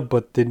Aaliyah,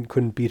 but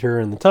couldn't beat her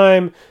in the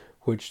time,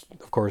 which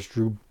of course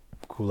Drew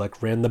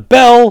Gulak rang the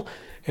bell,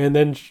 and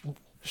then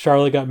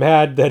Charlotte got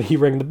mad that he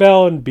rang the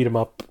bell and beat him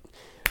up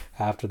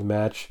after the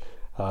match.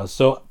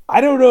 So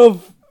I don't know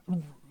if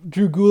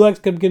Drew Gulak's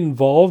going to get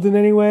involved in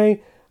any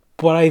way,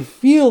 but I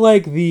feel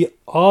like the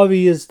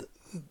obvious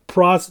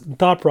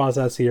thought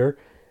process here,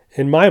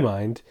 in my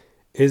mind,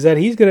 is that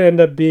he's going to end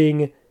up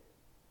being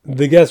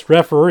the guest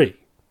referee.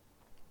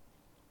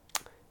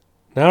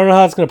 Now, I don't know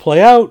how it's going to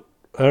play out.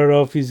 I don't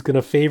know if he's going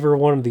to favor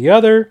one or the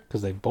other,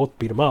 because they both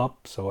beat him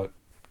up, so it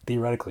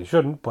theoretically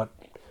shouldn't, but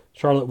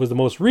Charlotte was the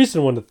most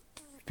recent one to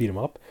beat him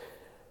up.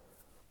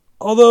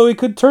 Although he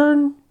could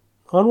turn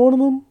on one of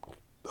them,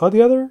 or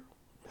the other,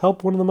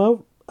 help one of them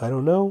out. I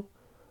don't know.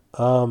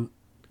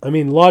 I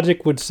mean,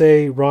 logic would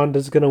say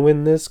Ronda's going to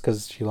win this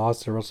because she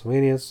lost at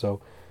WrestleMania, so,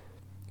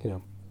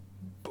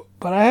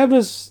 But I have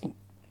this...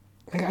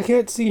 I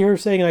can't see her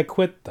saying I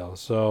quit, though,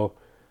 so...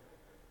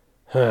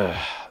 I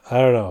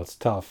don't know, it's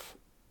tough.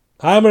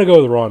 I'm going to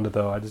go with Ronda,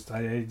 though. I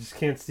just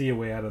can't see a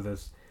way out of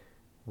this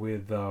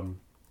with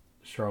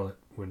Charlotte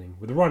winning.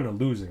 With Ronda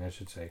losing, I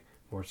should say,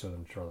 more so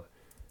than Charlotte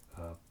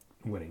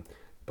winning.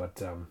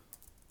 But,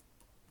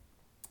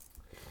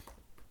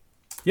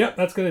 yeah,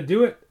 that's going to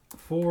do it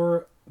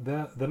for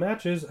the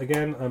matches.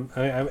 Again,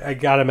 I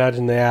gotta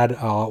imagine they add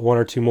one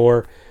or two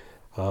more.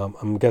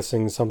 I'm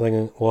guessing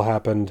something will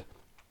happen,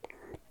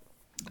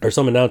 or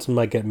some announcement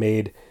might get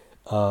made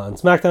on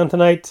SmackDown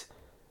tonight,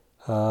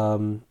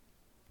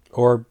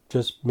 or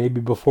just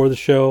maybe before the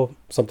show,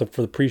 something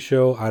for the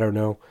pre-show. I don't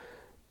know,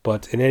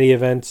 but in any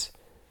event,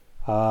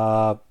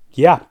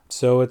 yeah.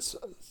 So it's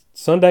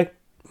Sunday,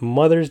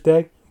 Mother's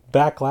Day,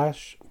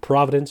 Backlash,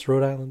 Providence,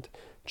 Rhode Island.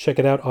 Check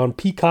it out on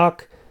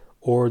Peacock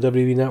or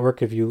WWE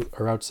Network if you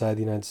are outside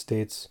the United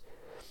States,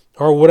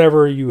 or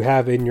whatever you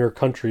have in your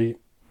country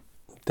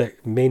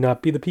that may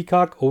not be the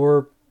Peacock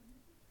or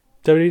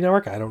WWE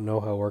Network. I don't know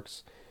how it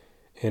works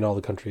in all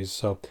the countries.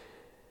 So,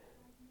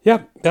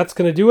 yeah, that's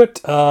going to do it.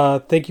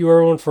 Thank you,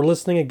 everyone, for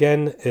listening.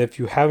 Again, if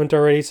you haven't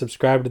already,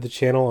 subscribe to the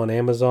channel on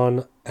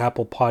Amazon,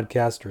 Apple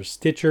Podcast, or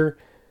Stitcher,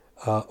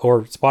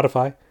 or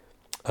Spotify.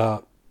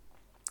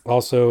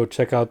 Also,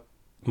 check out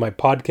my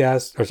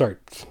podcast.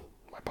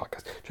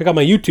 Check out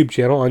my YouTube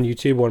channel on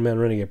YouTube, One Man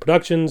Renegade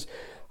Productions.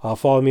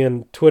 Follow me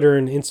on Twitter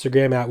and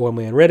Instagram at One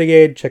Man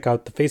Renegade. Check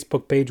out the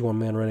Facebook page, One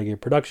Man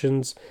Renegade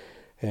Productions.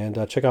 And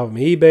check out my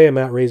eBay. I'm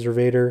at Razor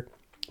Vader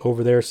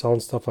over there selling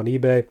stuff on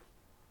eBay.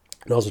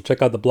 And also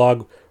check out the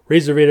blog,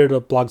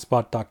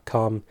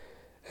 razorvader.blogspot.com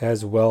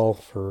as well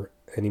for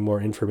any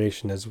more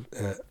information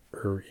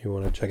or you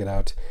want to check it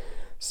out.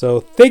 So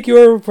thank you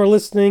everyone for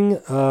listening.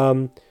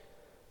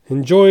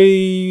 Enjoy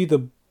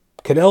the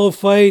Canelo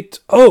fight.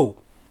 Oh,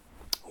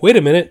 wait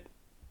a minute.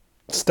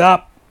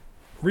 Stop.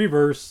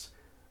 Reverse.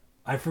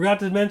 I forgot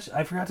to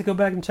go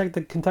back and check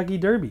the Kentucky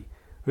Derby.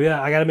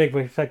 Yeah, I got to make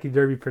my Kentucky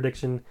Derby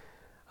prediction.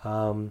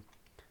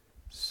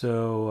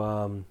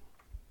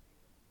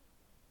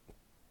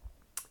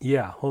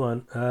 Yeah, hold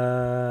on.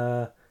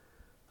 I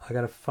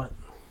got to find...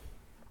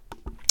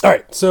 All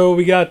right, so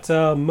we got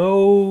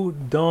Mo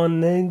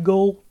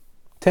Donegal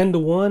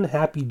 10-1,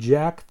 Happy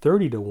Jack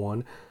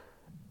 30-1,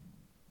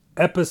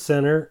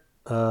 Epicenter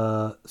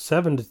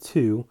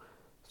 7-2,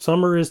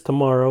 Summer is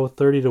Tomorrow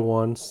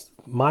 30-1,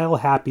 Mile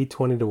Happy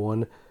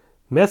 20-1,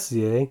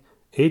 Messier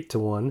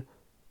 8-1,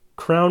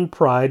 Crown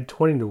Pride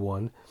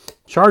 20-1,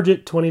 Charge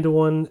It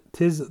 20-1,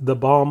 Tis the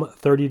Bomb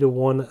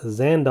 30-1,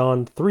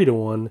 Zandon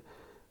 3-1,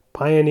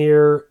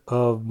 Pioneer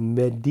of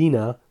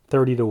Medina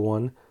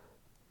 30-1,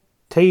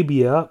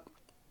 Tabia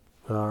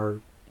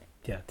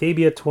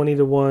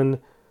 20-1,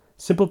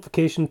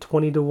 Simplification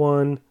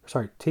 20-1.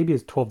 Sorry, Tabia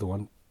is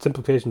 12-1.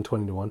 Simplification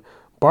 20-1.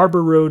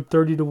 Barber Road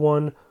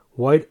 30-1.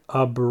 White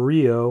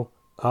Abario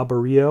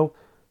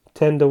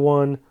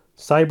 10-1.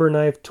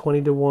 Cyberknife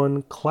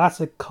 20-1.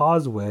 Classic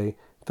Causeway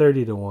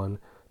 30-1.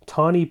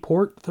 Tawny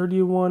Port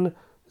 31.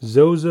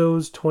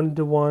 Zozo's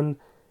 20-1.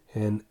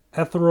 And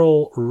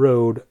Ethereal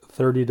Road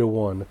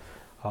 30-1.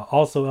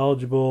 Also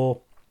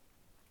eligible.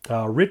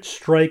 Rich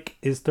Strike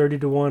is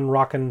 30-1.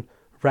 Rockin'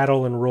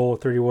 Rattle and Roll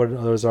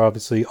 31. Those are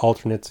obviously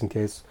alternates in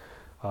case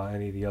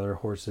any of the other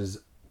horses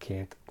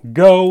can't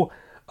go.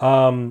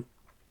 So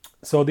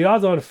the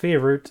odds-on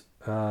favorite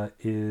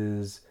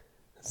is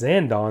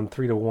Zandon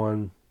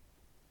 3-1.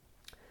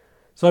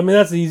 So I mean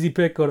that's the easy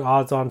pick. Go to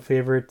odds-on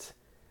favorite.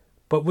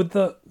 But with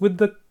the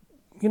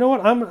you know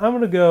what, I'm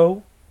gonna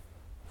go.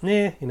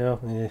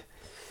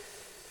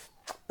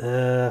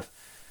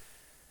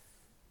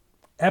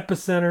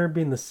 Epicenter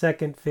being the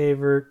second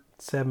favorite,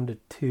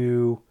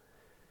 7-2.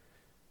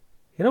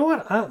 You know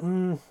what?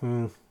 I'm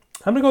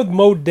gonna go with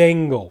Mo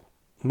Donegal.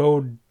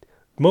 I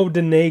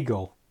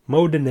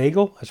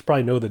should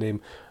probably know the name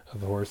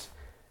of the horse.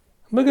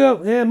 I'm gonna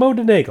go, Mo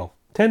Donegal,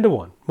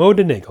 10-1. Mo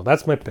Donegal.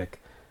 That's my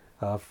pick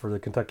for the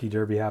Kentucky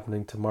Derby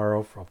happening tomorrow.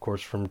 Of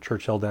course, from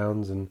Churchill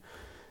Downs and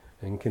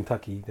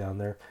Kentucky down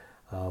there.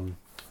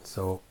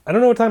 So I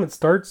don't know what time it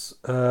starts.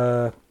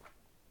 Does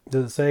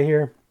it say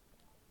here?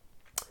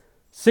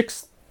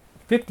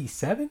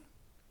 6:57?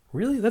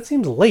 Really? That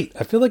seems late.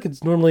 I feel like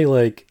it's normally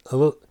like a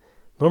little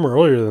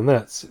earlier than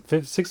that.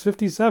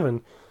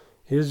 6:57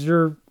 is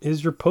your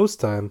post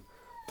time.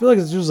 I feel like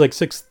it's just like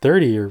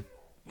 6:30 or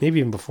maybe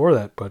even before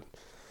that, but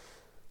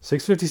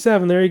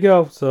 6:57. There you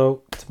go.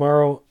 So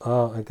tomorrow,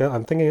 I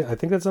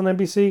think that's on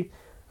NBC.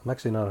 I'm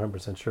actually not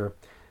 100% sure,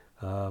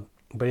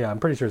 but yeah, I'm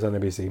pretty sure it's on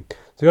NBC.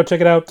 So go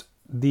check it out.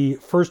 The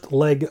first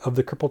leg of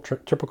the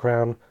Triple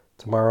Crown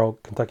tomorrow,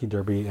 Kentucky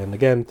Derby. And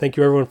again, thank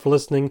you everyone for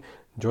listening.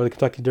 Enjoy the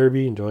Kentucky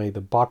Derby. Enjoy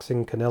the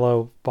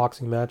Canelo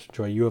boxing match.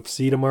 Enjoy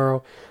UFC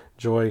tomorrow.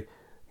 Enjoy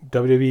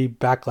WWE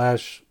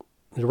Backlash,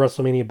 the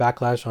WrestleMania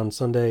Backlash on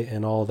Sunday,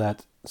 and all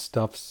that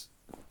stuff.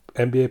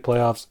 NBA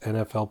playoffs,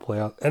 NFL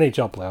playoffs,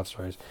 NHL playoffs,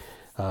 sorry.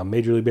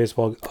 Major League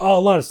Baseball. A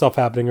lot of stuff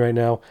happening right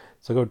now.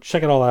 So go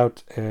check it all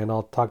out, and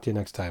I'll talk to you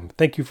next time.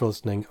 Thank you for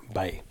listening.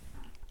 Bye.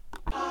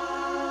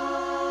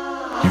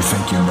 You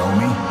think you know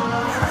me?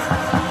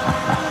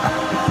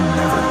 You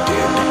never